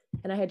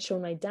 And I had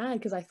shown my dad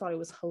because I thought it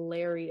was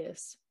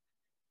hilarious.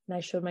 And I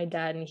showed my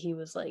dad and he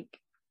was like,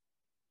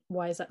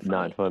 why is that funny?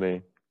 Not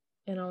funny.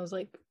 And I was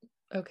like,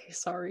 okay,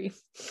 sorry.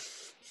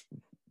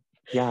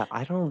 Yeah,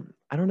 I don't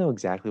know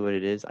exactly what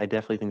it is. I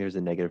definitely think there's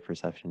a negative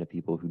perception to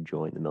people who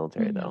join the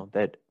military though,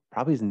 that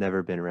probably has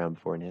never been around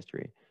before in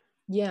history.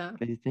 Yeah.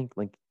 Because you think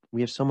like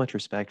we have so much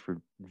respect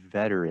for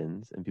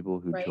veterans and people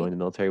who Right. joined the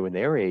military when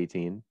they were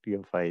 18 to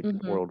go fight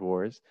world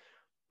wars.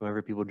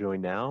 Whenever people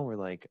join now, we're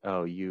like,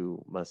 oh,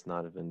 you must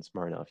not have been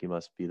smart enough. You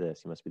must be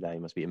this, you must be that,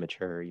 you must be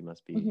immature, you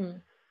must be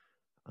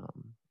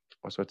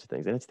all sorts of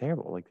things. And it's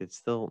terrible. Like it's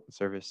still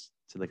service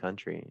to the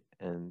country.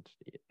 And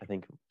I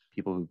think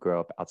people who grow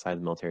up outside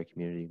the military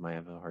community might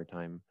have a hard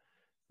time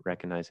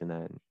recognizing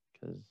that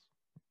because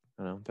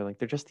I don't know,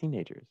 they're just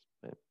teenagers.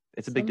 But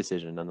it's a big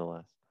decision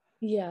nonetheless.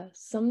 Yeah,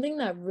 something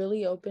that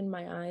really opened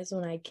my eyes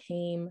when I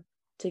came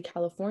to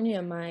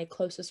California, my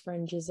closest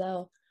friend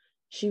Giselle,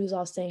 she was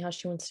all saying how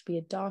she wants to be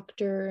a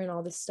doctor and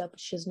all this stuff, but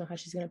she doesn't know how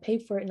she's going to pay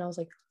for it. And I was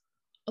like,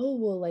 oh,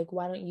 well, like,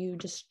 why don't you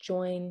just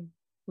join,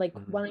 like,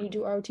 why don't you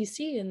do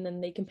ROTC and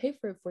then they can pay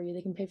for it for you?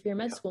 They can pay for your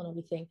med school and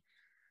everything.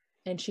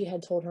 And she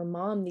had told her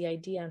mom the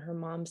idea, and her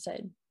mom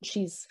said,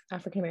 she's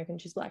African American,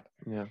 she's Black.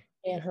 Yeah.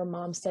 And her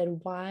mom said,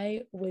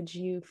 why would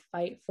you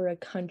fight for a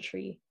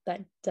country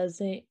that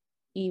doesn't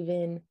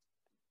even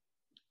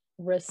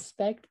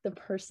respect the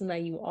person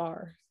that you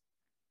are?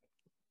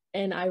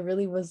 And I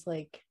really was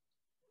like,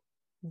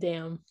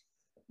 damn,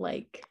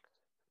 like,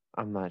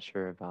 I'm not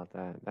sure about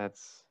that.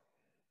 That's,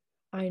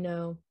 I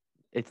know.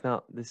 it's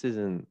not, this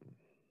isn't,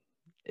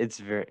 it's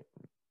very,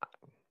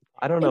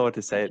 I don't know what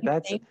to say.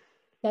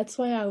 That's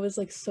why I was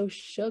like so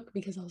shook,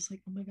 because I was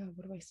like, oh my God,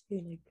 what do I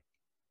say? Like,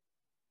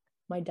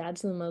 my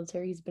dad's in the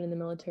military. He's been in the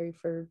military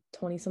for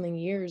 20 something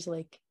years.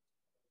 Like,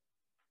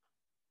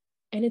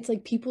 and it's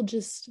like people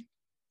just,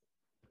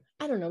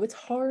 I don't know. It's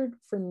hard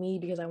for me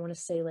because I want to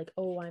say like,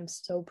 oh, I'm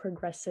so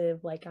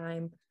progressive. Like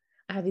I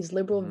have these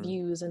liberal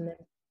views, and then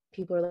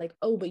people are like,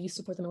 oh, but you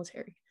support the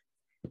military.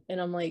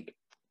 And I'm like,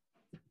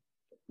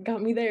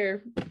 got me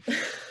there.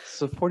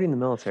 Supporting the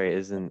military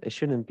it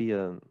shouldn't be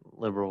a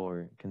liberal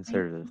or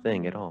conservative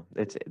thing at all.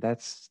 I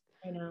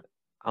know.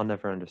 I'll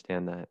never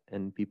understand that.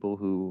 And people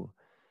who,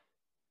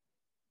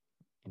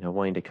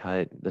 wanting to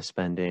cut the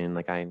spending,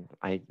 like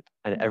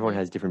everyone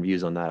has different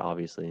views on that,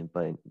 obviously,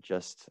 but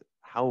just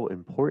how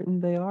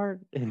important they are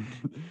and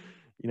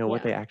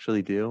what they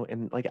actually do.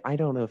 And like, I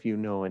don't know if you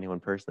know anyone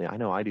personally. I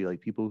know I do.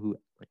 Like people who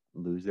like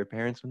lose their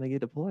parents when they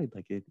get deployed.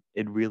 Like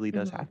it really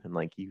does happen.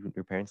 Like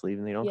your parents leave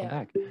and they don't come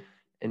back.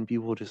 And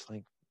people just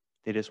like,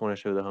 they just want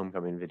to show the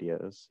homecoming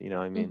videos.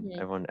 I mean,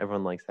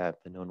 everyone likes that,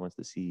 but no one wants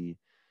to see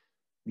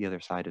the other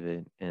side of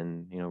it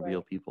and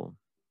real people.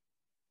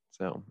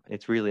 So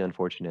it's really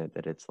unfortunate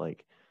that it's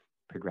like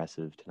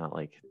progressive to not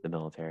like the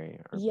military,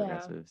 or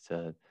progressive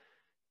to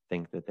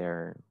think that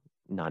they're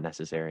not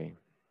necessary.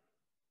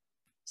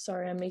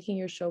 Sorry, I'm making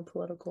your show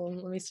political.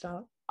 Let me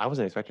stop. I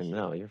wasn't expecting.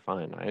 No, you're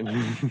fine. I'm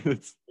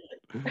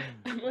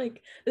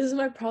like, this is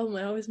my problem.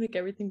 I always make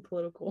everything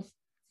political.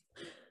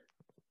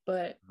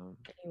 But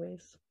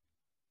anyways,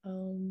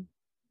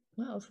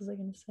 what else was I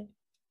gonna say?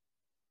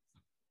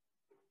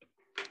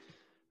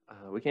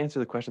 We can answer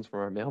the questions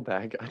from our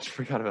mailbag. I just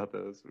forgot about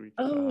those.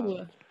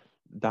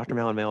 Dr.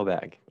 Mellon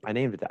mailbag. I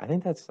named it that. I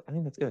think that's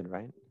good,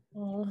 right?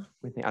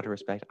 We think out of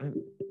respect.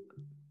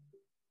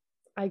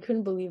 I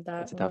couldn't believe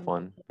that. It's a tough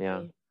one.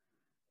 Yeah.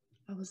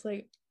 I was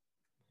like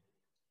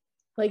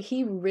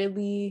he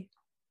really,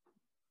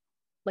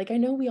 like, I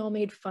know we all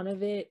made fun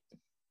of it,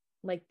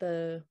 like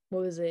what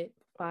was it?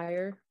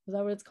 Fire? Was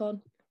that what it's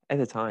called? At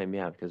the time,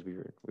 yeah, because we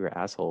were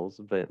assholes.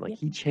 But like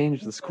he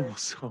changed the school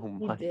so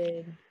much. He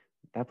did.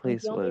 That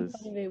place we all was. made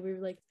fun of it. We were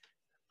like,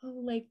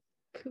 oh, like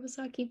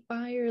Kubasaki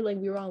fire. Like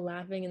we were all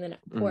laughing, and then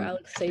poor Mhm.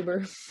 Alex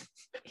Saber,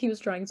 he was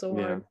trying so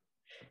Yeah. hard,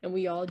 and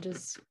we all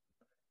just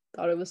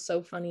thought it was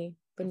so funny.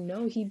 But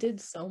no, he did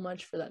so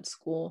much for that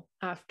school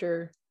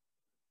after,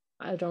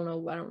 I don't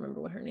know, I don't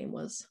remember what her name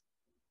was.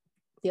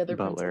 The other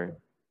Butler.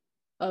 principal.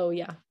 Oh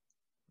yeah.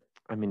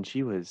 I mean,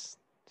 she was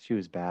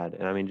bad,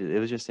 and I mean, it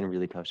was just in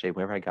really tough shape.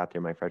 Whenever I got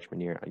there my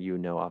freshman year, you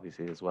know,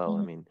 obviously as well.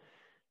 I Mhm. mean,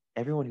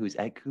 everyone who was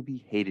at Kubi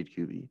hated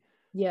Kubi.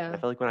 I Yeah.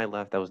 felt like when I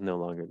left, that was no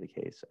longer the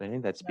case. And I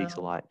think that speaks a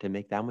No. lot to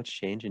make that much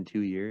change in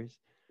 2 years,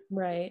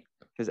 Right.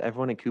 because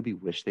everyone at Kubi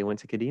wished they went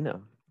to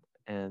Kadena.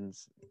 And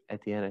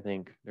at the end, I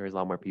think there was a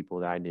lot more people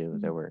that I knew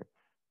that were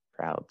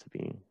proud to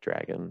be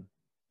Dragon,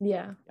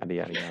 Yeah. yada,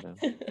 yada, yada.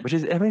 Which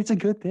is, I mean, it's a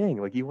good thing.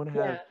 Like, you want to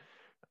have, Yeah.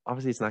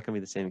 obviously, it's not going to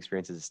be the same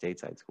experience as a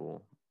stateside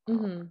school.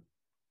 Hmm.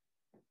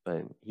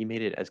 But he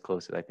made it as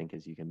close as I think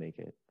as you can make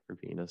it for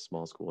being a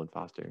small school in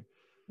Foster.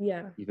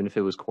 Yeah. Even if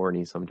it was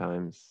corny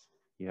sometimes,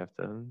 you have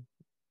to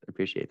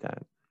appreciate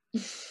that.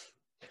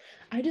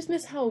 I just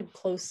miss how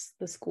close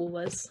the school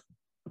was.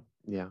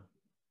 Yeah.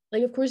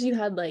 Like, of course, you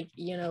had like,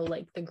 you know,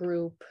 like the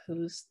group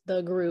who's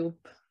the group,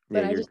 Yeah,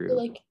 but I your just feel group.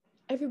 like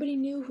everybody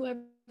knew who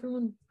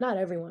everyone, not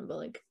everyone, but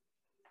like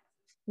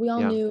we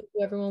all Yeah. knew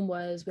who everyone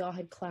was. We all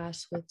had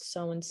class with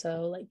so and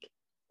so. Like,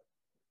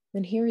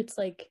 then here it's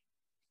like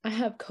I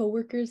have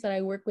coworkers that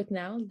I work with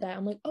now that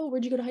I'm like, oh,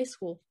 where'd you go to high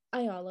school?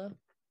 Ayala.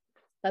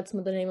 That's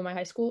the name of my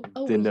high school.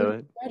 Oh, Didn't what year know did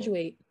it. you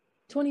graduate?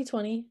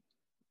 2020.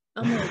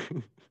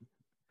 I'm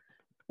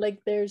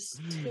like there's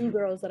two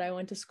girls that I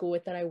went to school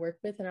with that I work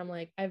with, and I'm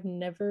like, I've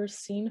never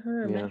seen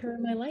her or Yeah. met her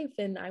in my life,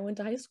 and I went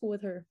to high school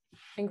with her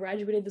and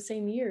graduated the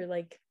same year.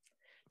 Like,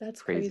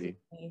 that's crazy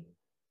to me.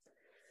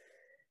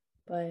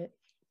 But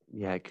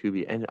Yeah,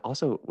 Kubi. And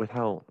also with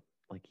how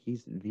like he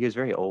was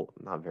very old,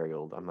 not very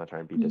old. I'm not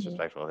trying to be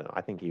disrespectful.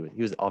 I think he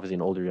was obviously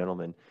an older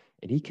gentleman,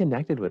 and he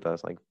connected with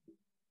us like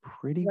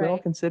pretty well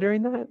right.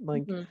 considering that.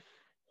 Like Mhm.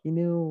 he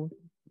knew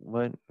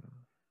what,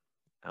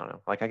 I don't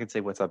know. Like I could say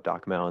what's up,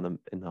 Doc Mel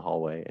in the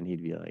hallway, and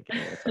he'd be like, "Hey,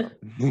 what's up?"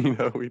 You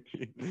know, we'd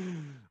be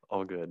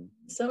all good.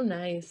 So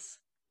nice.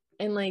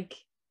 And like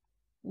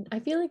I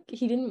feel like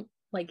he didn't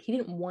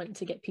want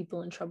to get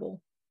people in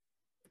trouble.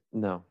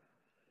 No,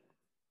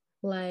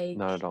 Like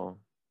not at all.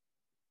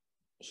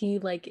 he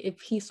like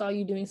if he saw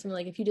you doing something,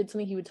 like if you did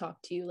something, he would talk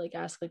to you, like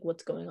ask like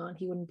what's going on.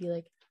 He wouldn't be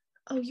like,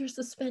 oh, you're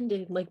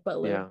suspended, like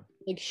Butler. Yeah.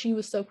 Like she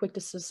was so quick to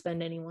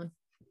suspend anyone.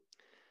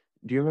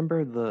 Do you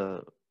remember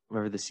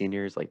the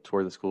seniors like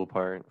tore the school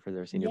apart for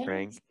their senior Yes.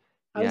 prank?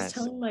 I was Yes.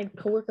 telling my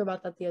coworker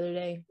about that the other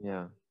day,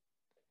 Yeah.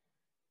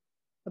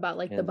 about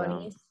like the And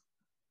bunnies,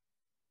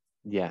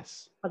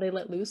 yes. how they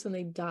let loose and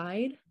they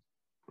died.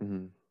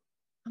 Hmm.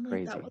 I'm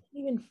like, that Crazy. wasn't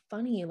even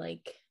funny.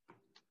 Like,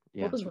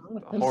 Yeah. what was wrong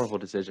with A them? horrible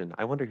decision.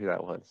 I wonder who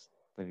that was.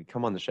 Like,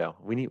 come on the show.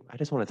 I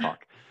just want to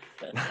talk.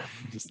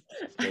 just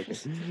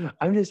joking.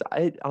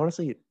 I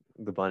honestly,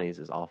 the bunnies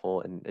is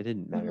awful, and it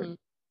didn't matter Mhm.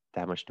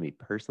 that much to me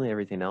personally.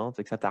 Everything else,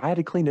 except that I had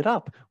to clean it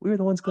up. We were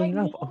the ones I cleaning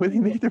it up. We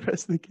know. made the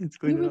rest of the kids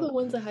We clean it were the up.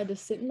 ones that had to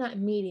sit in that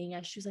meeting,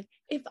 as she was like,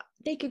 if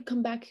they could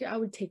come back here, I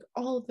would take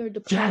all of their Yes,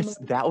 diplomas.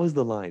 that was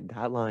the line.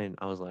 That line,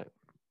 I was like,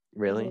 Oh,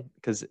 really?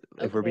 Because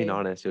if we're being okay.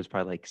 honest, it was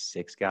probably like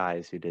 6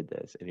 guys who did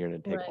this, and you're gonna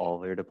take Right. all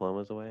their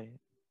diplomas away?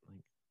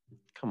 Like,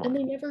 come And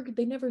on.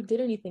 they never did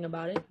anything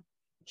about it.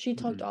 She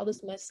talked Mm-mm. all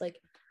this mess like,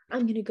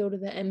 I'm gonna go to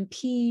the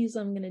MPs,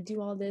 I'm gonna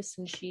do all this,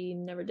 and she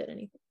never did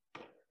anything.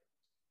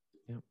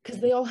 Yep.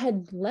 Because they all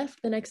had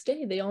left the next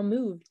day. They all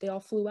moved. They all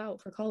flew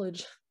out for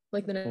college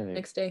like the Yeah,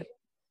 next day.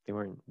 they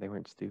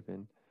weren't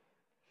stupid.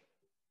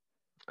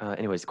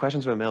 Anyways,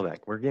 questions from the mailbag.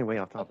 We're getting way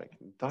off topic.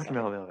 Talking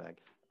about mailbag.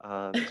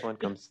 This one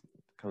comes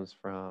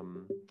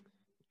from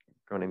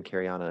a girl named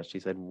Cariana. She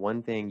said,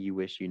 "One thing you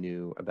wish you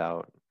knew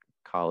about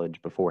college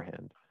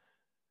beforehand."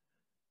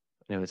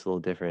 I know it's a little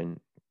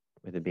different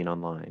with it being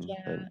online, but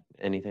Yeah.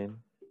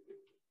 anything?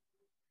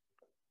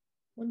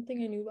 One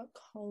thing I knew about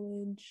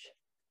college,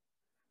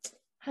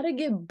 how to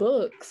get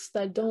books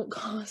that don't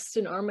cost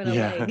an arm and a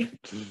Yeah. leg.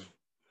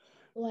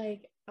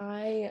 Like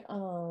my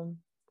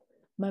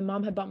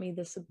mom had bought me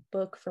this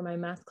book for my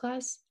math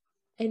class,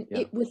 and Yeah.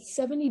 it was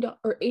 $70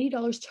 or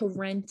 $80 to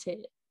rent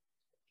it.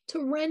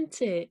 To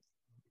rent it.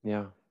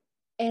 Yeah.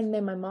 And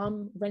then my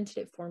mom rented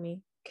it for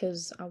me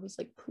because I was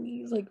like,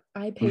 please, like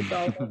I pay for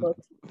all of my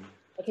books.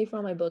 I pay for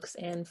all my books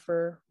and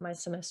for my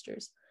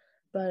semesters.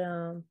 But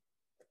I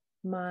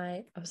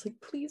was like,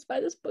 please buy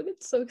this book.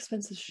 It's so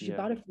expensive. She Yeah.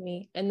 bought it for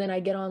me. And then I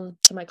get on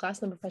to my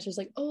class, and the professor's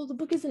like, oh, the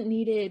book isn't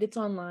needed. It's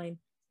online.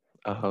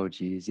 Oh,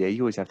 geez. Yeah,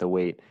 you always have to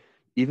wait.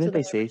 Even So if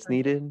then they I say it's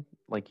returned it. needed,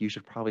 like you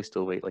should probably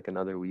still wait like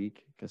another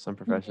week because some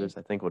professors,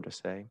 I think, will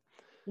just say.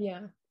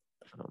 Yeah.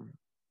 Um,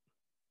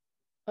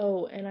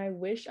 Oh, and I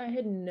wish I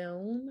had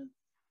known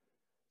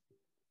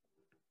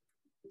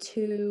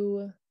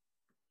to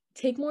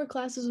take more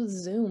classes with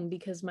Zoom,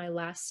 because my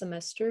last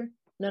semester,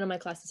 none of my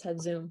classes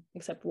had Zoom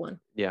except one.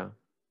 yeah.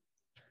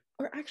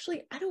 Or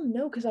actually, I don't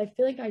know, because I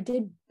feel like I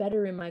did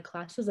better in my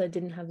classes that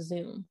didn't have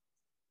Zoom.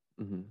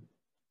 Hmm.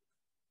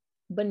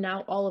 But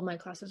now all of my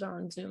classes are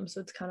on Zoom, so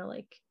it's kind of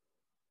like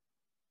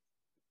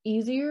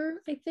easier,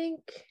 I think,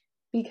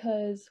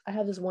 because I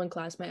have this one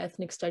class, my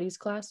ethnic studies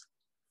class.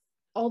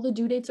 All the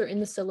due dates are in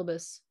the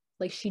syllabus.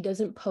 Like, she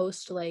doesn't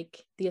post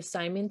like the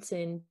assignments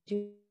in.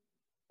 Do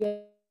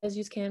you guys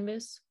use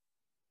Canvas?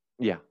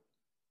 Yeah.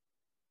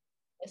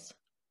 Yes.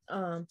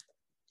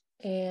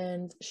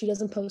 And she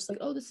doesn't post like,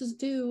 oh, this is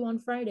due on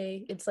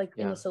Friday. It's like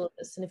in the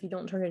syllabus, and if you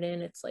don't turn it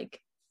in, it's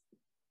like.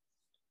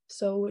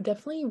 So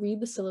definitely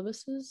read the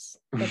syllabuses.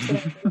 That's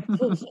what I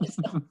told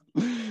myself,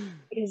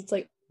 because it's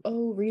like,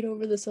 oh, read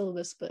over the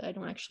syllabus, but I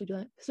don't actually do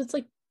that because it's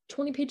like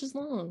 20 pages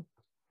long.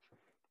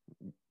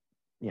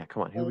 Yeah,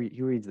 come on. Who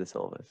reads the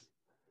syllabus?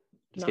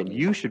 Just Not kidding. me.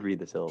 You should read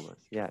the syllabus.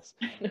 Yes.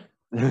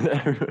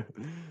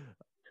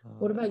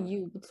 What about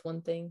you? What's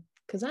one thing?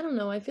 Because I don't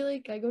know. I feel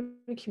like I go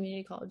to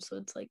community college, so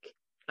it's like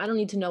I don't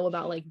need to know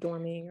about like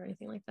dorming or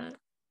anything like that.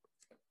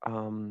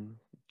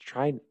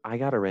 I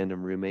got a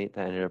random roommate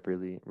that ended up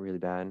really, really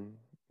bad.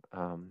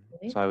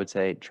 Really? So I would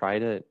say try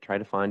to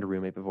find a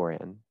roommate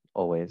beforehand,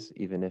 always,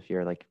 even if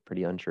you're like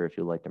pretty unsure if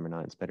you like them or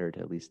not. It's better to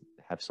at least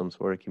have some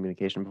sort of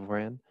communication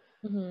beforehand.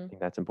 I think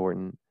that's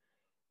important.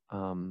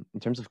 In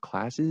terms of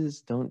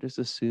classes, don't just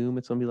assume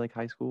it's gonna be like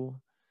high school.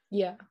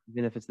 Yeah.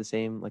 Even if it's the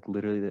same, like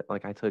literally,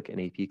 like I took an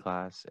AP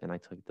class and I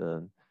took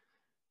the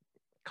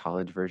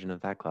college version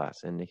of that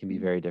class, and it can be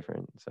very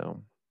different.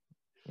 So,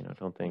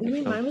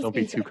 don't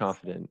be too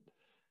confident.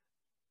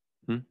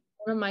 One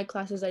of my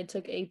classes, I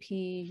took AP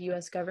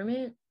US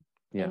government,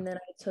 and then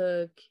I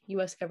took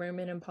US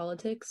government and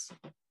politics.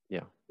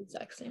 Yeah.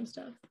 Exact same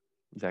stuff.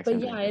 Exact but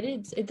same yeah,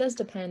 thing. it does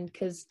depend,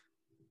 because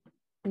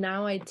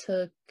now I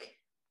took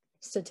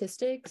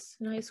statistics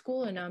in high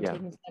school, and now I'm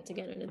taking stats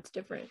again, and it's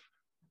different.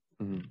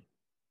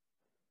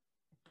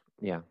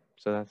 Yeah,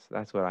 so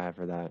that's what I have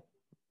for that.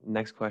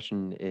 Next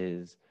question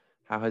is,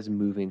 how has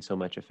moving so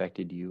much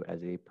affected you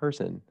as a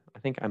person? I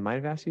think I might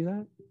have asked you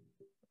that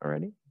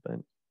already, but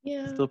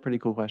Yeah. Still a pretty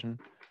cool question.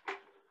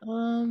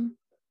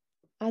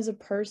 As a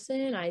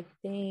person, I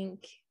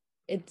think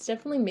it's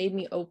definitely made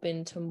me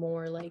open to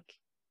more like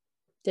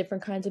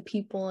different kinds of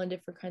people and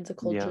different kinds of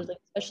cultures, like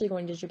especially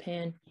going to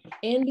Japan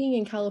and being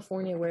in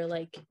California, where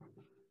like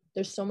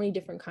there's so many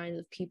different kinds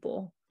of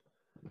people.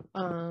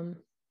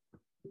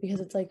 Because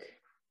it's like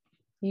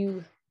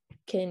you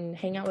can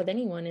hang out with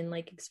anyone and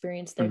like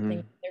experience their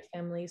things, their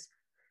families.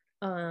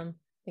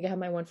 Like I have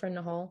my one friend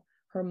Nahal.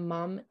 Her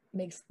mom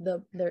makes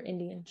their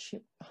Indian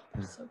soup.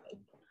 Oh, so good.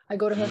 I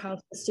go to her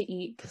house just to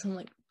eat because I'm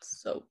like,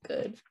 so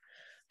good.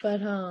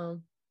 But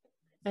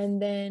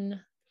and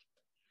then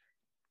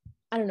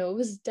I don't know, it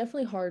was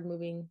definitely hard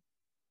moving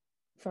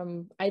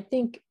from, I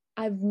think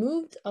I've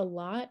moved a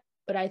lot,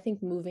 but I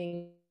think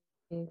moving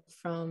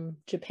from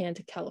Japan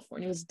to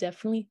California was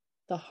definitely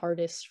the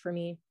hardest for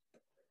me.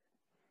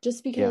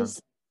 Just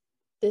because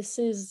this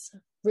is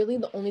really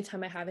the only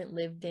time I haven't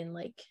lived in,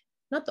 like,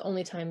 not the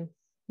only time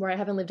where I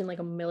haven't lived in like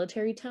a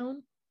military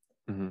town.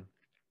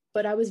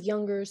 But I was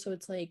younger, so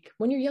it's like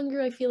when you're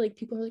younger, I feel like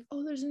people are like,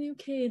 oh, there's a new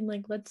kid,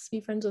 like let's be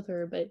friends with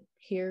her. But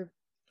here,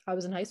 I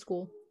was in high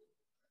school.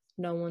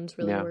 No one's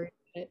really worried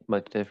about it.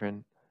 Much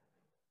different.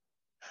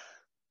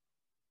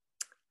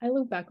 I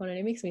look back on it,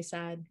 it makes me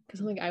sad because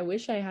I'm like, I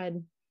wish I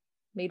had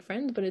made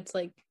friends, but it's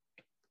like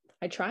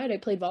I tried. I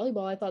played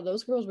volleyball. I thought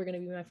those girls were gonna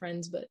be my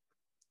friends, but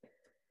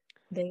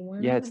they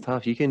weren't. Yeah, it's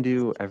tough. You can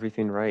do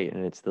everything right,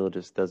 and it still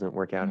just doesn't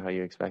work out how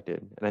you expected.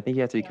 And I think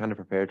you have to be kind of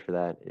prepared for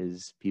that.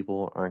 Is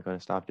people aren't going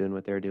to stop doing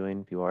what they're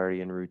doing. People are already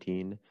in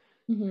routine,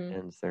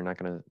 and they're not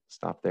going to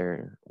stop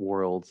their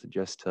worlds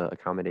just to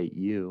accommodate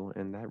you,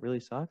 and that really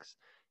sucks.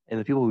 And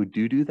the people who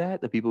do that,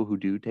 the people who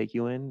do take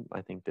you in,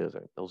 I think those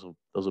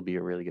will be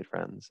your really good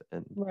friends.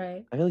 And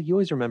I feel like you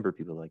always remember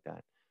people like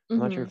that. I'm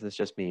not sure if it's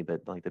just me,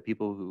 but like the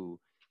people who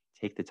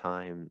take the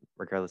time,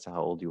 regardless of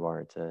how old you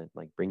are, to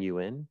like bring you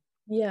in.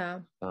 Yeah.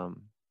 And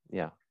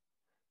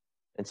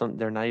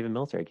they're not even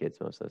military kids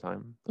most of the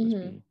time. They'll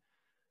just be,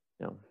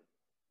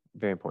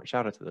 very important.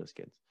 Shout out to those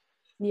kids.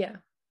 Yeah.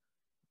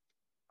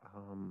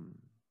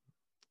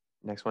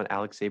 Next one,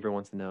 Alex Saber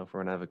wants to know if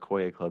we're gonna have a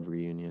Koya Club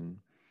reunion.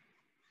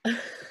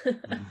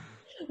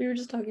 We were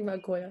just talking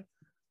about Koya.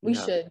 We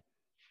should.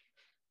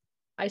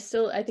 I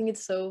think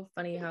it's so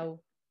funny how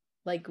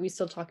like we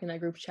still talk in that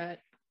group chat.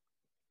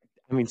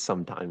 I mean,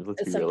 sometimes,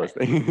 let's be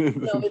realistic.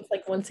 No, it's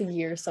like once a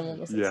year someone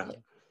will say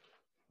something.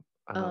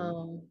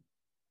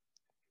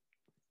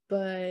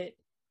 But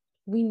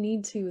we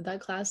need to.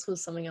 That class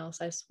was something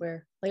else, I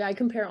swear. Like I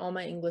compare all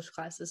my English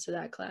classes to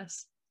that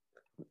class.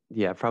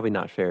 Yeah, probably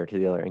not fair to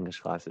the other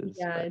English classes.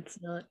 Yeah, it's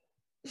not.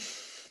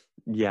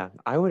 Yeah,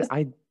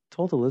 I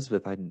told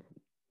Elizabeth I'd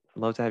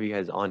love to have you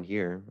guys on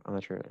here. I'm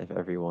not sure if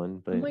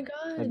everyone, but oh my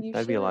God,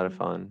 that'd be a lot of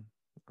fun.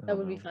 That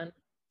would be fun.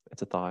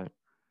 It's a thought.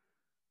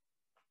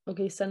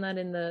 Okay, send that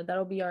in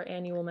that'll be our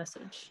annual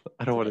message.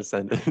 I don't want to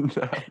send it.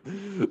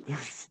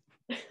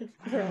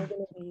 We're all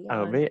gonna be I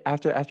don't know, maybe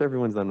after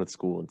everyone's done with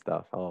school and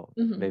stuff, I'll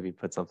maybe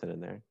put something in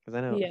there because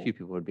I know a few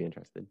people would be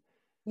interested.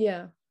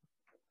 Yeah,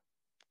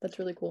 that's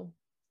really cool.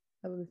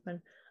 That would be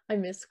fun. I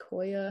miss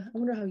Koya. I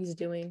wonder how he's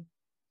doing.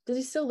 Does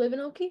he still live in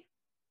Oki,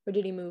 or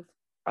did he move?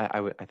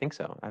 I think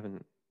so. I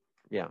haven't.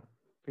 Yeah.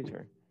 Pretty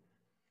sure.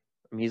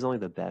 I mean, he's only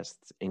the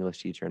best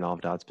English teacher in all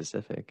of Dodge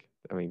Pacific.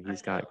 I mean,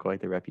 he's got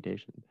quite the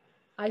reputation.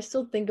 I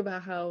still think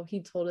about how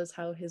he told us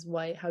how he's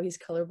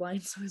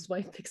colorblind, so his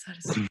wife picks out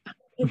his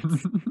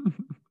outfits.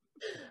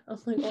 I'm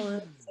like, oh,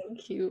 that's so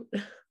cute.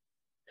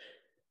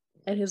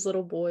 And his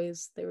little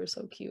boys, they were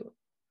so cute.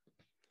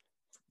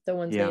 The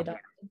ones they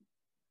adopted.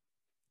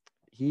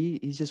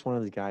 He's just one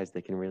of the guys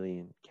that can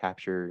really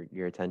capture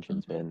your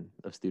attention span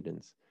of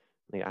students.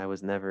 Like, I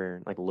was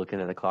never like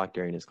looking at the clock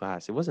during his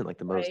class. It wasn't like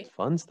the most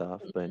fun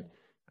stuff, but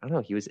I don't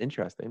know. He was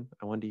interesting.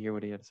 I wanted to hear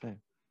what he had to say.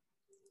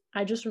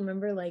 I just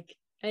remember like,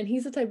 and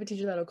he's the type of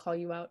teacher that'll call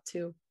you out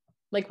too.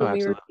 Like when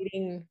we were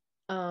reading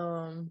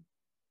that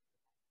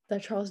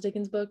Charles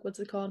Dickens book, what's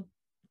it called?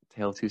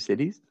 Tale of Two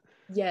Cities?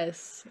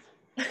 Yes.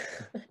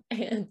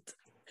 And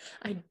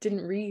I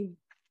didn't read,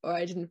 or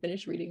I didn't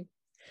finish reading.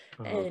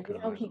 And you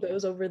know, he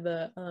goes over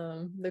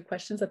the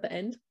questions at the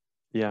end.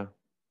 Yeah.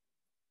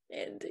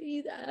 And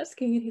he's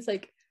asking, and he's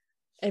like,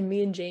 and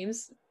me and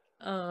James,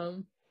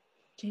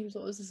 James,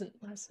 what was his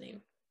last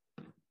name?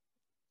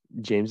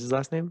 James's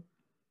last name?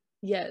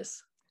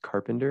 Yes.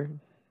 Carpenter?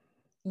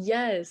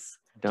 Yes.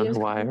 Don't James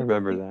know why Carpenter. I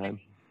remember that.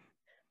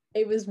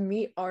 It was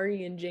me,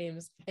 Ari, and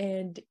James.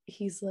 And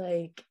he's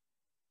like,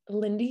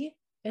 Lindie?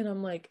 And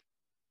I'm like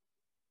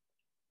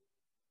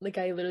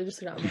I literally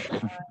just got like, I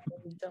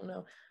don't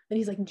know. And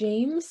he's like,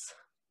 James?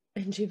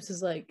 And James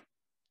is like,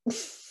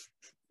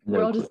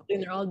 we're all just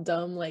sitting there all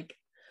dumb, like,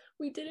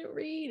 we didn't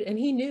read. And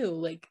he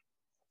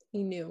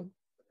knew.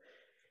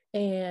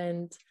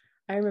 And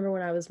I remember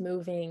when I was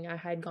moving, I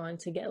had gone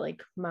to get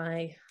like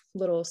my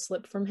little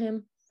slip from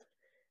him.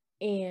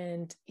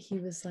 And he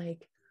was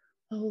like,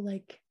 oh,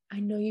 like, I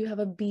know you have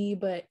a B,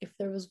 but if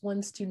there was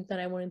one student that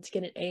I wanted to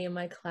get an A in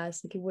my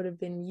class, like, it would have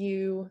been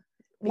you.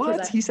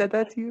 What? He said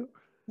that to you?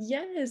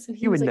 Yes. And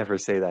he would never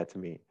say that to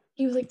me.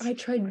 He was like, I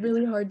tried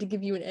really hard to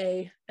give you an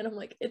A. And I'm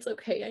like, it's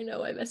okay. I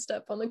know I messed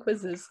up on the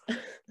quizzes.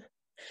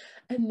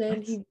 And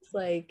then he was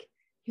like,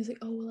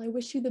 oh, well, I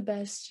wish you the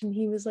best. And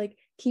he was like,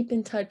 keep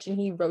in touch. And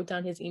he wrote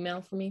down his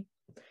email for me.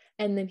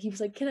 And then he was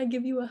like, can I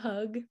give you a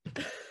hug?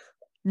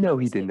 No,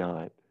 he did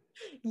not.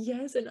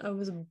 Yes. And I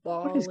was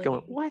bawling. What is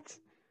going, what?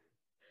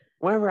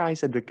 Whenever I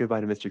said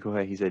goodbye to Mr.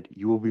 Kohei, he said,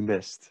 you will be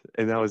missed.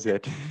 And that was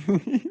it. Oh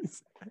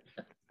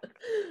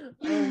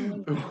my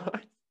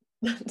God.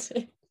 That's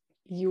it.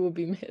 You will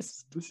be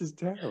missed. This is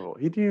terrible.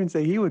 He didn't even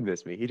say he would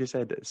miss me. He just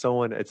said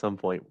someone at some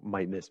point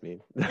might miss me.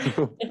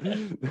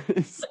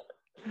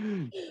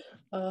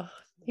 Oh,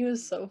 he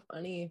was so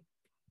funny.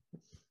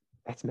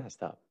 That's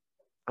messed up.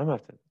 I'm gonna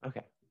have to,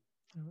 okay.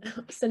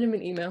 Send him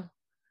an email.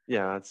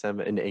 Yeah, I'd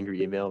send an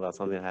angry email about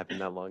something that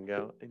happened that long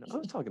ago. You know, I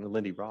was talking to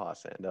Lindie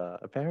Ross, and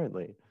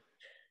apparently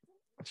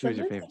she was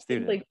your favorite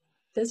student. Like,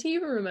 does he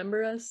even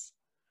remember us?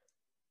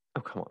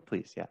 Oh, come on,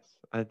 please, yes.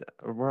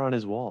 We're on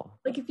his wall.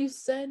 Like, if you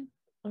said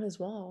on his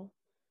wall.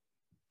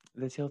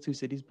 The Tale of Two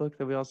Cities book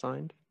that we all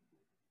signed?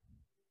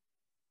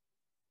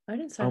 I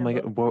didn't sign Oh my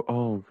God. Whoa,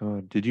 oh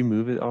God. Did you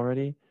move it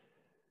already?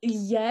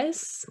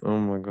 Yes. Oh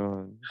my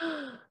God.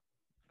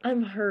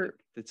 I'm hurt.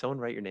 Did someone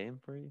write your name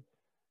for you?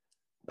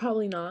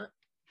 Probably not.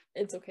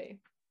 It's okay.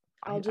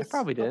 I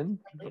probably did.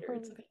 Later.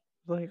 It's okay.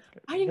 Like,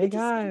 I didn't hey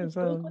guys,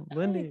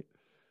 Lindie.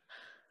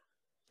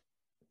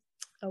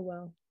 Oh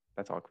well.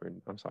 That's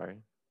awkward. I'm sorry.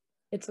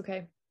 It's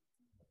okay.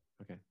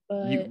 Okay.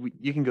 But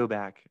you can go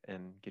back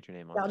and get your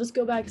name on. I'll just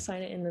go back,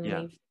 sign it, and then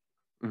leave.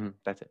 Mm-hmm.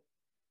 That's it.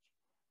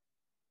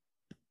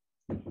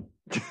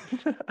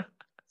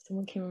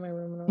 Someone came in my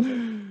room and I was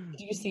like,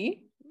 "Did you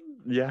see?"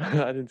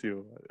 Yeah, I didn't see.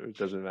 It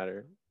doesn't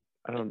matter.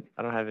 I don't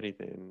have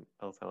anything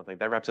else. I don't think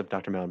that wraps up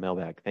Dr. Mel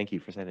Mailbag. Thank you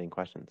for sending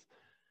questions.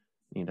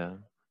 Need to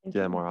do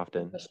that more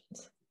often.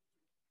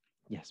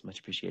 Yes, much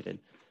appreciated.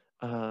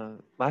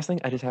 Last thing,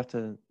 I just have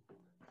to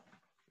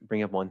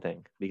bring up one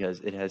thing because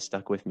it has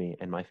stuck with me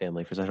and my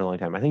family for such a long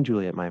time. I think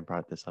Juliet might have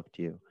brought this up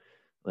to you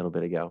a little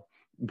bit ago,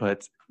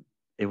 but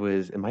it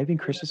might have been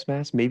Christmas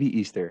Mass, maybe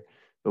Easter,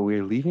 but we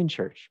were leaving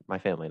church, my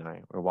family and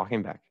I were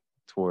walking back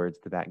towards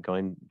the back,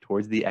 going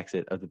towards the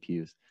exit of the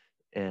pews.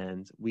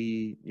 And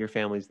your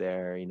family's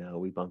there, you know,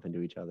 we bump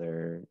into each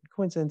other.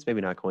 Coincidence,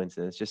 maybe not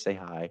coincidence, just say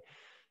hi.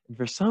 And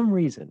for some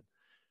reason,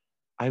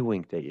 I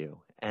winked at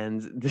you.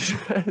 And this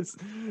was,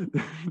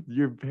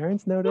 your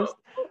parents noticed,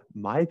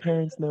 my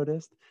parents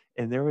noticed,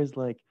 and there was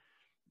like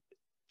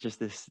just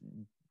this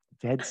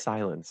dead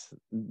silence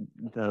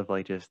of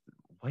like just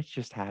what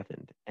just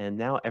happened. And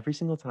now every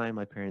single time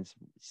my parents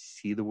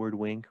see the word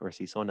wink or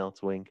see someone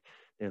else wink,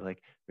 they're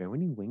like, remember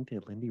when you winked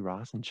at Lindie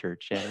Ross in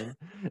church, Shannon?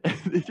 And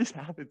it just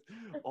happens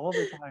all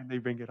the time. They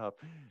bring it up.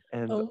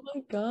 And oh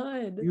my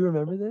God. You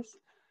remember this?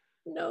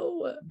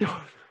 No.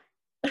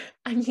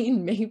 I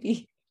mean,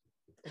 maybe.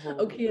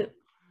 Okay,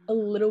 a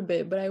little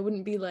bit, but I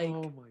wouldn't be like,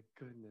 oh my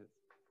goodness.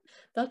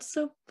 That's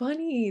so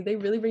funny. They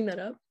really bring that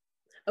up.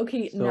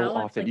 Okay, so now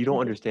often you don't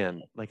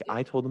understand. Like,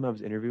 I told them I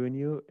was interviewing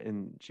you,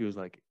 and she was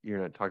like, "You're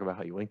gonna talk about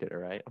how you winked at her,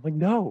 right?" I'm like,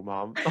 "No,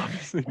 Mom,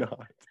 obviously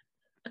not."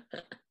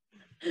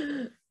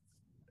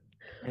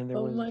 And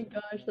there my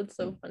gosh, that's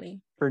so funny.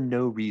 For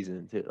no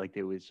reason. Like,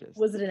 it was just.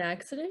 Was it an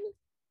accident?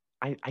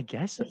 I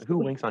guess who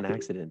winks on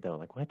accident though?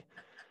 Like what?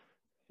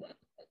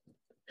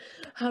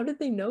 How did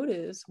they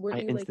notice? I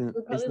Weren't you like, you were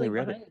probably instantly like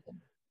read behind it.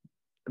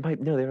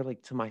 them? No, they were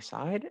like to my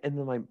side, and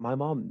then my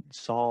mom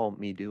saw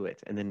me do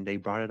it, and then they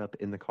brought it up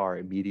in the car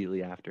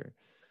immediately after.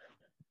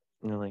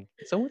 And they're like,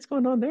 so what's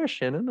going on there,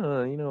 Shannon?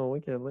 We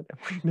can let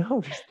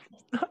no, there's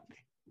nothing.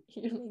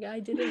 You're like, I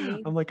didn't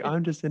mean. I'm like,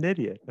 I'm just an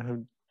idiot.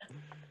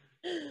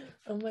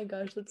 Oh my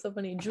gosh, that's so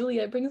funny.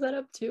 Juliet brings that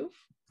up too.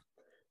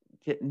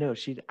 Yeah, no,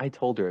 I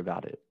told her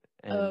about it,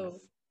 and Oh.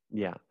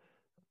 yeah,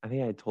 I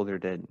think I told her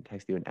to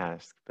text you and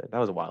ask, but that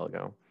was a while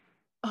ago.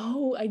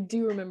 Oh, I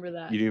do remember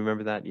that. You do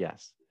remember that?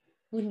 Yes.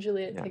 When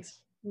Juliet Yes. texted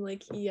me,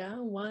 like, yeah,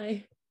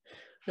 why?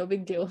 No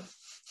big deal.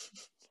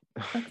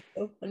 That's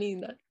so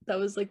funny. That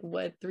was like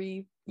what,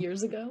 3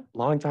 years ago?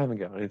 Long time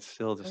ago, and it's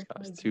still Oh my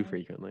discussed too gosh.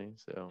 frequently.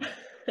 So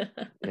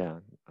yeah,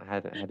 I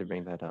had to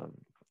bring that up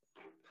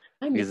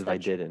I because miss if that I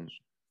trip. didn't,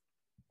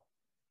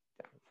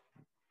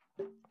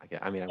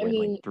 I mean, I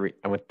mean,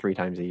 I went 3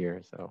 times a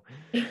year. So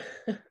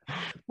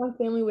my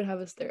family would have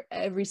us there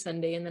every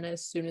Sunday, and then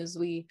as soon as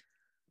we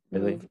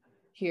really, move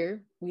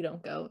here, we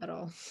don't go at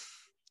all.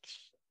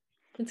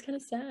 It's kind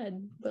of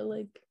sad, but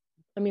like,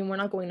 I mean, we're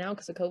not going now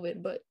because of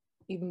COVID, but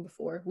even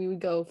before, we would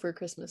go for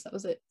Christmas. That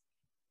was it.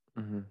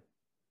 mm-hmm.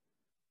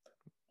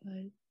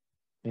 But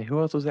Yeah, who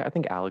else was there? I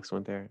think Alex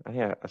went there. I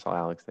think I saw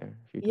Alex there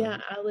a few yeah,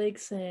 times.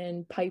 Alex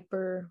and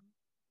Piper,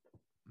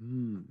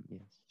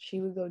 Yes. she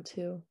would go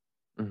too.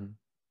 Mm-hmm.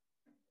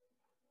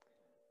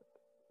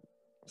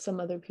 Some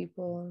other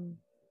people.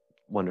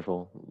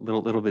 Wonderful.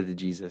 Little bit of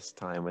Jesus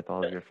time with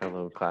all of your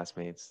fellow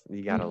classmates.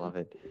 You gotta love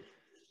it.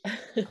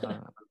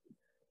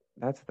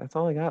 That's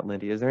all I got,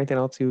 Lindie. Is there anything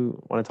else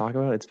you want to talk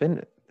about? It's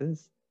been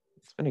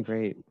a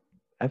great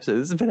episode.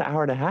 This has been an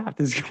hour and a half.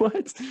 This is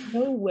what?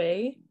 No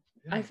way.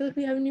 Yeah. I feel like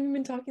we haven't even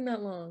been talking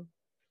that long.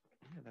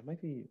 Yeah, that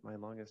might be my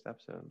longest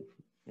episode.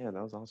 Yeah,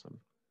 that was awesome.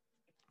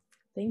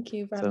 Thank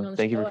you for having me on the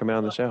show. Thank you for coming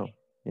on the show.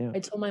 Yeah. I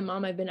told my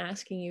mom I've been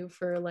asking you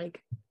for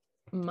like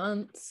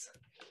months.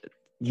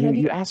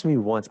 You asked me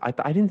once. I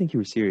didn't think you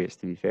were serious,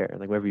 to be fair.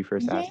 Like whenever you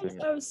first asked me.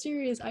 Yes, I was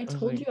serious. I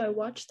told you I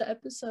watched the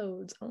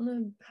episodes. I want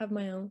to have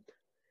my own.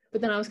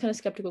 But then I was kind of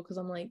skeptical because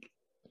I'm like,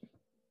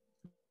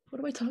 what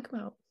do I talk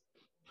about?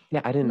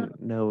 Yeah, I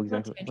didn't know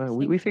exactly. Well,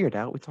 we figured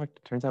out. We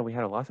talked. Turns out we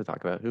had a lot to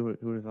talk about. Who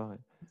would have thought?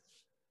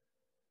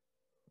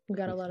 We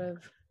got a lot of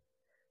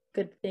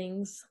good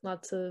things,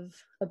 lots of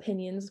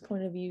opinions,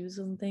 point of views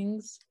on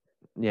things.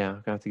 Yeah,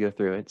 I'm gonna have to go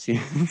through it. See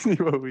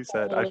what we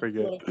said. I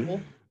forget.